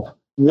lekker op.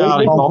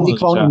 Ik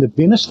woon in de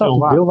binnenstad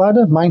in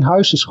Leeuwarden. Mijn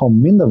huis is gewoon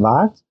minder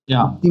waard.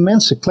 Ja. Die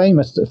mensen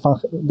claimen van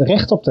de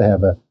recht op te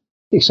hebben.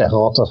 Ik zeg,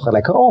 rot dat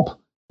lekker op.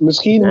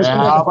 Misschien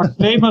maar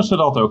claimen ze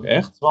dat ook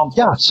echt? Want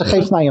ze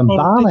geeft mij een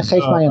baan en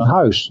geeft mij een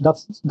huis.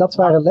 Dat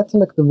waren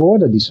letterlijk de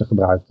woorden die ze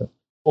gebruikten.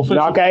 Of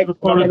de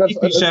politiek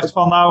die zegt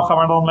van, ga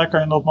maar dan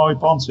lekker in dat mooie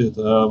pand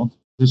zitten. Want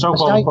het is ook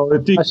wel een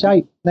politiek.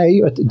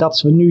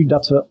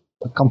 Dat we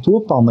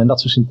kantoorpanden en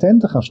dat we ze in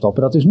tenten gaan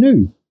stoppen, dat is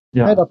nu.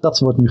 Ja. Dat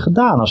wordt nu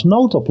gedaan als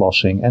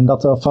noodoplossing. En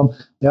dat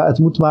het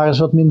moet maar eens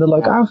wat minder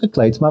leuk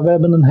aangekleed. Maar we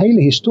hebben een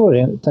hele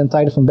historie. Ten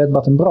tijde van Bed,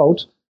 Bad en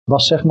Brood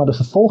was zeg maar de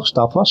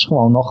vervolgstap was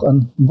gewoon nog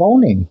een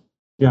woning.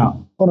 Ja.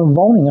 Gewoon een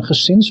woning, een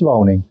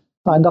gezinswoning.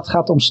 En dat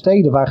gaat om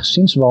steden waar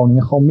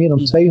gezinswoningen gewoon meer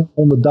dan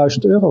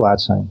 €200.000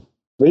 waard zijn.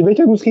 Weet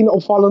je wat misschien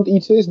opvallend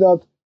iets is?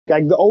 Dat,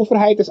 kijk, de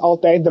overheid is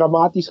altijd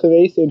dramatisch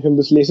geweest in hun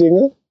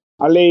beslissingen.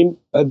 Alleen,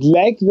 het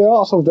lijkt wel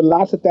alsof de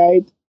laatste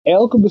tijd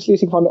elke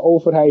beslissing van de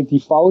overheid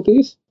die fout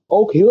is,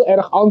 ook heel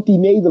erg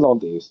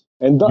anti-Nederland is.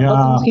 En dat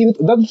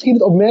is misschien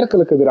het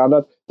opmerkelijke eraan.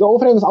 Dat de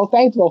overheid was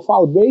altijd wel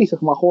fout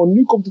bezig, maar gewoon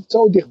nu komt het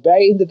zo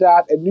dichtbij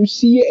inderdaad. En nu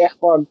zie je echt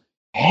van,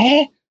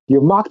 je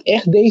maakt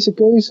echt deze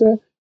keuze.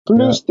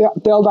 Plus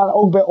tel daar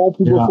ook bij op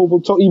hoe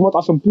bijvoorbeeld zo iemand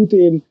als een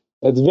Poetin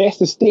het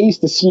Westen steeds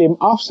te slim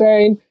af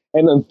zijn.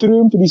 En een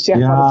Trump die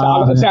zegt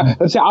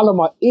dat zijn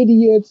allemaal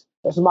idiots.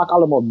 En ze maken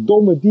allemaal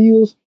domme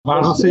deals.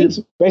 Maar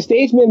bij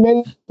steeds meer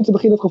mensen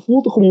beginnen het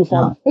gevoel te groeien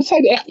van, het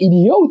zijn echt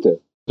idioten.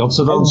 Dat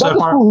ze dan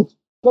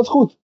dat is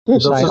goed.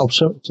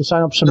 Ze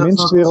zijn op zijn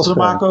minst wereldvreemd. Ze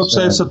maken ook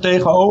steeds de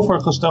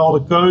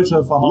tegenovergestelde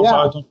keuze van als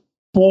uit een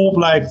poll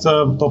blijkt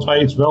dat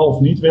wij iets wel of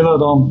niet willen,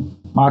 dan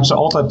maken ze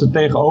altijd de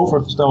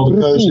tegenovergestelde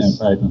keuze in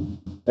feite.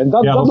 En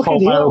dat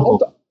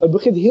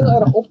begint heel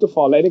erg op te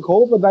vallen. En ik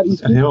hoop dat daar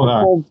iets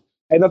goed komt.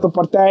 En dat de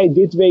partij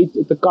dit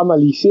weet te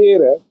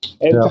kanaliseren.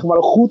 En zeg maar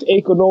een goed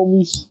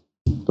economisch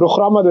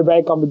programma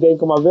erbij kan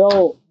bedenken, maar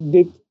wel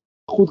dit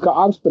goed kan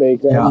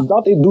aanspreken. En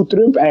dat doet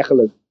Trump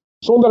eigenlijk.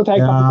 Zonder dat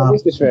hij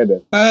kapitalist is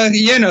verder.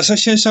 Jennas,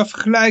 als je zou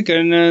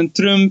vergelijken, een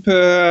Trump,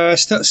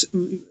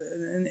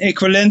 een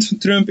equivalent van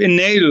Trump in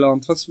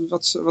Nederland,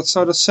 wat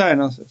zou dat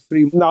zijn?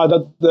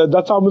 Nou,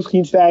 dat zou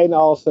misschien zijn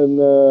als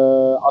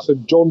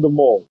een John de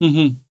Mol.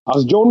 Mm-hmm.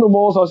 Als John de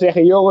Mol zou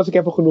zeggen, jongens, ik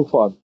heb er genoeg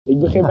van. Ik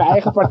begin mijn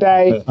eigen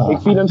partij, ik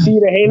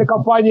financier een hele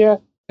campagne.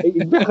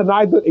 Ik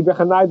ben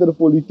genaaid door de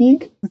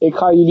politiek. Ik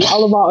ga jullie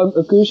allemaal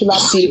een kunstje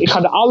laten zien. Ik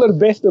ga de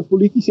allerbeste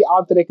politici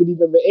aantrekken die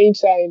het met me eens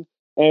zijn.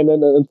 En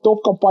een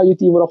topcampagne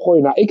team erop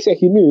gooien. Nou, ik zeg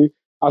je nu,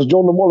 als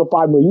John de Mol een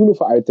paar miljoenen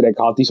voor uittrekt,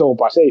 had hij zo een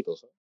paar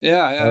zetels.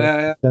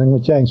 Ja. Dat ben ik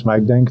met je eens, maar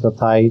ik denk dat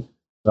hij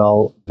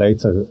wel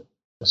beter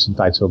zijn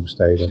tijd zou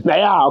besteden. Nou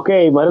ja,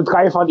 oké, maar dat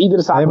kan je van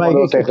iedere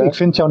zaak zeggen. Ik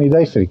vind jouw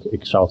idee,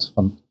 ik zou het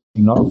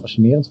enorm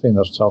fascinerend vinden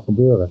als het zou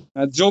gebeuren.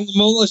 John de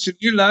Mol, als je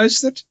nu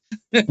luistert.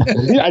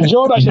 Ja,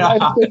 John, als je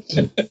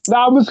luistert.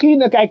 Nou,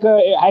 misschien, kijk,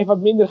 hij heeft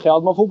wat minder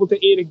geld, maar bijvoorbeeld de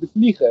Erik de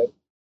Vlieger.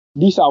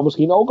 Die zou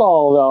misschien ook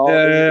al wel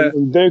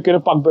een deuk in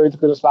een pak beuten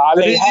kunnen slaan.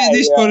 Die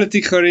is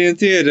politiek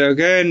georiënteerd ook,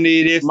 hè? En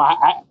die heeft...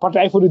 Maar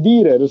Partij voor de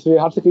Dieren, dus weer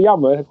hartstikke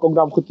jammer. Heb ik ook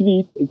daarom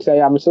getweet. Ik zei,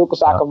 ja, met zulke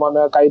zaken,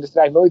 man, kan je de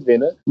strijd nooit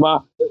winnen.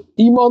 Maar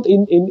iemand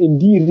in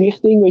die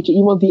richting, weet je,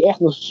 iemand die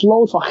echt een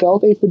sloot van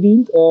geld heeft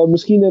verdiend.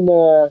 Misschien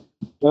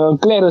een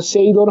Clarence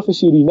Seedorf in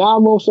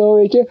Suriname of zo,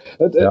 weet je.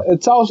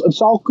 Het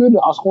zou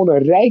kunnen als gewoon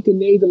een rijke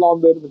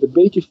Nederlander met een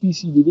beetje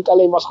visie, die niet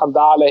alleen maar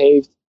schandalen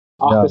heeft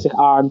achter zich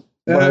aan.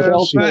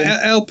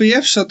 Maar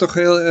LPF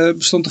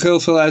bestond toch heel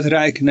veel uit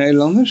rijke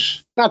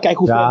Nederlanders? Nou, kijk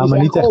hoe ver die maar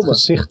zijn niet gekomen. echt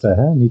gezichten,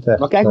 hè? Niet echt,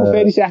 maar kijk hoe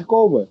ver die zijn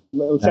gekomen.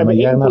 Maar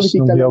Jernas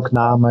noemde je ook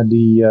namen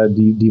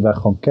die wij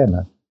gewoon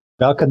kennen.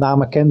 Welke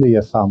namen kende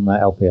je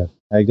van LPF?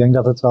 Ik denk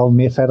dat het wel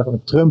meer verder...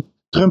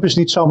 Trump is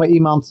niet zomaar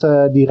iemand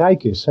die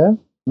rijk is, hè?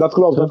 Dat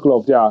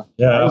klopt, ja.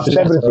 Het is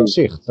echt een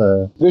gezicht.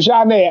 Dus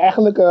ja, nee,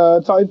 eigenlijk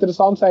het zou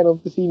interessant zijn om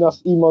te zien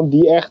als iemand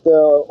die echt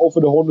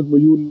over de 100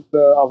 miljoen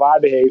aan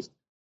waarde heeft.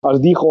 Als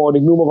die gewoon,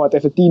 ik noem maar wat,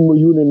 even 10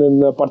 miljoen in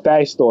een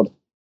partij stort.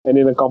 En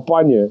in een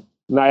campagne.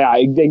 Nou ja,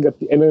 ik denk dat,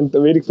 en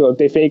dan weet ik veel, een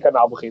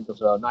tv-kanaal begint of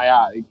zo. Nou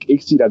ja,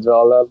 ik zie dat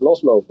wel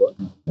loslopen.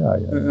 Ja.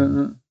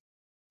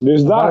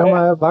 Dus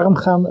waarom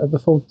gaan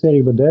bijvoorbeeld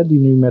Thierry Baudet, die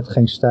nu met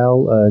Geen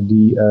Stijl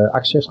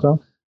actie heeft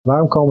gedaan,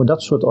 waarom komen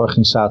dat soort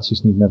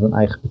organisaties niet met een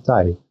eigen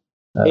partij?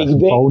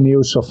 Van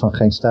O-nieuws of van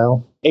Geen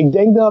Stijl? Ik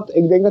denk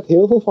dat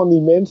heel veel van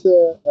die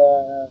mensen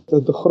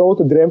het een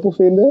grote drempel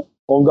vinden.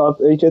 Omdat,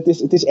 weet je,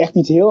 het is echt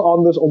iets heel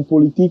anders om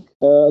politiek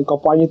een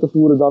campagne te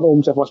voeren dan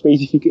om, zeg maar,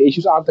 specifieke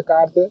issues aan te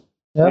kaarten.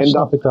 Ja, dat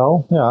snap ik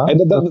wel. Ja.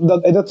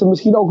 En dat ze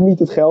misschien ook niet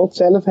het geld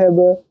zelf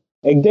hebben.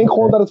 Ik denk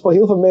gewoon dat het voor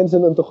heel veel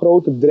mensen een te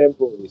grote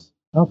drempel is.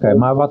 Oké,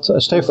 maar wat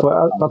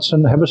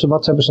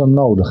hebben ze dan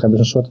nodig? Hebben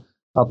ze een soort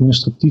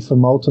administratieve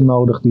motor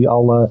nodig die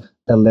alle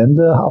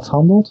ellende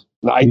afhandelt?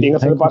 Nou, ik denk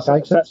dat ze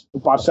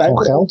een paar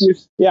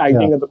suikeroopjes... Ja, ik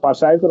denk dat een paar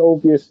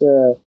suikeroopjes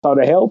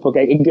zouden helpen.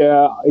 Kijk,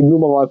 ik noem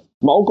maar wat.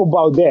 Maar ook op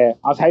Baudet.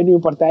 Als hij nu een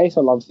partij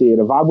zou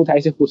lanceren, waar moet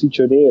hij zich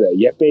positioneren?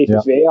 Je hebt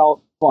PVV al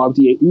voor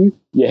anti-EU.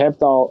 Je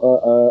hebt al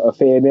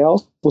VNL.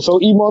 Voor zo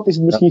iemand is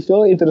het misschien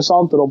veel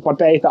interessanter om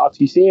partijen te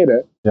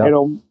adviseren. Ja. En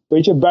om,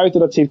 weet je, buiten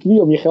dat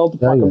circuit om je geld te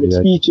pakken met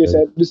speeches.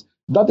 En, dus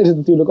dat is het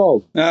natuurlijk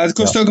ook. Ja, het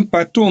kost ook een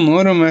paar ton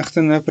hoor, om echt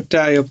een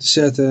partij op te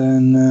zetten.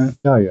 En,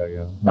 Nou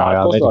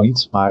ja, weet ik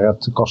niet. Maar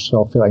het kost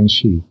wel veel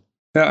energie.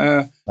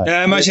 Ja,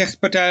 maar als je echt een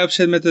partij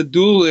opzet met het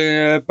doel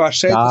een paar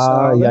zetels te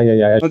halen.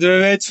 Ja. Want we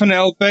weten van de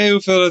LP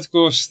hoeveel het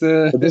kost.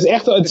 Het is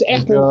echt een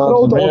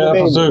grote onderneming.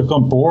 Het is natuurlijk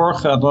een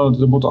borg.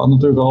 Er moeten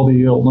natuurlijk al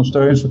die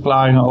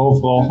ondersteuningsverklaringen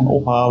overal gaan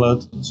ophalen.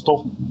 Het is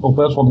toch nog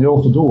best wel een heel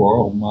gedoe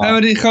hoor.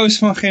 Maar die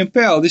gozer van Geen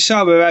Pijl, die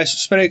zou bij wijze van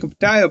spreken een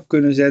partij op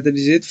kunnen zetten.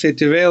 Die zit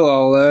virtueel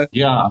al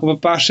op een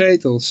paar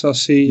zetels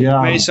als hij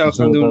mee zou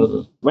gaan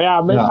doen. Maar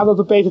ja, mensen gaan op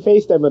de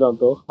PVV stemmen dan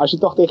toch? Als je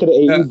toch tegen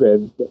de EU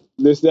bent.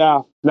 Dus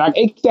ja, nou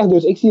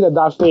ik zie dat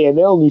daar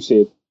VNL nu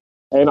zit.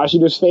 En als je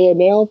dus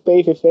VNL,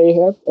 PVV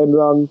hebt en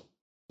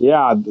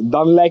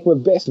dan lijkt me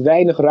best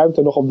weinig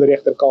ruimte nog op de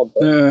rechterkant.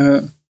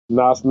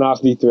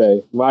 Naast die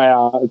twee. Maar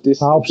ja, het is...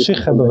 Nou, op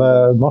zich hebben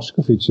we...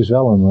 Moscovici is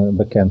wel een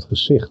bekend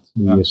gezicht.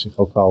 Die zich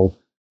ook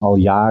al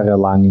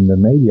jarenlang in de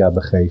media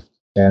begeeft.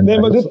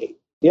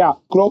 Ja,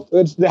 klopt.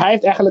 Hij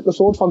heeft eigenlijk een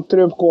soort van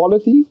Trump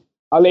quality.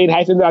 Alleen hij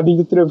heeft inderdaad niet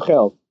de Trump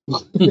geld.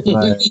 Nee.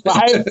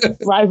 maar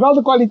hij heeft wel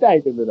de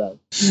kwaliteit inderdaad.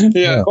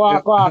 Ja.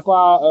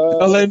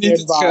 Alleen niet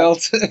het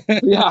geld.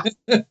 Ja.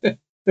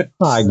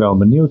 Nou, ik ben wel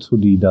benieuwd hoe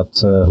die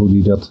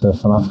dat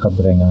vanaf gaat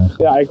brengen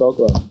eigenlijk. Ja, ik ook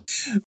wel.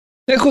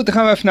 Ja, goed, dan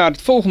gaan we even naar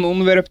het volgende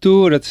onderwerp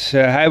toe. Dat is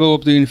hij wil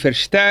op de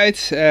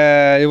universiteit.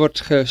 Er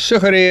wordt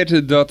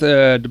gesuggereerd dat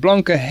de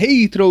blanke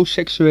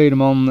heteroseksuele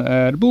man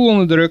de boel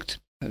onderdrukt.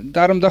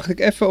 Daarom dacht ik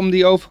even om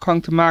die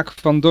overgang te maken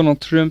van Donald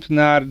Trump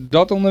naar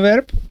dat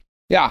onderwerp.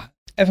 Ja,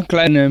 even een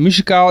klein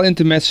muzikaal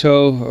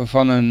intermezzo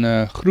van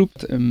een groep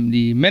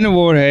die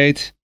Manowar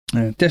heet.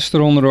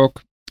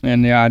 Testosteronrock.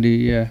 En ja,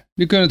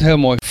 die kunnen het heel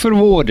mooi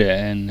verwoorden.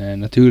 En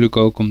natuurlijk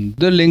ook om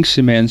de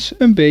linkse mens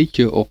een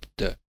beetje op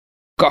de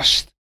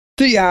kast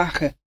te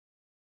jagen.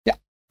 Ja,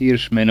 hier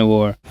is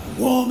Manowar.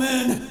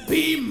 Woman,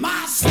 be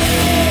my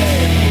slave.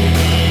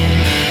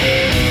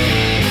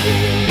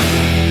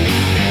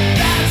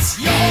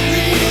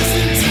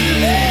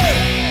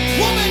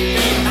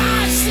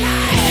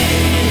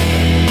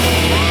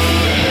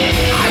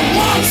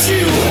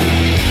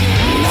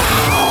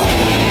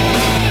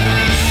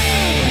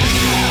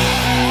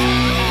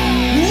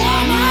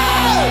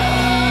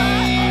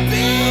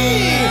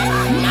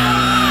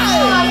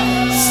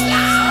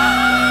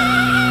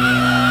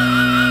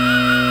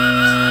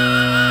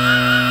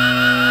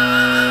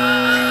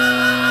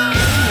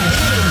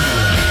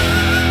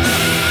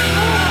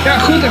 Ja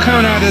goed, dan gaan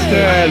we naar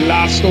het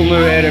laatste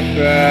onderwerp.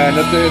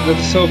 Dat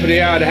is over de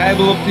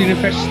heibel op de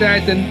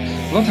universiteit. En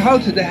wat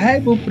houdt de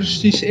heibel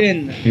precies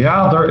in?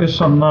 Ja, er is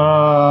een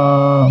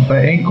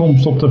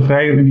bijeenkomst op de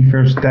Vrije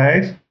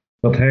Universiteit.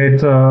 Dat heet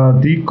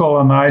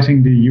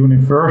Decolonizing the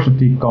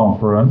University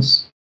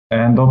Conference.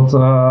 En dat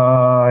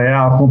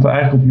komt er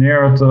eigenlijk op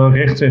neer. Het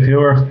richt zich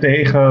heel erg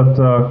tegen het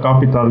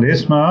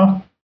kapitalisme.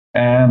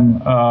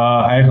 En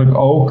eigenlijk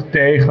ook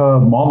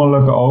tegen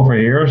mannelijke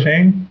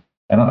overheersing.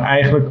 En dan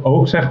eigenlijk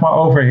ook zeg maar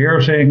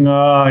overheersing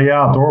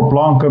door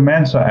blanke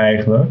mensen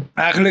eigenlijk.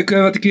 Eigenlijk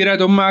wat ik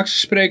hieruit opmaak, ze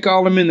spreken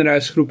alle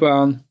minderheidsgroepen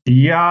aan.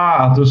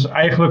 Ja, dus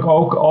eigenlijk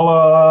ook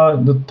alle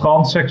de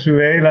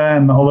transseksuelen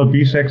en alle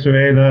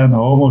biseksuelen en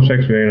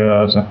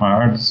homoseksuelen zeg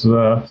maar. Dus,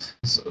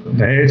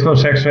 de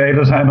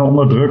heteroseksuelen zijn de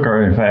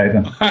onderdrukker in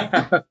feite.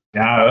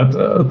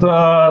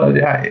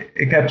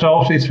 Ik heb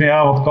zelfs iets van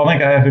wat kan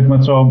ik eigenlijk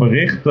met zo'n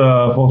bericht?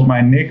 Volgens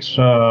mij niks.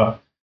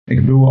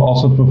 Ik bedoel,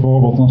 als het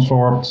bijvoorbeeld een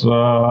soort,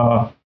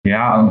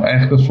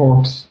 echt een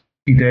soort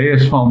idee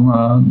is van,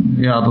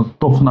 dat het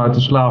toch vanuit de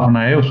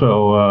slavernij of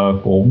zo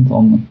komt,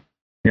 dan,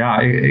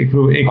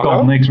 ik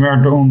kan niks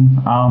meer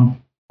doen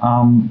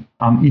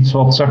aan iets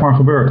wat zeg maar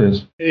gebeurd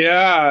is.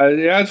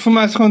 Ja, voor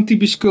mij is het gewoon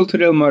typisch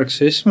cultureel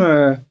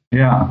marxisme.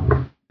 Ja,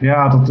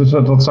 dat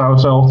zou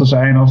hetzelfde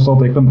zijn als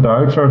dat ik een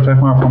Duitser zeg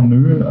maar van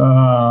nu,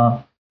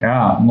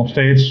 nog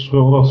steeds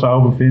schuldig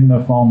zou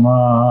bevinden van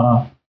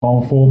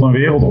bijvoorbeeld een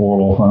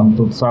wereldoorlog. En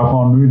dat zou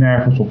gewoon nu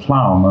nergens op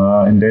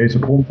slaan in deze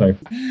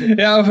context.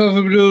 Ja, of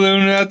ik bedoel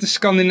de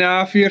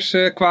Scandinaviërs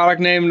kwalijk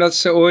nemen dat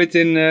ze ooit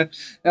in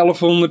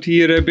 1100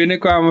 hier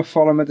binnenkwamen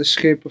vallen met een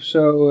schip of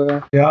zo.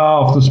 Ja,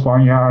 of de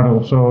Spanjaarden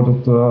of zo.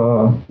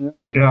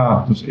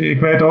 Dus ik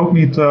weet ook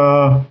niet.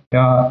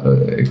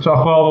 Ik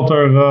zag wel dat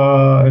er,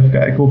 even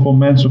kijken hoeveel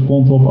mensen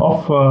komt erop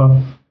af.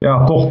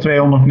 Toch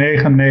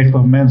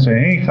 299 mensen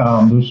heen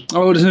gaan. Dus...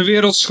 Oh, dat is een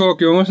wereldschok,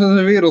 jongens. Dat is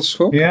een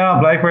wereldschok. Ja,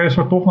 blijkbaar is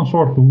er toch een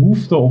soort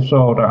behoefte of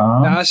zo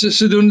daaraan. Ja,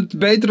 ze doen het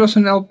beter als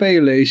een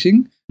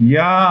LP-lezing.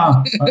 Ja,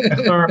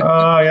 echter,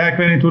 ik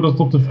weet niet hoe dat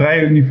op de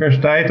Vrije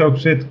Universiteit ook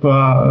zit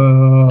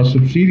qua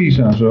subsidies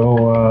en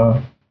zo.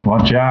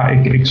 Want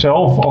ik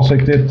zelf, als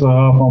ik dit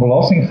van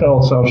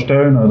belastinggeld zou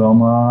steunen, dan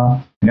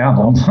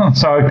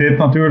zou ik dit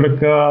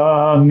natuurlijk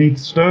niet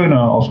steunen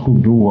als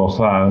goed doel als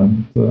het ware.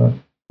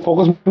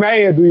 Volgens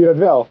mij doe je dat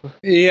wel.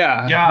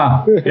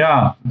 Ja.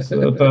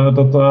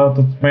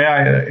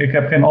 Maar ik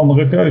heb geen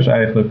andere keuze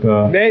eigenlijk.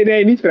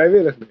 Nee, niet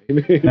vrijwillig.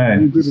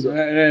 Nee.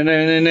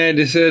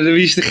 Dus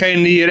wie is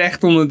degene die hier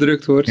echt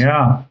onderdrukt wordt?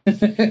 Ja.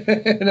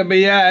 Dan ben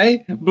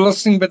jij,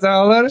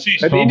 belastingbetaler.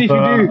 Precies,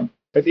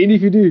 Het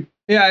individu.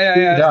 Ja,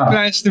 de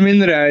kleinste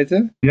minderheid, hè?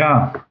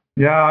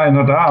 Ja,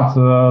 inderdaad.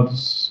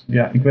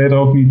 Ik weet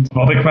ook niet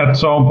wat ik met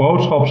zo'n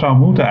boodschap zou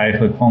moeten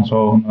eigenlijk van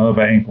zo'n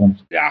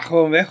bijeenkomst. Ja,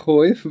 gewoon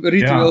weggooien.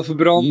 Ritueel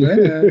verbranden.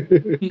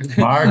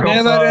 Maar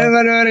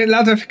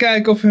laten we even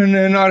kijken of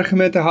hun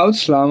argumenten hout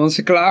slaan. Want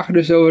ze klagen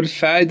dus over het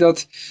feit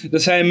dat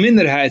zij een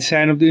minderheid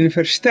zijn op de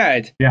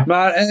universiteit. Ja.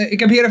 Maar ik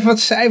heb hier even wat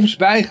cijfers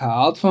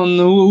bijgehaald van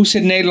hoe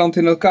zit Nederland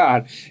in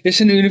elkaar. Is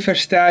een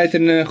universiteit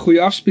een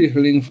goede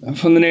afspiegeling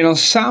van de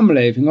Nederlandse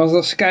samenleving? Want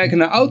als we kijken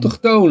naar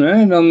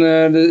autochtonen,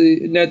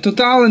 dan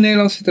totaal in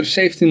Nederland zitten er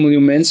 17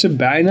 miljoen mensen,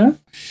 bijna.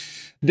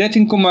 13,2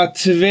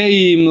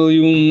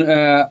 miljoen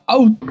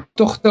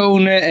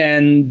autochtonen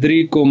en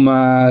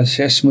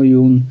 3,6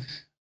 miljoen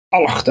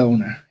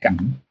allochtonen. Ja.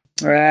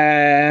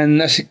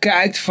 En als je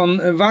kijkt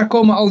van waar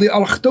komen al die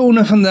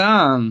allochtonen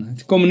vandaan?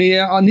 Die komen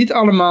niet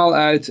allemaal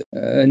uit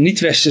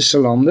niet-westerse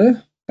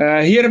landen.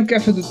 Hier heb ik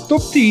even de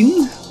top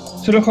 10.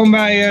 Zullen we gewoon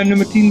bij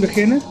nummer 10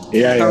 beginnen?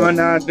 Ja. Dan gaan we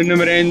naar de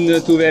nummer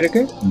 1 toe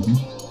werken.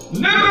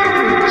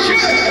 Nummer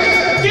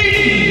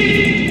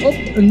 10! Op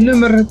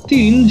nummer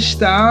 10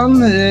 staan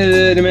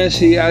de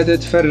mensen die uit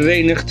het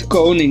Verenigd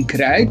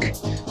Koninkrijk.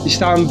 Die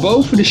staan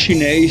boven de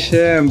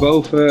Chinezen en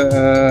boven,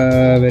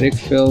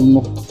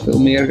 nog veel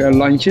meer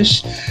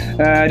landjes.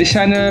 Die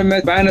zijn er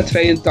met bijna 82.000.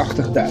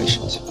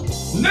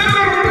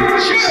 Nummer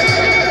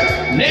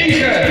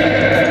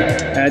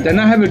 9!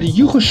 Daarna hebben we de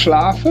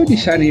Joegoslaven, die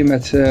zijn hier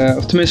met,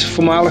 of tenminste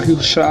voormalig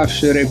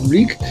Joegoslavische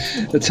Republiek.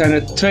 Dat zijn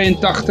er 82.000.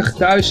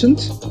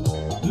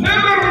 Nummer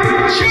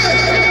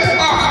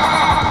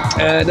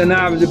 8!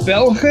 Daarna hebben we de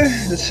Belgen,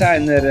 dat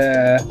zijn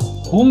er 115.000.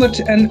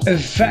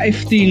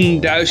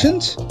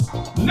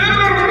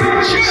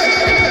 Nummer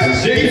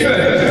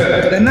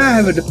 7! Daarna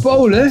hebben we de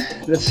Polen,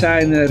 dat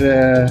zijn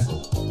er 123.000.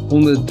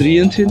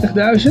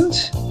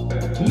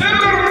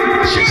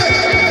 Nummer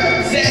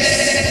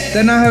 6!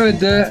 Daarna hebben we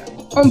de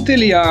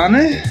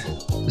Antillianen,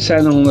 dat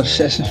zijn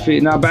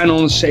er bijna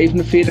 147.000.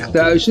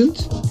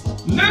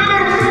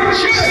 Nummer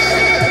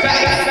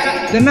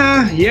 5!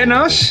 Daarna,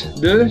 Jennas,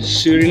 de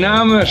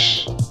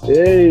Surinamers.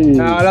 Hey.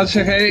 Nou, laten we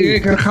zeggen,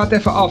 ik ga het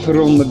even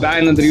afronden.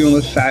 Bijna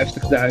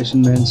 350.000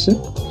 mensen.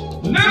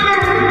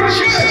 Nummer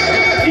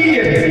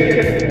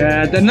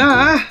 4!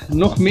 Daarna,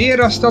 nog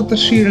meer als dat de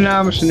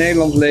Surinamers in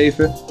Nederland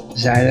leven,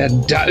 zijn er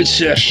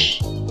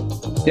Duitsers.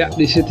 Ja,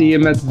 die zitten hier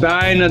met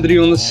bijna 370.000.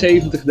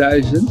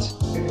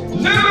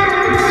 Nummer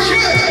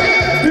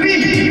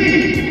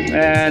 3!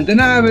 En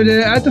daarna hebben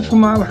we uit de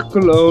voormalige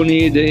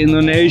kolonie, de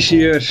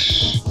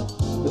Indonesiërs.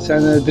 Dat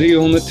zijn er 372.000.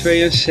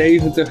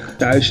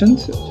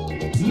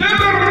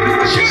 Nummer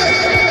 2.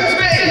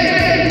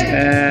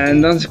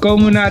 En dan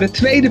komen we naar de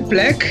tweede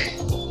plek.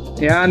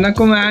 Ja, en dan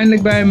komen we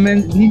eindelijk bij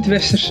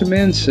niet-westerse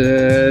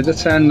mensen. Dat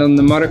zijn dan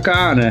de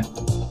Marokkanen.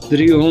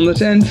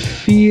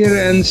 304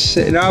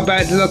 nou,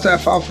 laten we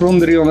even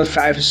afronden,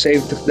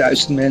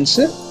 375.000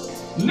 mensen.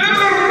 Nummer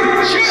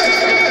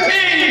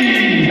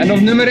 1! En op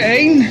nummer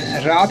 1,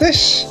 raad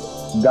eens.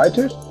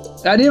 Duitsers?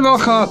 Ja, die hebben we al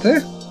gehad, hè?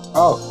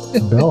 Oh.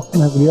 Belgen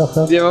hebben die al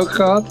gehad? Die hebben we ook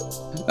gehad.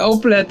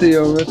 Opletten,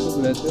 jongens,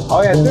 opletten.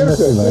 Oh ja,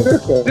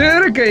 Turken.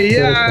 Turken,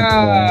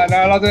 ja!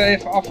 Nou, laten we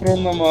even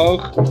afronden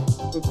omhoog.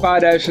 Een paar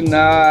duizend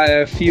na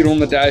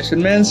 400.000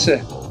 mensen.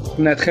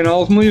 Net geen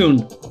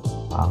 500.000.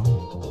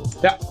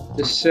 Ja,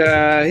 dus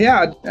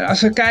ja,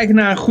 als we kijken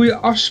naar een goede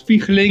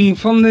afspiegeling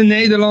van de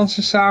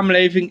Nederlandse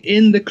samenleving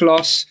in de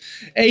klas.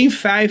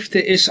 1/5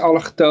 is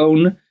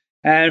allochtoon.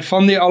 En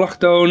van die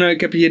allochtonen,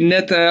 ik heb hier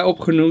net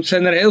opgenoemd,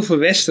 zijn er heel veel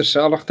westerse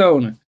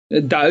allochtonen.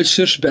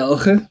 Duitsers,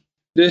 Belgen.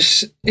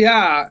 Dus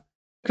ja,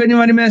 ik weet niet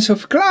waar die mensen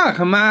over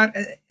klagen, maar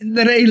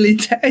de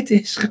realiteit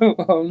is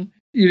gewoon,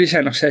 jullie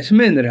zijn nog steeds een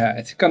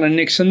minderheid. Ik kan er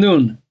niks aan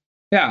doen.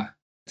 Ja,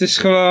 het is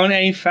gewoon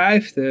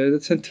 1/5.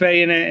 Dat zijn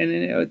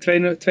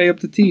 2 op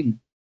de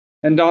 10.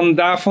 En dan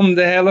daarvan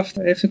de helft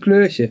heeft een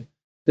kleurtje.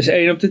 Dus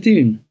 1 op de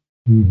 10.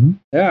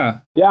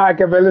 Ja. Ja, ik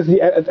heb wel eens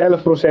het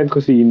 11%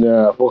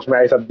 gezien. Volgens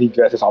mij is dat niet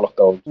westers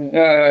allochtoon.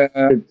 Ja.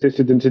 Het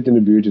zit in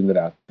de buurt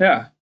inderdaad.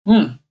 Ja.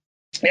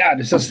 Ja,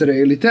 dus dat is de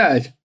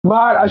realiteit.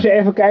 Maar als je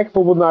even kijkt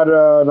bijvoorbeeld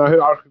naar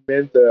hun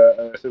argumenten.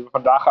 Ze hebben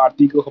vandaag een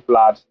artikel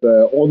geplaatst.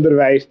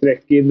 Onderwijs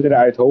trekt kinderen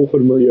uit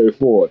hoger milieu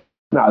voor.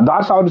 Nou,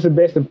 daar zouden ze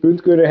best een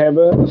punt kunnen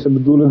hebben. Ze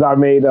bedoelen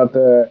daarmee dat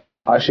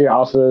als je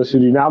als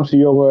Surinaamse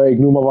jongen, ik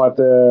noem maar wat,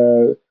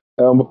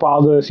 een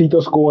bepaalde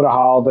CITO-score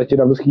haalt, dat je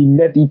dan misschien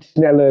net iets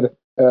sneller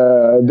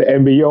de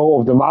mbo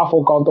of de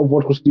MAVO-kant op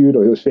wordt gestuurd,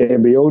 of dus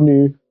VMBO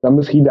nu, dan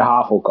misschien de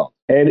HAVO-kant.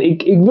 En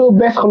ik wil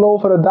best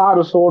geloven dat daar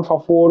een soort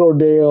van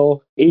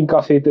vooroordeel in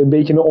kan zitten, een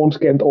beetje een ons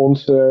kent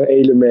ons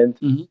element.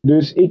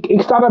 Dus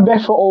ik sta er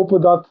best voor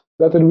open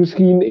dat er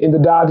misschien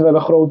inderdaad wel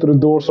een grotere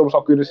doorstroom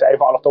zou kunnen zijn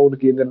van allochtone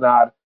kinderen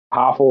naar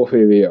HAVO of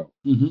VWO.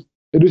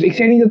 Dus ik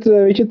zeg niet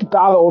dat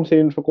totale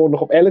onzin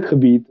verkondigen op elk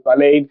gebied, maar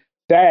alleen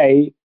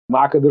zij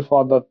maken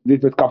ervan dat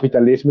dit met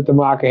kapitalisme te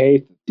maken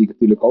heeft. Dat zie ik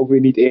natuurlijk ook weer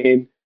niet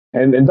in.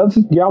 En dat is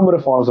het jammere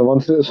van ze,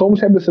 want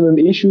soms hebben ze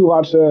een issue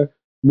waar ze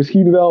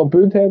misschien wel een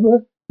punt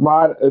hebben,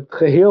 maar het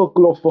geheel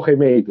klopt voor geen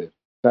meter.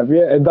 Snap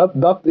je? En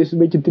dat is een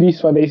beetje triest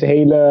van deze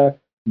hele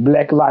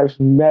Black Lives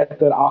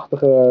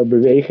Matter-achtige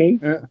beweging.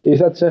 Ja. Is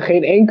dat ze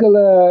geen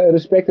enkele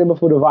respect hebben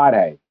voor de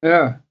waarheid.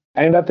 Ja.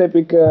 En dat heb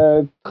ik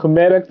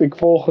gemerkt. Ik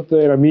volg het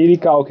in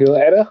Amerika ook heel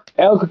erg.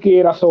 Elke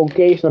keer als zo'n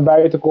case naar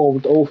buiten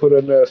komt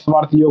over een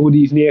zwarte jongen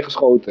die is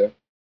neergeschoten,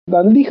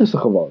 dan liegen ze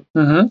gewoon.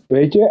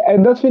 Weet je?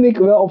 En dat vind ik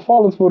wel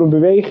opvallend voor een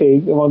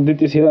beweging. Want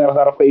dit is heel erg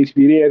daarop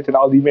geïnspireerd. En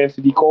al die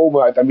mensen die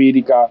komen uit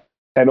Amerika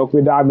zijn ook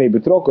weer daarmee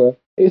betrokken.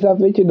 Is dat,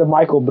 weet je, de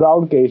Michael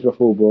Brown case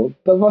bijvoorbeeld.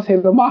 Dat was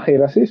helemaal geen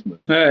racisme.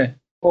 Nee.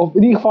 Of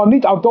in ieder geval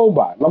niet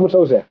aantoonbaar, laat me het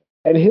zo zeggen.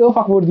 En heel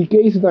vaak worden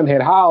die cases dan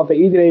herhaald. En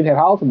iedereen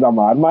herhaalt het dan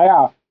maar. Maar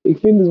ja, ik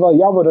vind het wel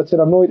jammer dat ze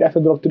dan nooit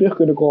even erop terug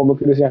kunnen komen.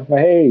 Kunnen zeggen van,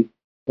 hé,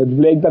 het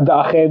bleek dat de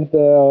agent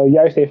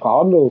juist heeft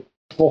gehandeld.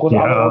 Volgens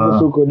alle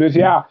onderzoeken. Dus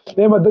ja,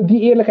 nee, maar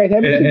die eerlijkheid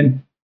hebben ze niet.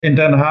 In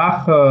Den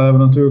Haag hebben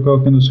we natuurlijk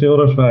ook in de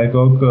Schilderswijk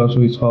ook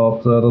zoiets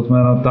gehad. Dat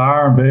men het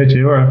daar een beetje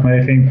heel erg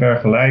mee ging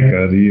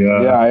vergelijken.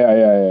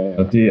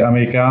 Dat die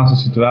Amerikaanse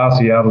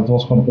situatie, ja, dat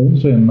was gewoon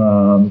onzin.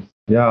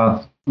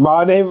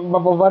 Maar nee,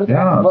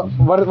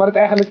 wat het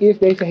eigenlijk is,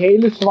 deze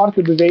hele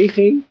zwarte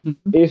beweging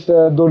is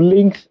door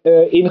links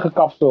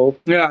ingekapseld.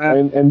 Ja.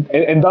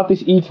 En dat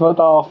is iets wat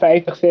al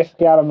 50, 60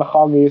 jaar aan de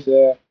gang is.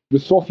 De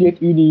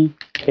Sovjet-Unie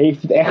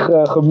heeft het echt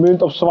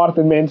gemunt op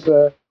zwarte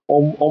mensen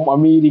om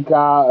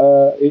Amerika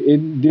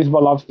in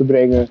disbalans te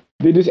brengen.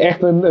 Dit is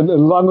echt een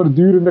langer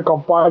durende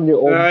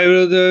campagne.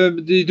 Ja,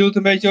 die doet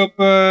een beetje op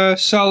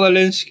Saul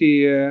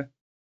Alinsky.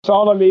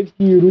 Saul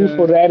Alinsky, Rules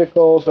for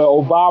Radicals,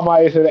 Obama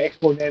is er een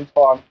exponent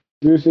van.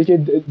 Dus weet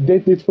je,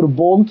 dit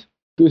verbond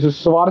tussen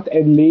zwart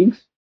en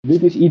links,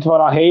 dit is iets waar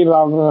al heel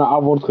lang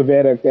aan wordt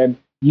gewerkt. En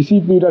je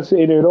ziet nu dat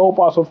ze in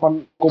Europa een soort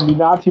van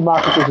combinatie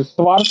maken tussen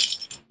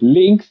zwart,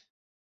 links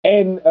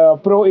en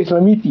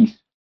pro-islamitisch.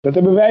 Dat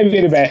hebben wij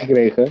weer erbij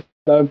gekregen.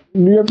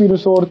 Nu heb je een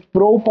soort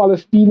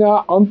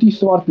pro-Palestina,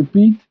 anti-Zwarte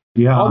Piet,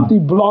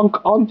 anti-blank,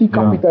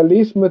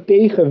 anti-kapitalisme,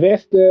 tegen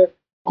Westen.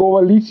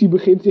 Coalitie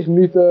begint zich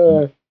nu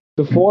te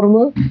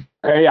vormen.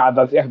 Ja,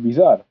 dat is echt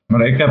bizar.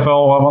 Maar ik heb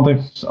wel,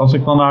 want als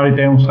ik dan naar die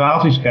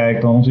demonstraties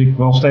kijk, dan zie ik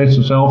wel steeds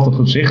dezelfde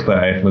gezichten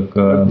eigenlijk.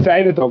 Het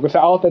zijn het ook, het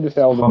zijn altijd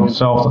dezelfde. Van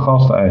hetzelfde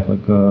gasten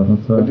eigenlijk.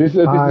 Het is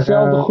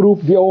dezelfde groep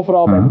die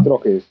overal bij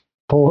betrokken is.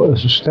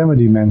 Stemmen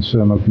die mensen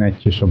dan ook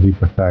netjes op die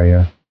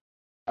partijen?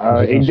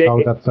 Ik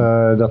denk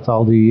dat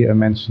al die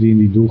mensen die in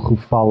die doelgroep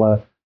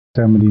vallen,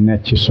 stemmen die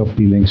netjes op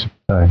die linkse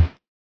partij.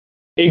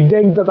 Ik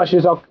denk dat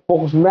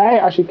volgens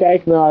mij, als je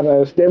kijkt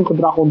naar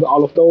stemgedrag onder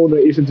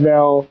allochtonen, is het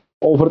wel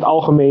over het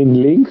algemeen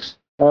links.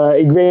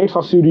 Ik weet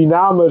van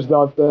Surinamers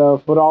dat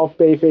vooral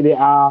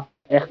PvdA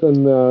echt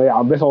een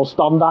best wel een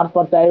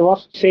standaardpartij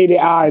was.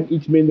 CDA in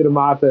iets mindere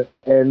mate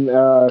en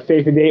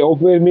VVD ook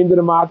weer in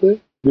mindere mate.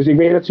 Dus ik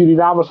weet dat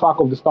Surinamers vaak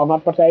op de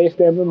standaardpartijen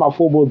stemmen. Maar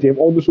bijvoorbeeld, die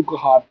hebben onderzoeken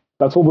gehad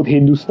dat bijvoorbeeld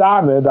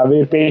Hindoestanen daar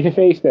weer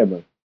PVV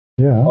stemmen.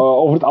 Ja.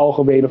 Over het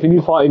algemeen, of in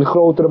ieder geval in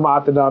grotere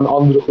mate dan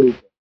andere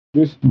groepen.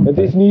 Dus het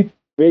is niet,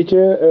 weet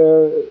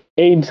je,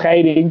 één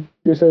scheiding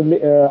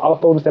tussen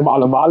allochtonen stemmen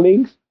allemaal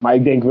links. Maar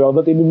ik denk wel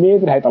dat in de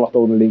meerderheid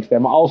allochtonen links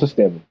stemmen als ze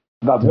stemmen.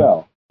 Dat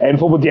wel. En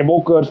bijvoorbeeld, die hebben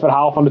ook het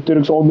verhaal van de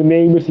Turkse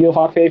ondernemers die heel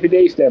vaak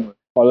VVD stemmen.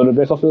 Waardoor er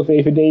best wel veel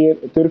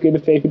Turken in de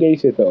VVD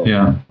zitten ook.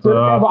 Ja.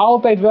 Turken hebben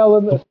altijd wel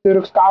een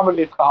Turks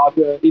Kamerlid gehad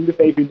in de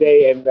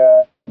VVD. En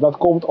dat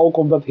komt ook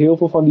omdat heel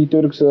veel van die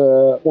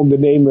Turkse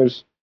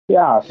ondernemers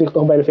zich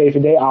toch bij de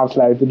VVD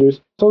aansluiten.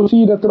 Dus zo zie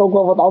je dat er ook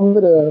wel wat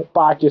andere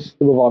paadjes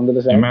te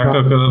bewandelen zijn. Je merkt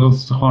ook dat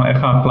ze gewoon echt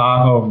gaan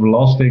klagen over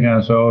belastingen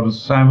en zo. Dus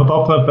ze zijn wat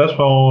dat betreft best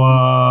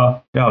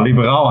wel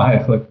liberaal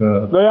eigenlijk.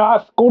 Nou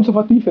ja,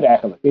 conservatiever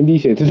eigenlijk, in die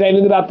zin. Ze zijn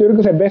inderdaad,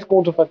 Turken zijn best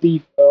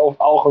conservatief over het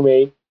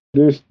algemeen.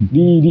 Dus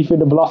die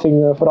vinden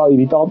belasting vooral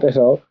irritant en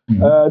zo.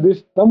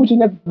 Dus daar moet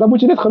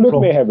je net geluk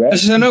mee hebben. Hè?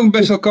 Ze zijn ook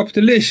best wel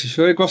kapitalistisch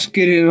hoor. Ik was een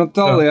keer in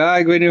Antalya.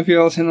 Ik weet niet of je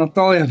al eens in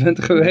Antalya bent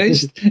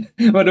geweest.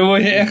 Maar dan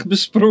word je echt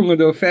besprongen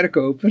door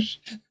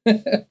verkopers.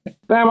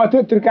 Nee, maar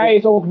Turkije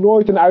is ook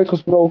nooit een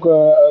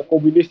uitgesproken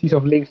communistisch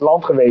of links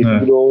land geweest. Nee. Ik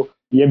bedoel,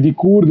 je hebt die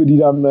Koerden die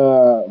dan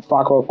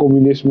vaak wel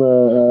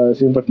communisme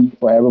sympathie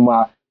voor hebben.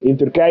 Maar in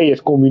Turkije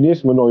is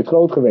communisme nooit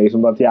groot geweest.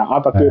 Omdat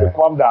Atatürk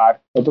kwam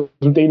daar. Het was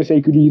meteen een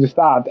seculiere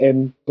staat.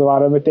 En ze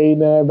waren meteen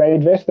bij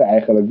het Westen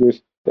eigenlijk.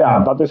 Dus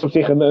dat is op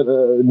zich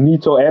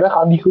niet zo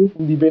erg aan die groep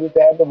om die binnen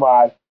te hebben.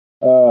 Maar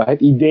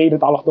het idee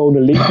dat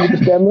allochtonen links moeten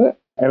stemmen.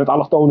 En dat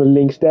allochtonen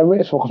links stemmen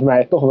is volgens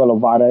mij toch wel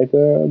op waarheid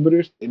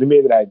berust. In de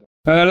meerderheid.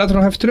 Laten we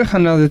nog even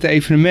teruggaan naar dit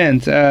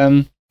evenement.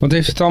 Wat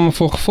heeft het allemaal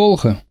voor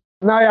gevolgen?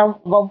 Nou ja,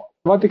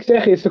 wat ik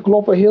zeg is, ze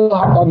kloppen heel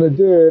hard aan de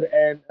deur.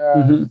 En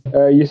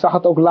je zag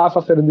het ook laatst,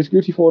 was er een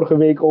discussie vorige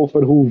week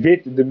over hoe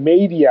wit de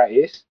media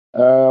is.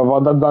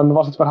 Want dan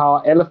was het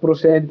verhaal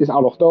 11% is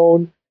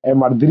allochtoon. En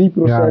maar 3%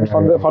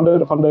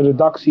 van de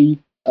redactie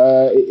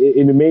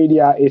in de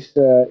media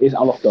is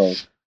allochtoon.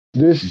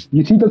 Dus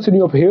je ziet dat ze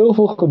nu op heel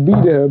veel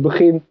gebieden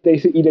begint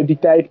deze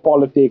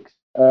identiteitspolitics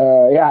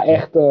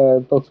echt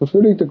tot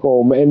vervulling te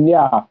komen.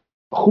 En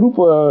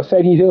groepen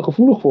zijn hier heel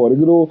gevoelig voor. Ik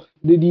bedoel,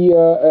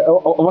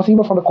 er was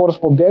iemand van de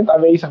correspondent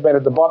aanwezig bij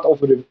het debat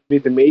over de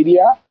witte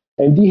media.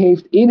 En die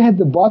heeft in het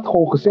debat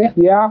gewoon gezegd,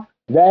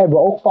 wij hebben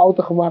ook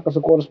fouten gemaakt als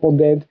een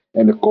correspondent.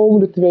 En de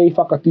komende 2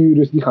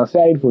 vacatures die gaan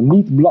zijn voor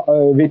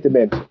niet-witte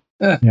mensen.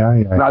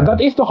 Nou, dat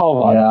is toch al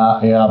wat?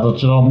 Ja, dat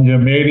je dan de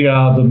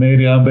media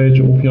een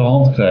beetje op je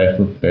hand krijgt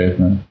op een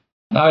gegeven moment.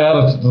 Nou ja,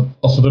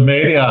 als ze de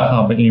media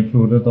gaan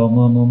beïnvloeden,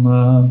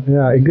 dan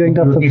ik denk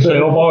dat het niet zo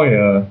heel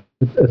mooi.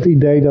 Het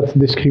idee dat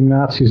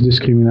discriminatie is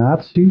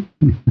discriminatie,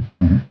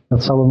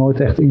 dat zal er nooit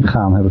echt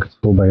ingaan, heb ik het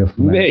gevoel bij heel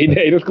veel mensen.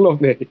 Nee, dat klopt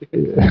niet.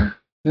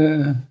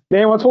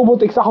 Nee, want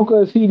bijvoorbeeld, ik zag ook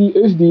een CD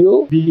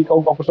Usdeal, die ik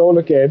ook al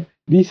persoonlijk ken,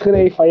 die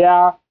schreef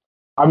van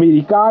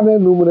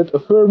Amerikanen noemen het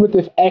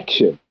affirmative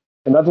action.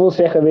 En dat wil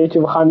zeggen, weet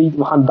je,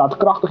 we gaan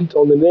daadkrachtig iets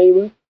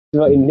ondernemen,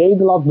 terwijl in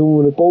Nederland noemen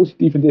we het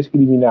positieve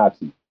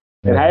discriminatie.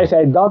 En hij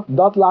zei,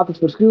 dat laat het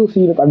verschil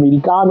zien dat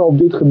Amerikanen op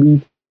dit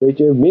gebied, weet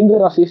je, minder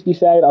racistisch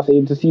zijn,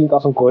 ze zien het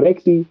als een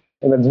correctie,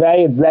 en dat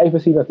wij het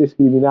blijven zien als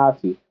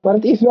discriminatie. Maar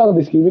het is wel een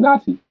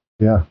discriminatie.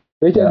 Ja.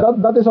 Weet je,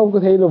 en dat is ook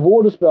het hele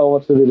woordenspel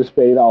wat ze willen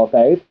spelen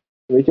altijd.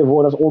 Weet je,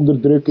 woorden als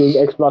onderdrukking,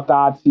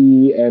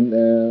 exploitatie en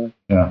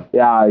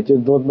weet je,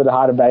 het wordt met de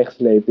haren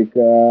bijgesleept. Ik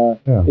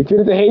vind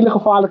het een hele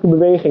gevaarlijke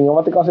beweging. En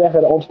wat ik al zeg,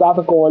 er ontstaat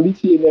een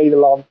coalitie in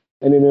Nederland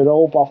en in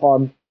Europa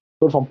van een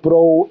soort van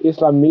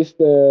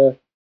pro-islamisten,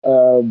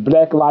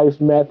 Black Lives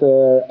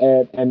Matter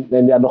en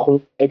nog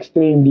een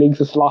extreem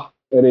linkse slag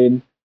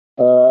erin.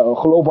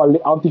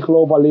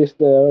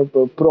 Anti-globalisten,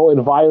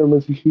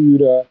 pro-environment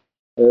figuren,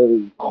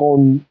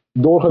 gewoon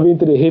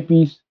doorgewinterde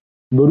hippies,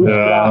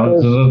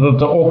 beroepskragers. Ja,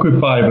 de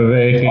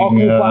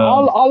Occupy-beweging.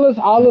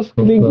 Alles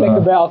klinkt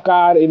lekker bij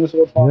elkaar in een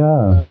soort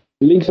van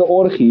linkse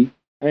orgie.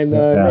 En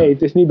nee,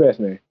 het is niet best,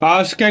 nee. Maar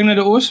als je kijkt naar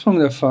de oorsprong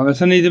daarvan, is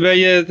dat niet een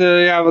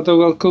beetje wat ook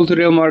wel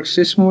cultureel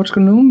marxisme wordt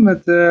genoemd?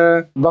 Met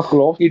dat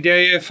klopt.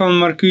 Ideeën van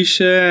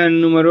Marcuse en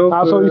noem maar op.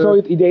 Nou, sowieso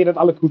het idee dat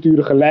alle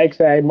culturen gelijk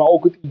zijn, maar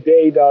ook het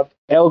idee dat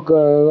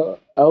elke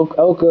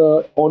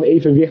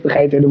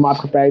onevenwichtigheid in de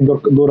maatschappij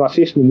door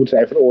racisme moet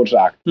zijn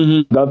veroorzaakt.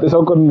 Dat is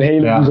ook een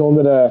hele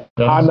bijzondere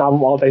aanname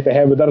om altijd te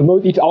hebben, dat het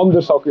nooit iets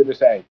anders zou kunnen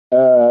zijn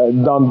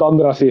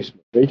dan racisme.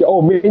 Weet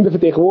je, minder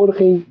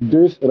vertegenwoordiging,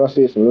 dus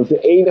racisme. Dat is de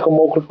enige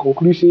mogelijke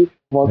conclusie,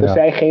 want er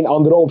zijn geen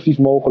andere opties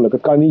mogelijk.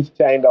 Het kan niet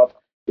zijn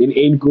dat in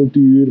één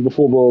cultuur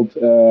bijvoorbeeld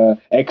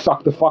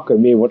exacte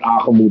vakken meer wordt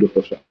aangemoedigd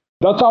of zo.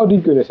 Dat zou het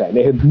niet kunnen zijn.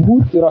 Nee, het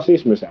moet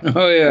racisme zijn.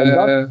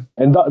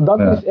 Dat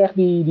is echt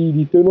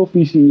die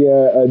tunnelvisie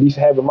die ze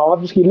hebben. Maar wat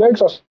misschien leuk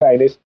zou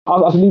zijn is,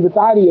 als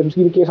libertariërs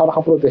misschien een keer zouden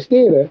gaan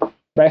protesteren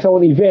bij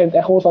zo'n event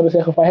en gewoon zouden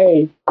zeggen van,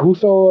 hey,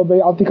 hoezo ben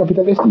je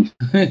anticapitalistisch?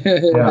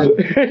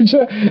 Weet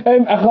je?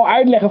 En gewoon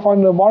uitleggen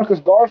van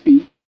Marcus Garvey,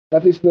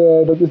 dat is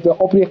de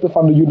oprichter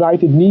van de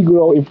United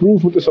Negro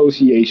Improvement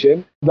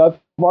Association, dat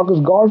Marcus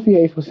Garvey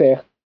heeft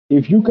gezegd,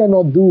 if you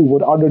cannot do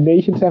what other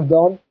nations have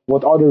done,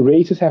 what other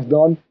races have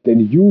done,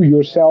 then you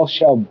yourself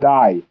shall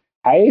die.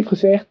 Hij heeft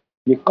gezegd,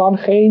 je kan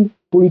geen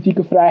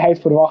politieke vrijheid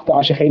verwachten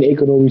als je geen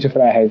economische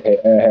vrijheid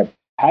hebt.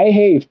 Hij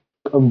heeft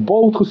een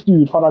boot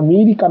gestuurd van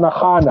Amerika naar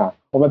Ghana,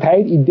 omdat hij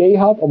het idee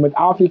had om met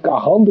Afrika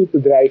handel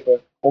te drijven,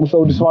 om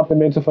zo de zwarte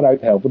mensen vooruit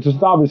te helpen. Dus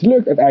dat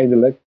mislukt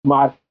uiteindelijk,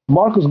 maar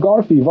Marcus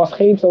Garvey was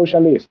geen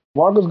socialist.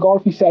 Marcus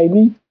Garvey zei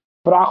niet,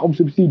 vraag om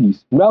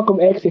subsidies.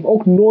 Malcolm X heeft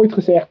ook nooit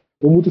gezegd,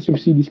 we moeten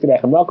subsidies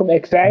krijgen. Malcolm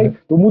X zei,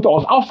 we moeten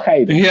ons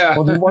afscheiden,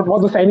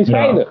 want we zijn niet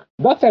veilig.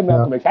 Dat zei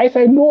Malcolm X. Hij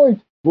zei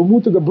nooit, we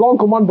moeten de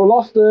blanke man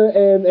belasten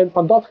en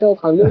van dat geld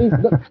gaan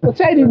leven. Dat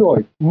zei hij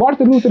nooit.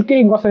 Martin Luther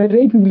King was een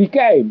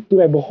republikein toen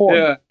hij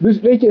begon. Dus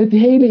weet je, het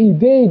hele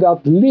idee dat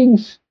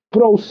links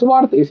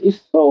pro-zwart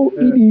is zo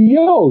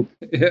idioot.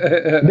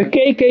 De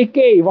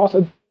KKK was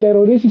een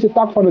terroristische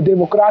tak van de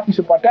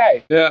Democratische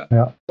Partij.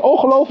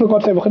 Ongelooflijk wat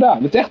ze hebben gedaan.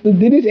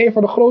 Dit is een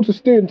van de grootste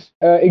stunts.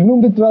 Ik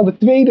noem dit wel de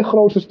tweede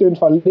grootste stunt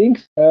van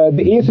links.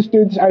 De eerste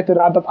stunt is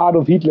uiteraard dat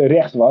Adolf Hitler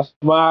rechts was.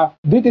 Maar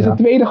dit is de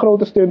tweede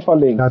grote stunt van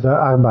links. Ja, de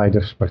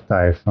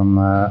Arbeiderspartij van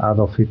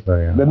Adolf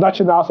Hitler. Ja. De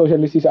Nationaal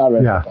Socialistische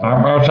Arbeiderspartij.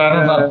 Ja. Maar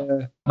zijn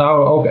er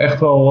nou ook echt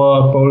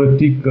wel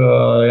politiek,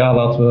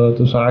 laten we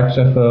tussen haakjes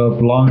zeggen,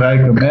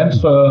 belangrijke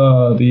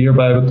mensen die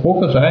hierbij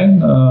betrokken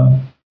zijn?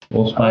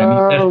 Volgens mij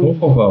niet echt,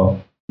 of wel?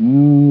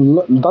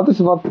 Dat is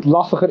wat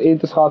lastiger in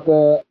te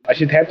schatten. Als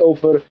je het hebt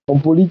over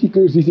een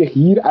politicus die zich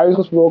hier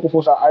uitgesproken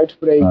voor zou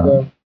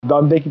uitspreken,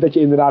 dan denk ik dat je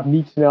inderdaad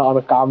niet snel aan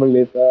een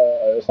Kamerlid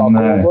zal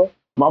komen.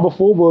 Maar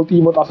bijvoorbeeld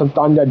iemand als een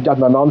Tanya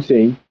Jatnanant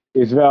Singh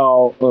is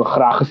wel een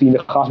graag geziene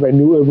gast bij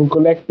New Urban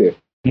Collective.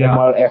 Om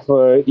maar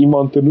even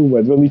iemand te noemen.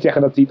 Het wil niet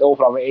zeggen dat ze het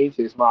overal mee eens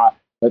is, maar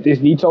het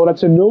is niet zo dat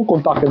ze nul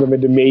contact hebben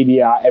met de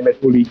media en met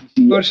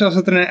politici. Ik hoor zelfs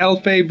dat er een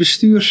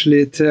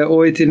LP-bestuurslid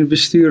ooit in het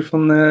bestuur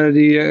van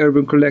die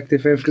Urban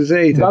Collective heeft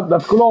gezeten.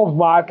 Dat klopt,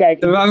 maar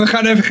kijk... Maar we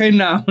gaan even geen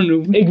namen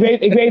noemen.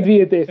 Ik weet wie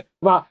het is.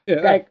 Maar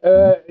kijk,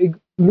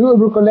 New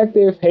Urban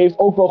Collective heeft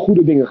ook wel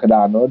goede dingen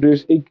gedaan, hoor.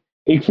 Dus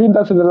ik vind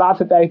dat ze de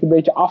laatste tijd een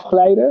beetje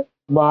afglijden.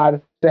 Maar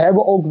ze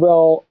hebben ook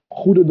wel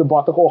goede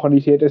debatten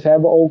georganiseerd. En ze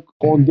hebben ook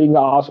gewoon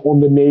dingen als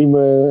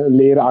ondernemen,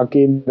 leren aan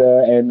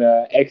kinderen en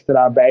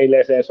extra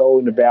bijlessen en zo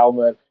in de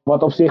Bijlmer.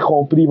 Wat op zich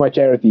gewoon prima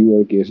charity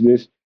work is.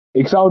 Dus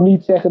ik zou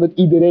niet zeggen dat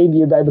iedereen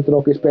die erbij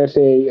betrokken is per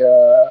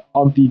se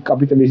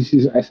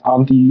anti-kapitalistisch is,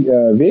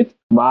 anti-wit.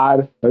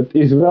 Maar het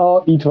is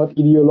wel iets wat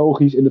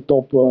ideologisch in de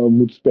top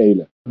moet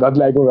spelen. Dat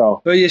lijkt me wel.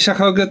 Je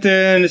zag ook dat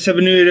ze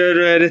hebben nu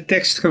de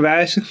tekst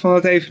gewijzigd van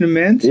het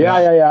evenement.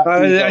 Ja.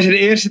 Maar als je de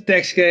eerste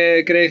tekst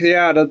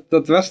kreeg,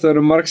 dat was door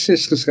een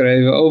Marxist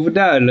geschreven,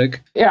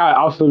 overduidelijk. Ja,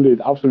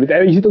 absoluut.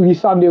 En je ziet ook die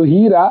Sandil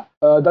Hira,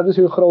 dat is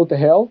hun grote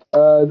held.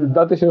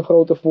 Dat is hun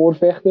grote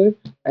voorvechter.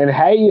 En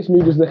hij is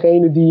nu dus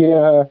degene die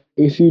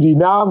in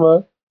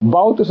Suriname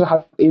Bouterse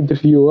gaat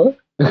interviewen.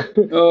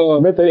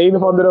 Met een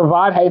of andere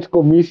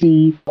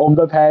waarheidscommissie,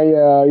 omdat hij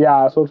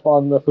een soort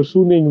van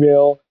verzoening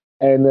wil.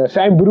 En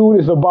zijn broer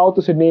is door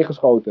Bouterse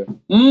neergeschoten.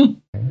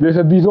 Dus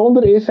het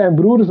bijzondere is, zijn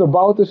broer is door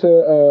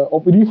Bouterse,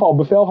 op in ieder geval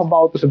bevel van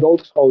Bouterse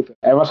doodgeschoten.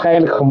 En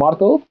waarschijnlijk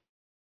gemarteld.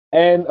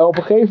 En op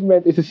een gegeven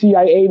moment is de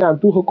CIA naar hem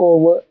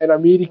toegekomen in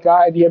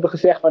Amerika. En die hebben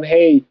gezegd van,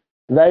 hey,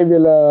 wij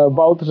willen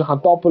Bouterse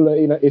gaan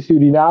tappelen in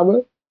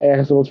Suriname.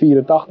 Ergens rond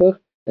 84.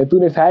 En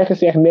toen heeft hij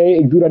gezegd, nee,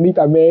 ik doe daar niet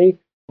aan mee.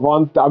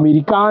 Want de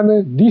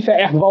Amerikanen, die zijn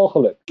echt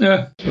walgelijk.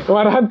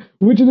 Maar dan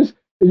moet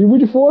je moet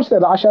je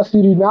voorstellen, als je als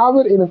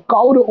Surinamer in een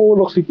koude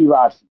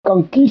oorlogssituatie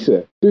kan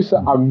kiezen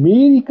tussen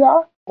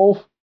Amerika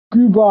of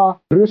Cuba,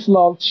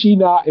 Rusland,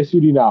 China en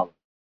Suriname.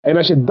 En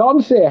als je dan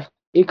zegt,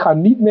 ik ga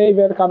niet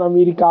meewerken aan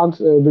Amerikaans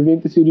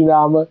bewind in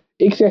Suriname.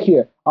 Ik zeg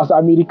je, als de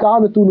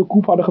Amerikanen toen een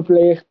coup hadden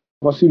gepleegd,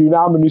 was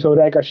Suriname nu zo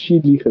rijk als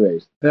Chili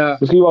geweest. Ja.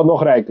 Misschien wel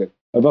nog rijker.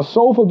 Het was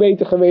zoveel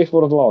beter geweest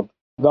voor het land.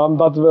 Dan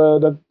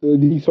dat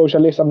die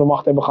socialisten aan de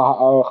macht hebben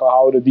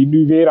gehouden, die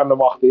nu weer aan de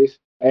macht is.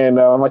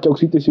 En wat je ook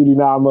ziet in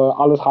Suriname,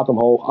 alles gaat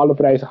omhoog, alle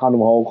prijzen gaan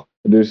omhoog.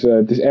 Dus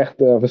het is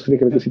echt een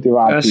verschrikkelijke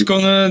situatie. Ja, ze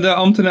konden de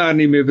ambtenaren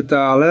niet meer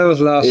betalen, hè, was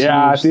laatst.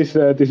 Ja,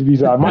 het is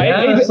bizar.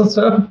 Maar is dat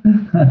zo?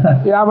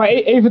 Ja, maar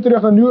even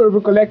terug naar New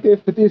Urban Collective.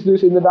 Het is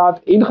dus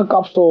inderdaad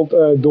ingekapseld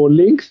door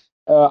links.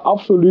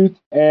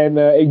 Absoluut.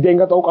 En ik denk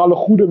dat ook alle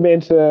goede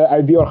mensen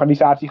uit die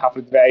organisatie gaan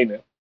verdwijnen.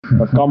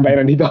 Dat kan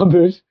bijna niet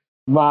anders.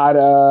 Maar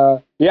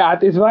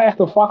het is wel echt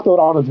een factor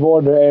aan het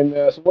worden.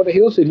 En ze worden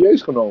heel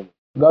serieus genomen.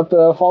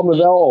 Dat valt me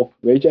wel op,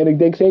 weet je. En ik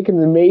denk zeker in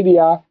de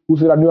media, hoe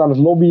ze daar nu aan het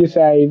lobbyen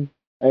zijn.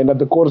 En dat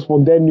de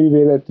correspondent nu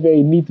weer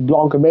 2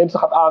 niet-blanke mensen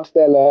gaat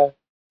aanstellen.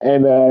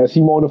 En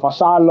Simone van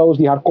Saarloos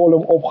die haar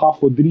column opgaf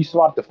voor 3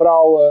 zwarte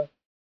vrouwen.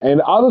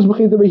 En alles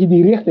begint een beetje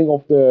die richting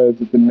op te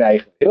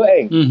neigen. Heel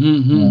eng.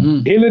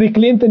 Hillary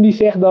Clinton die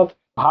zegt dat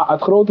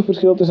het grote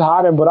verschil tussen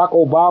haar en Barack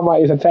Obama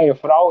is dat zij een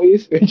vrouw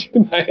is. Weet je?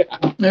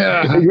 Nou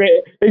ja.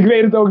 Ik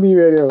weet het ook niet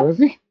meer,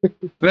 jongens.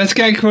 Mensen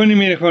kijken gewoon niet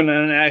meer gewoon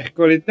naar hun eigen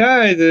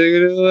kwaliteit.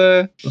 Ik bedoel,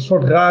 Een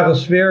soort rare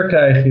sfeer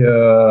krijg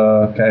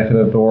je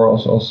erdoor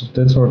als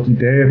dit soort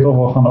ideeën toch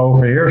wel gaan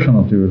overheersen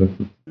natuurlijk.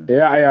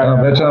 Ja.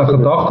 Een beetje een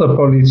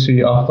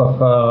gedachtepolitie-achtig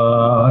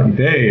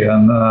idee.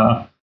 En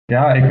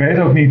ja, ik weet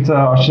ook niet,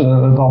 als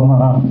je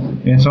dan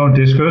in zo'n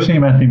discussie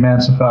met die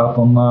mensen gaat,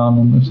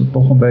 dan is het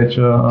toch een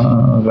beetje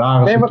een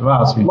rare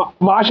situatie.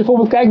 Maar als je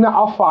bijvoorbeeld kijkt naar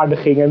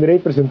afvaardiging en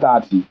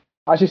representatie.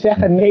 Als je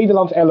zegt het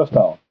Nederlands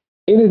elftal.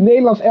 In het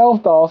Nederlands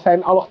elftal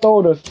zijn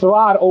allochtonen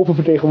zwaar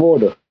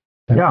oververtegenwoordigd.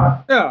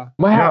 Ja.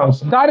 Maar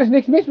daar is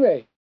niks mis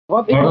mee.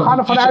 Want we gaan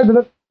ervan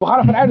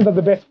uit dat dat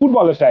de beste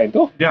voetballers zijn,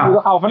 toch?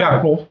 Ja,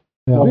 klopt.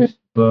 Ja. Dus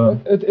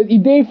het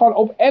idee van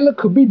op elk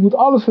gebied moet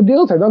alles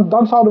verdeeld zijn.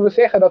 Dan zouden we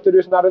zeggen dat er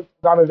dus naar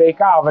een WK,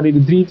 wanneer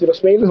de 23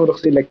 spelers worden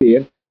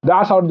geselecteerd,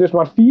 daar zouden dus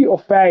maar 4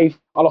 of 5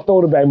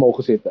 allochtonen bij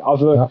mogen zitten.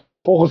 Als we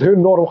volgens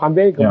hun norm gaan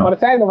denken. Ja. Maar het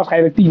zijn er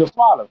waarschijnlijk 10 of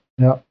 12.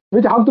 Ja.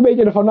 Weet je, hangt een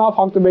beetje ervan af,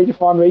 hangt een beetje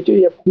van, weet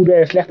je hebt goede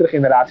en slechtere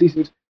generaties.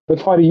 Dus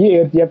het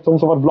varieert. Je hebt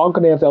soms een wat blanke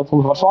Nederlands elftal,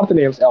 soms een wat zwarte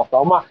Nederlands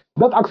elftal. Maar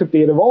dat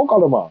accepteren we ook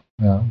allemaal.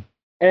 Ja.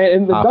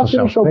 En dat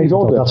vind ik zo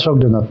bijzonder. Dat is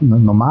ook de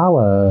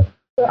normale...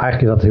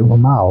 Eigenlijk is dat heel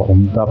normaal,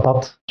 omdat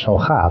dat zo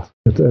gaat.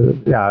 Het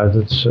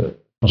is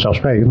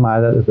vanzelfsprekend,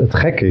 maar het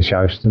gekke is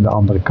juist de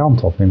andere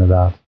kant op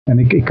inderdaad. En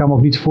ik kan me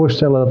ook niet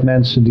voorstellen dat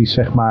mensen die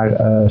zeg maar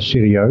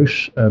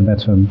serieus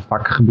met hun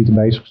vakgebied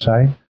bezig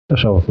zijn,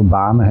 zoveel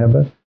banen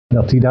hebben,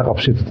 dat die daarop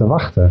zitten te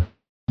wachten.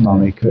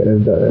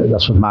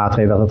 Dat soort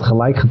maatregelen, dat het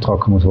gelijk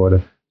getrokken moet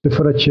worden.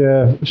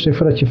 Stel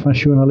voor dat je van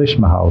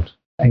journalisme houdt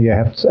en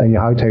je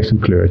huid heeft een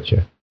kleurtje.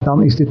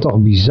 Dan is dit toch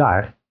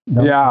bizar.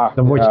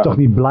 Dan word je toch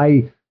niet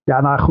blij.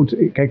 Ja, nou goed,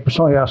 kijk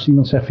persoonlijk, als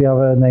iemand zegt van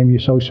we nemen je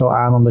sowieso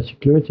aan omdat je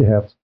kleurtje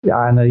hebt.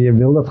 Ja, en je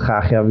wil dat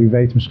graag. Ja, wie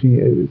weet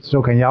misschien, het is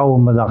ook aan jou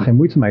om er dan geen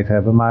moeite mee te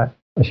hebben. Maar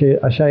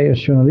als jij een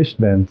journalist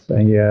bent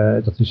en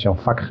dat is jouw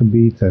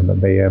vakgebied en daar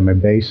ben je mee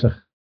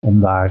bezig om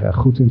daar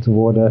goed in te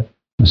worden.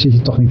 Dan zit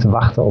je toch niet te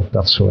wachten op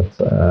dat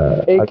soort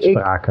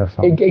uitspraken.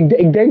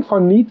 Ik denk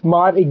van niet,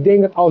 maar ik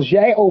denk dat als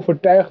jij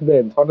overtuigd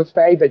bent van het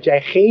feit dat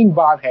jij geen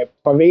baan hebt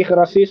vanwege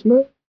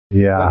racisme.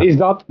 Ja. Dan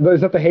is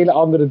dat een hele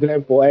andere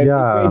drempel. En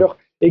ik weet nog,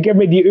 ik heb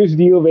met die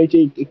US-deal, weet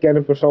je, ik ken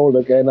hem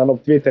persoonlijk en dan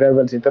op Twitter hebben we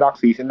wel eens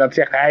interacties. En dan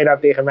zegt hij dan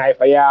tegen mij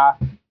van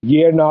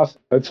Jernas,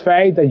 het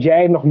feit dat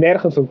jij nog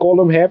nergens een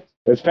column hebt,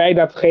 het feit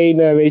dat geen,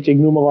 weet je, ik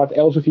noem maar wat,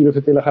 Elsevier of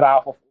de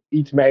Telegraaf of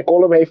iets mijn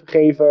column heeft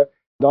gegeven,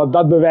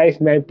 dat bewijst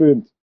mijn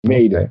punt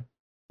mede. Okay.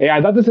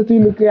 Ja, dat is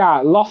natuurlijk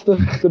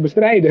lastig te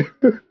bestrijden.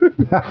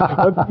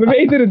 Want we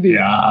weten het niet.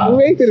 Ja. We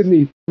weten het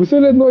niet. We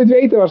zullen het nooit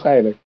weten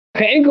waarschijnlijk.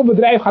 Geen enkel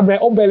bedrijf gaat mij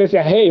opbellen en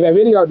zeggen, hey, wij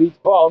willen jou niet,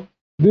 want...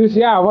 Dus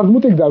wat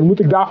moet ik dan? Moet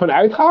ik daarvan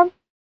uitgaan?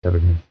 Dat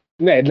heb ik niet.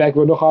 Nee, het lijkt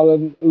me nogal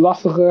een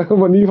lastige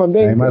manier van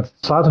denken. Nee, maar het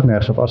slaat ook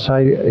nergens op.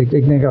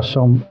 Ik denk als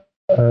zo'n,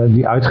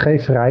 die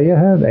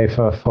uitgeverijen,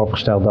 even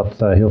vooropgesteld dat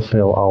heel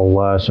veel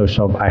al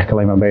sowieso eigenlijk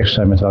alleen maar bezig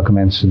zijn met welke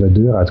mensen de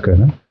deur uit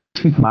kunnen.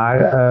 Maar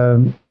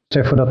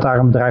zeg voor dat daar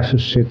een bedrijf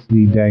tussen zit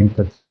die denkt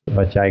dat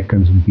wat jij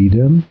kunt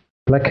bieden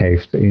plek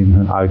heeft in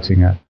hun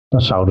uitingen.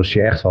 Dan zouden ze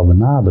je echt wel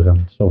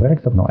benaderen. Zo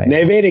werkt dat nou echt.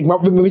 Nee, weet ik.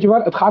 Maar weet je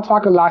wat? Het gaat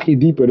vaak een laagje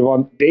dieper.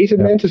 Want deze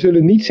mensen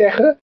zullen niet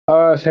zeggen...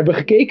 ze hebben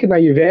gekeken naar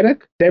je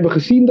werk. Ze hebben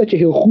gezien dat je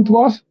heel goed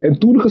was. En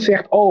toen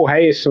gezegd, oh,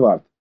 hij is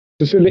zwart.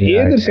 Ze zullen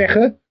eerder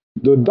zeggen...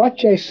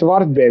 Doordat jij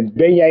zwart bent,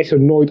 ben jij ze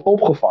nooit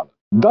opgevallen.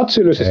 Dat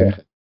zullen ze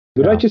zeggen.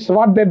 Doordat je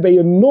zwart bent, ben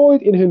je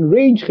nooit in hun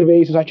range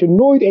geweest. Dus had je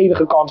nooit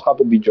enige kans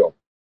gehad op die job.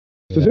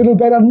 Ze zullen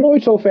bijna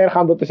nooit zo ver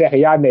gaan door te zeggen...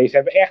 Ja, nee,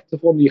 ze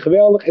vonden die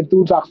geweldig. En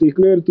toen zagen ze die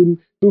kleuren,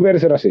 toen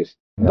werden ze racist.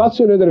 Ja. Dat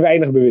zullen er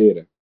weinig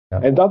beweren.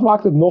 Ja. En dat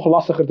maakt het nog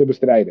lastiger te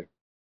bestrijden.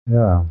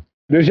 Ja.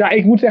 Dus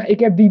ik moet zeggen, ik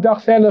heb die dag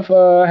zelf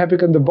heb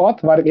ik een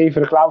debat waar ik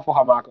even reclame voor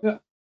ga maken.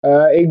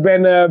 Ja. Ik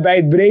ben bij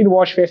het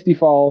Brainwash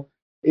Festival,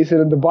 is er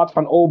een debat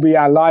van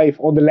OBA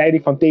Live onder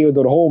leiding van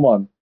Theodor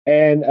Holman.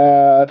 En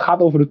het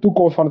gaat over de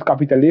toekomst van het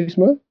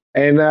kapitalisme.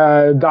 En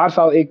daar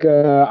zal ik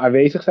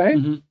aanwezig zijn.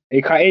 Mm-hmm.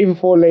 Ik ga even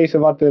voorlezen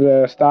wat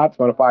er staat,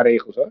 maar een paar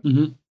regels hoor.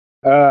 Mm-hmm.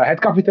 Het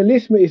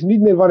kapitalisme is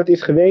niet meer wat het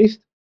is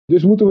geweest.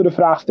 Dus moeten we de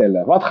vraag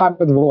stellen, wat gaat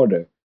het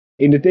worden?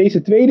 In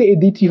deze tweede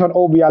editie van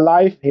OBA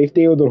Live heeft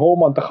Theodor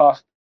Holman te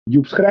gast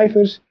Joep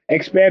Schrijvers,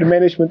 expert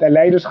management en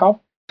leiderschap,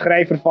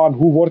 schrijver van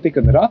Hoe word ik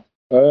een rat?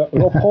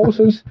 Rob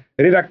Goossens,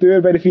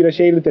 redacteur bij de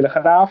Financiële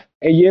Telegraaf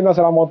en Jernas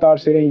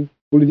Ramontarsing,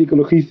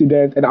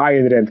 politicologie-student en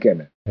Ayn Rand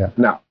kennen. Ja.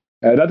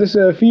 Nou, dat is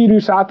 4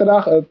 uur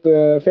zaterdag.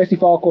 Het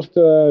festival kost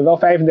wel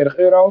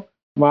 €35,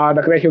 maar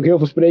daar krijg je ook heel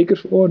veel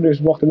sprekers voor,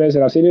 dus mochten mensen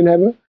daar zin in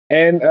hebben.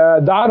 En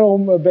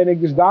daarom ben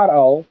ik dus daar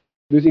al.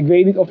 Dus ik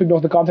weet niet of ik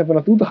nog de kans heb om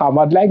naartoe te gaan.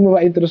 Maar het lijkt me wel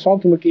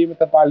interessant om een keer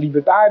met een paar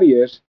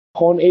libertariërs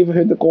gewoon even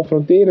hun te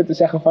confronteren. Te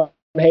zeggen van,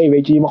 hey,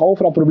 weet je mag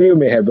overal problemen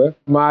mee hebben.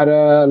 Maar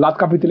laat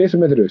kapitalisme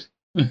met rust.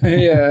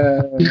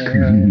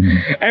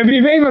 En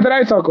wie weet wat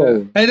eruit zal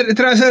komen. Hey,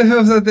 trouwens even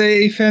over dat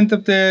event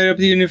op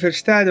de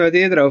universiteit waar we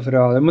het eerder over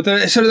hadden.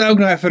 Zullen we daar ook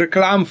nog even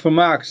reclame voor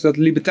maken. Zodat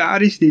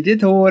libertariërs die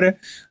dit horen,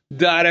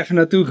 daar even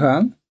naartoe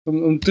gaan.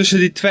 Om tussen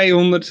die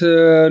 200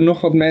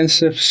 nog wat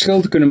mensen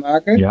verschil te kunnen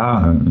maken.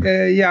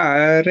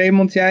 Ja.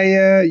 Raymond,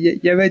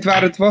 jij weet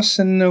waar het was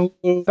en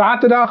hoe...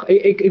 Zaterdag,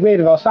 ik weet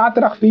het wel,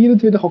 zaterdag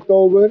 24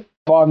 oktober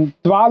van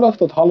 12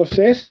 tot half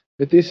 6.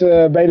 Het is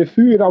bij de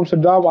VU in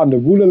Amsterdam aan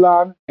de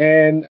Woelenlaan.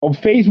 En op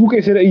Facebook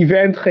is er een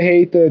event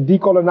geheten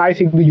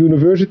Decolonizing the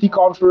University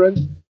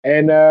Conference.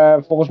 En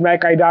volgens mij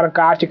kan je daar een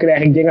kaartje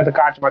krijgen. Ik denk dat een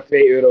kaartje maar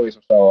 €2 is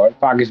of zo hoor.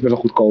 Vaak is het best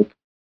wel goedkoop.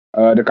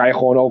 Dan kan je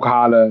gewoon ook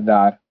halen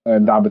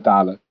daar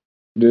betalen.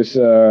 Dus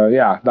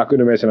daar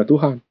kunnen mensen naartoe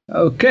gaan.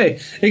 Oké.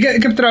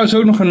 Ik heb trouwens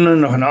ook nog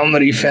een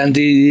ander event.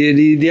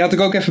 Die had ik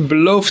ook even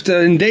beloofd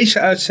in deze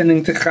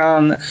uitzending te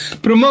gaan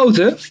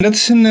promoten. Dat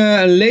is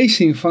een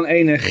lezing van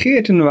een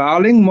Geert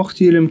Waling.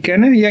 Mochten jullie hem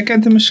kennen? Jij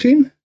kent hem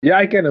misschien? Ja,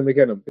 ik ken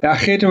hem. Ja,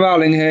 Geert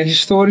Waling,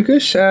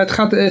 historicus.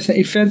 Het is een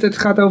event, het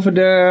gaat over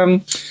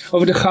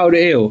de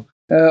Gouden Eeuw.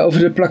 Over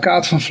de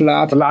plakkaat van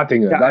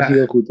Verlatingen, daar is hij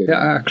heel goed in.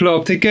 Ja,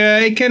 klopt. Ik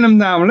ken hem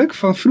namelijk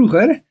van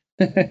vroeger.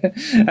 Hij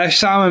heeft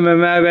samen met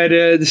mij bij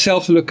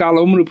dezelfde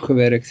lokale omroep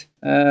gewerkt.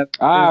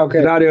 Oké.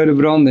 Radio de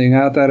Branding.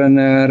 Hij had daar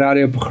een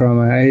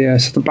radioprogramma. Hij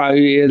zat een paar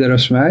uur eerder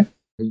als mij.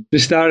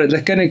 Dus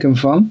daar ken ik hem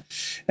van.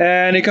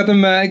 En ik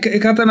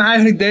had hem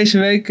eigenlijk deze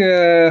week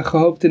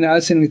gehoopt in de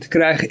uitzending te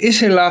krijgen.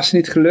 Is helaas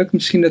niet gelukt.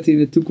 Misschien dat hij in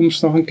de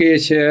toekomst nog een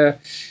keertje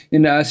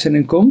in de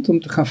uitzending komt. Om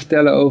te gaan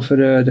vertellen over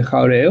de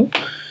Gouden Eeuw.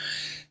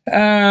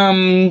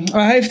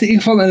 Hij heeft in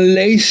ieder geval een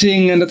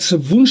lezing. En dat is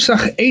op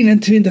woensdag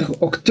 21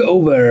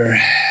 oktober.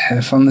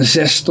 Van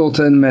 6 tot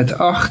en met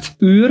 8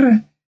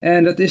 uur.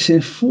 En dat is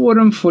in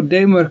Forum voor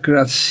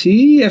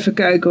Democratie. Even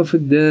kijken of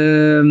ik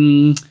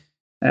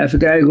even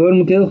kijken hoor,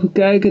 moet ik heel goed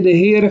kijken. De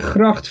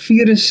Herengracht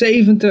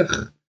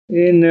 74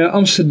 in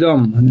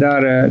Amsterdam.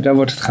 Daar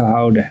wordt het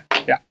gehouden.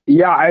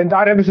 Ja, en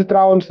daar hebben ze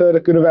trouwens, daar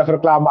kunnen we even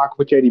reclame maken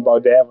voor Thierry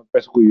Baudet. Want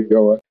best een goede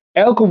jongen.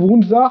 Elke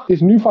woensdag, het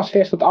is nu van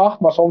 6 tot 8,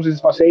 maar soms is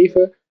het van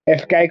 7.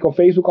 Even kijken op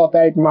Facebook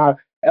altijd.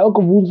 Maar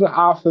elke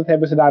woensdagavond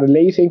hebben ze daar een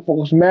lezing.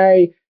 Volgens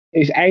mij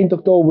is eind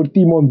oktober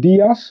Timon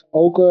Diaz.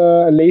 Ook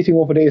een lezing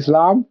over de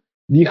islam.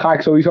 Die ga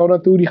ik sowieso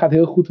naartoe, die gaat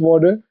heel goed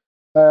worden.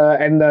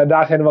 En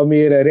daar zijn er wel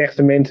meer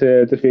rechtse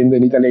mensen te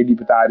vinden, niet alleen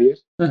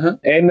libertariërs.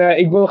 En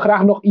ik wil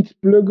graag nog iets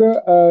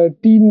pluggen.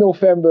 10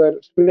 november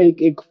spreek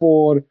ik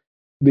voor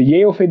de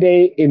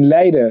JOVD in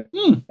Leiden.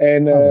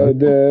 En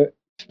de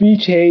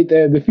speech heet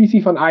De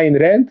visie van Ayn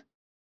Rand.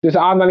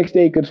 Tussen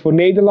aanhalingstekens voor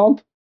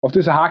Nederland. Of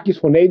tussen haakjes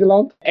voor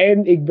Nederland.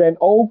 En ik ben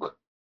ook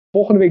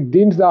volgende week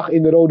dinsdag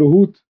in de Rode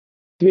Hoed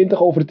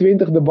 20 over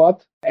 20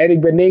 debat. En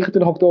ik ben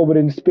 29 oktober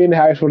in het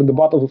Spinhuis voor een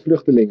debat over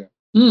vluchtelingen.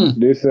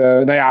 Dus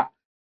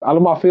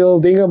allemaal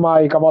veel dingen,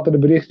 maar je kan me altijd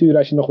een bericht sturen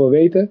als je nog wil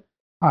weten.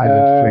 Je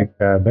bent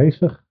flink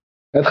bezig.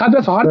 Het gaat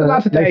best wel hard de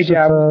laatste tijd,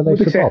 moet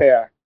ik zeggen.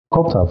 Ja.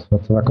 Klopt dat?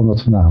 Waar komt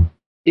dat vandaan?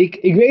 Ik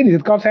weet niet.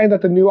 Het kan zijn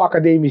dat een nieuw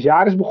academisch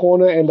jaar is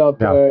begonnen. En dat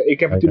ik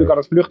heb natuurlijk aan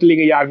het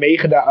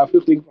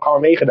vluchtelingenprogramma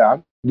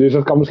meegedaan. Dus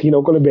dat kan misschien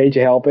ook wel een beetje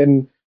helpen.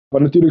 En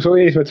wat natuurlijk zo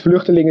is met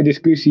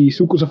vluchtelingendiscussie,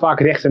 zoeken ze vaak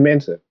rechtse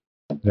mensen.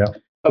 Ja.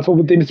 Dat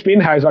bijvoorbeeld in het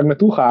Spinhuis waar ik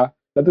naartoe ga,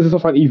 dat is een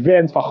soort van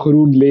event van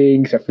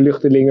GroenLinks en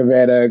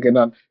vluchtelingenwerk. En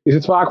dan is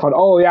het vaak van,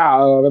 we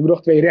hebben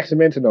nog 2 rechtse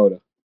mensen nodig.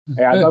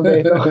 Ja, dan ben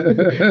je toch,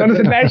 dan is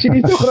het lijstje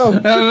niet zo groot.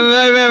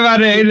 Ja, wij waren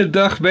de hele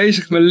dag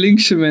bezig met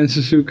linkse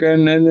mensen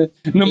zoeken. En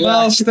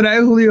normaal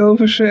struikel je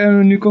over ze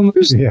en nu komt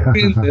er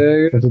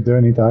zet de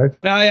deur niet uit.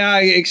 Nou ja,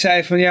 ik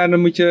zei van dan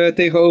moet je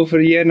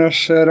tegenover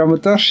Jennas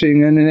Ramatas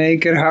zingen. En in één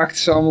keer haakten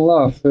ze allemaal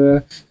af.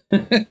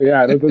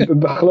 Ja, dat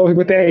geloof ik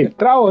meteen.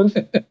 Trouwens,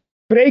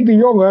 Freek de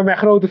Jonge, mijn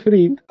grote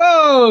vriend.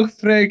 Oh,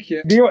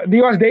 Freekje.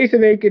 Die was deze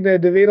week in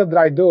De Wereld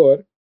Draait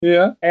Door.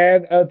 Ja.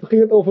 En toen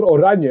ging het over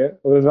Oranje,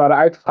 want we waren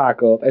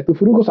uitgeschakeld. En toen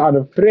vroegen ze aan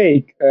hem,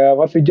 Freek,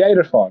 wat vind jij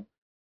ervan?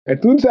 En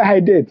toen zei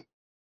hij dit.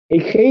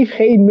 Ik geef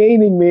geen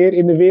mening meer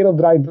in De Wereld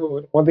Draait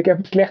Door, want ik heb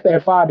een slechte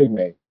ervaring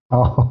mee.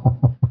 Oh.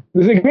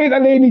 Dus ik weet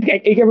alleen niet,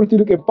 kijk, ik heb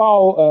natuurlijk in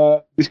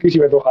Paul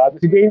discussie met hem gehad.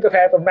 Dus ik weet niet of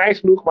hij het op mij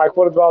sloeg, maar ik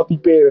vond het wel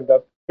typerend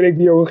dat Freek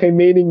de Jonge geen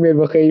mening meer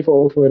wil geven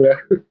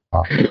over...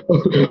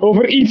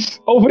 over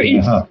iets.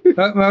 Ja.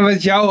 Maar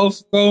wat jou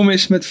overkomen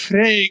is met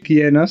Freek,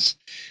 Jennas,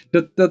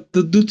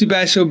 dat doet hij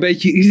bij zo'n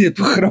beetje ieder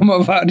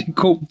programma waar hij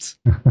komt.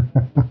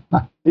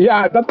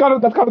 Ja, dat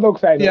kan het ook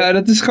zijn. Ja,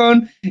 dat is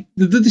gewoon,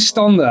 dat doet hij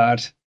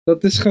standaard.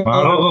 Dat is gewoon...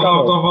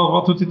 Maar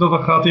wat doet hij dan?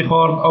 Dan gaat hij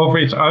gewoon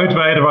over iets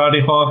uitweiden waar hij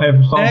gewoon geen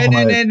verstand van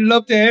heeft. Nee, dan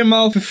loopt hij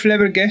helemaal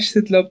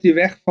flabbergasted, loopt hij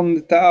weg van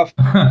de tafel.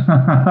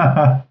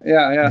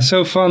 ja,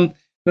 zo van,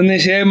 dan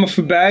is hij helemaal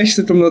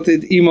verbijsterd omdat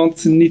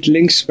iemand niet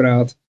links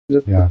praat.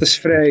 Dat is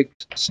Freek.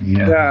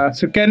 Ja,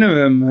 zo kennen we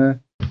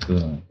hem.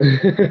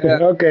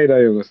 Oké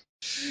dan jongens.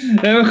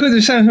 Maar goed,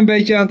 we zijn een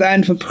beetje aan het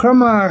einde van het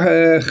programma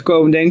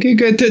gekomen, denk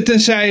ik.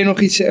 Tenzij je nog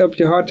iets op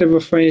je hart hebt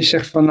waarvan je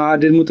zegt van,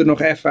 dit moet er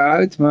nog even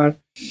uit, maar...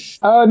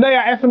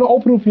 even een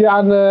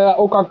oproepje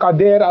ook aan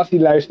Kader als hij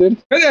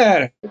luistert.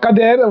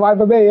 Kader,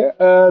 waar ben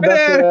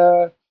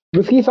je?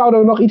 Misschien zouden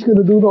we nog iets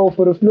kunnen doen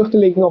over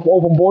vluchtelingen of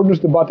over een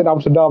bonusdebat in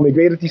Amsterdam. Ik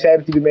weet dat hij zei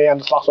dat hij ermee aan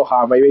de slag zou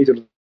gaan, maar je weet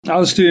het.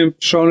 Anders stuur je een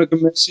persoonlijke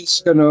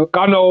message, kan ook.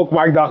 Kan ook,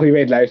 maar ik dacht, wie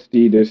weet luistert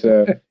die. Dus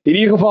in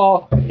ieder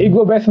geval, ik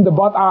wil best een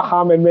debat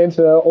aangaan met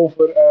mensen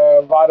over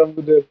waarom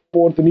we de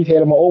poorten niet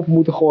helemaal open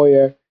moeten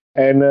gooien.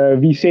 En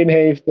wie zin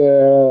heeft,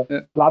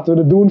 laten we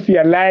het doen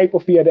via like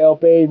of via de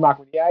LP, maakt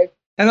me niet uit.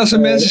 En als er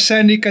mensen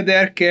zijn die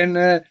Kader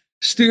kennen,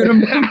 stuur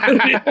hem een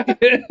bericht.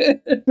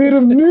 Stuur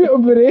hem nu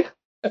een bericht.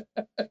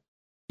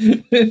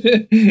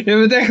 Je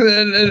bent echt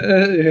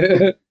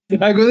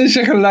ik wil niet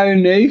zeggen luie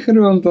neger,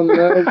 want dan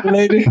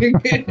beledig ik.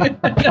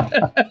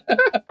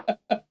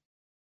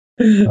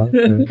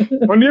 Okay.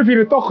 Maar nu heb je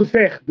het toch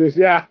gezegd, dus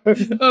ja.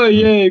 Oh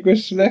jee, ik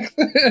was slecht.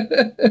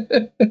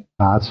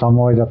 Nou, het is wel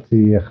mooi dat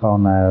hij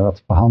gewoon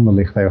wat voor handen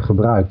ligt heeft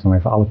gebruikt om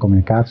even alle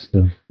communicatie te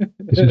doen.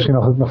 Is er misschien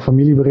ook nog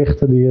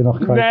familieberichten die je nog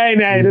kwijt...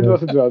 Nee, dit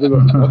was het wel.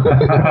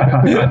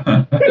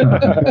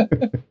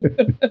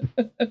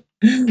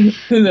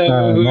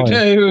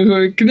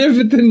 We knippen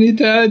het er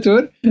niet uit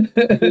hoor.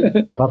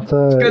 Wat,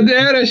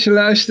 Kader als je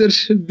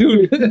luistert,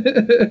 doen.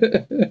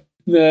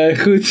 Nee,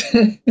 goed.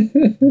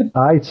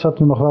 Iets wat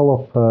me nog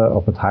wel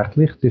op het hart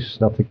ligt, is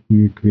dat ik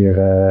nu weer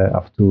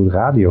af en toe de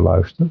radio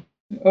luister.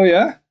 Oh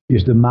ja?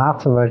 Is de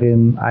mate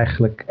waarin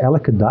eigenlijk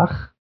elke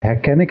dag,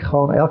 herken ik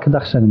gewoon, elke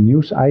dag zijn er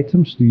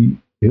nieuwsitems die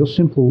heel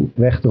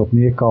simpelweg erop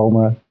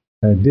neerkomen,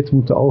 dit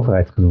moet de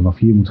overheid gaan doen of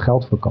hier moet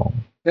geld voor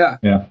komen. Ja.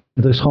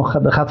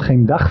 Er gaat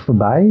geen dag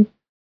voorbij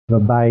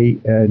waarbij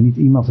niet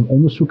iemand een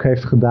onderzoek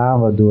heeft gedaan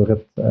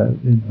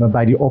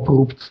waarbij die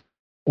oproept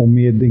om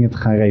meer dingen te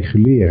gaan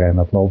reguleren.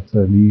 En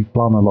die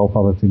plannen lopen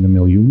altijd in de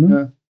miljoenen.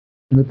 Ja.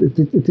 En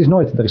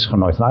er is gewoon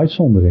nooit een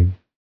uitzondering.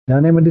 Ja,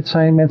 nee, maar dit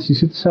zijn mensen die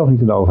zitten zelf niet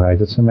in de overheid.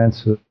 Dat zijn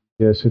mensen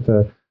die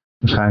zitten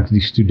waarschijnlijk,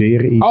 die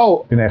studeren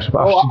iets, kunnen ergens op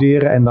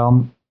afstuderen en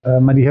dan...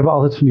 maar die hebben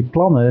altijd van die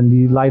plannen en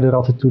die leiden er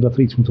altijd toe dat er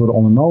iets moet worden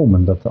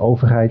ondernomen. Dat de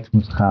overheid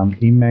moet gaan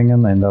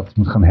inmengen en dat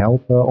moet gaan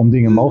helpen om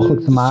dingen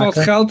mogelijk te maken.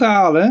 Valt geld te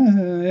halen,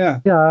 hè? Ja.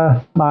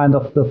 Ja, maar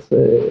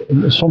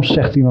soms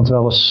zegt iemand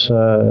wel eens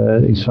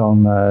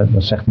dan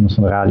zegt iemand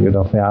van de radio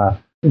dan van ja,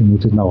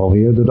 moet dit nou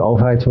alweer door de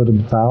overheid worden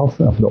betaald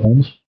of door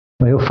ons?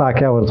 Maar heel vaak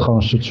wordt het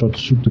gewoon een soort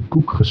zoete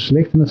koek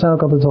geslikt en dat zijn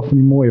ook altijd wel van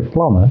die mooie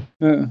plannen.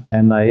 Ja.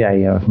 En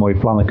mooie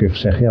plannen kun je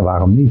zeggen, ja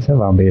waarom niet? Hè?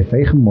 Waarom ben je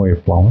tegen mooie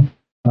plannen?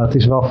 Maar het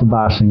is wel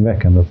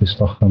verbazingwekkend. Dat is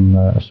toch een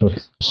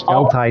soort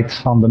gesteldheid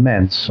van de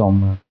mens.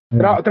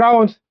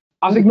 Trouwens,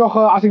 als ik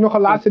nog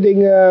een laatste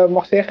ding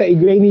mag zeggen. Ik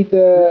weet niet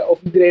of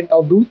iedereen het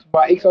al doet.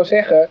 Maar ik zou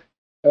zeggen,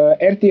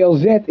 RTL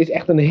Z is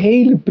echt een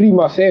hele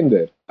prima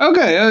zender.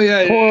 Oké,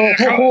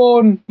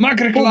 gewoon... Maak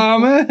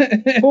reclame.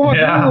 Voor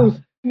wat nieuws.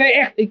 Nee,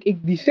 echt,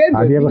 die zender...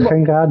 Maar die hebben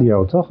geen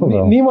radio, toch?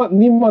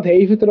 Niemand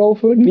heeft het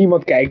erover,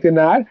 niemand kijkt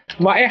ernaar.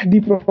 Maar echt,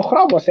 die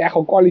programma's zijn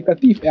gewoon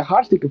kwalitatief echt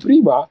hartstikke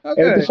prima.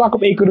 En het is vaak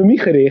op economie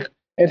gericht.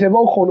 En ze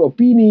hebben ook gewoon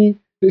opinie.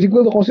 Dus ik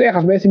wilde gewoon zeggen,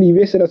 als mensen niet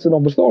wisten dat ze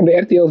nog bestonden,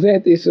 RTL Z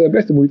is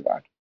best de moeite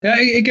waard. Ja,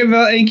 ik heb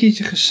wel een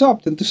keertje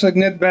gesapt. En toen zat ik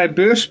net bij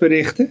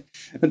beursberichten.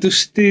 En toen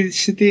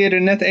citeerde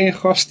net een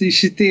gast, die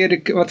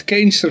citeerde wat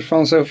Keynes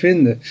ervan zou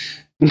vinden.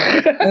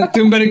 En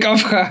toen ben ik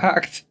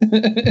afgehaakt.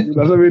 Dat is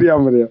dan weer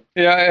jammer, ja.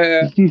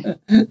 Ja.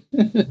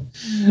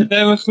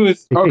 Nee, maar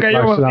goed. Oké,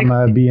 jongens.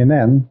 Dan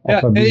BNN.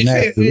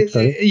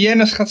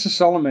 Jennis gaat zijn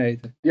zalm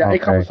eten. Ja,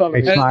 ik ga mijn zalm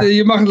eten.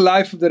 Je mag het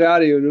live op de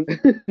radio doen.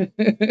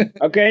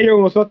 Oké,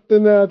 jongens, tot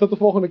de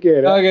volgende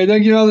keer. Oké,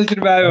 dankjewel dat je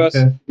erbij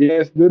was.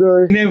 Yes,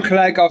 doei. Ik neem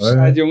gelijk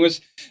afscheid,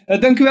 jongens.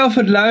 Dankjewel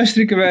voor het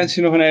luisteren. Ik wens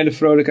je nog een hele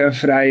vrolijke en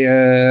vrije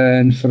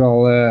en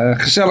vooral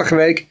gezellige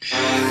week.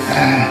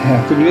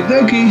 Tot weer,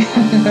 dankie.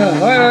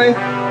 Hoi hoi.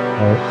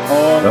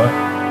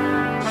 Hoi.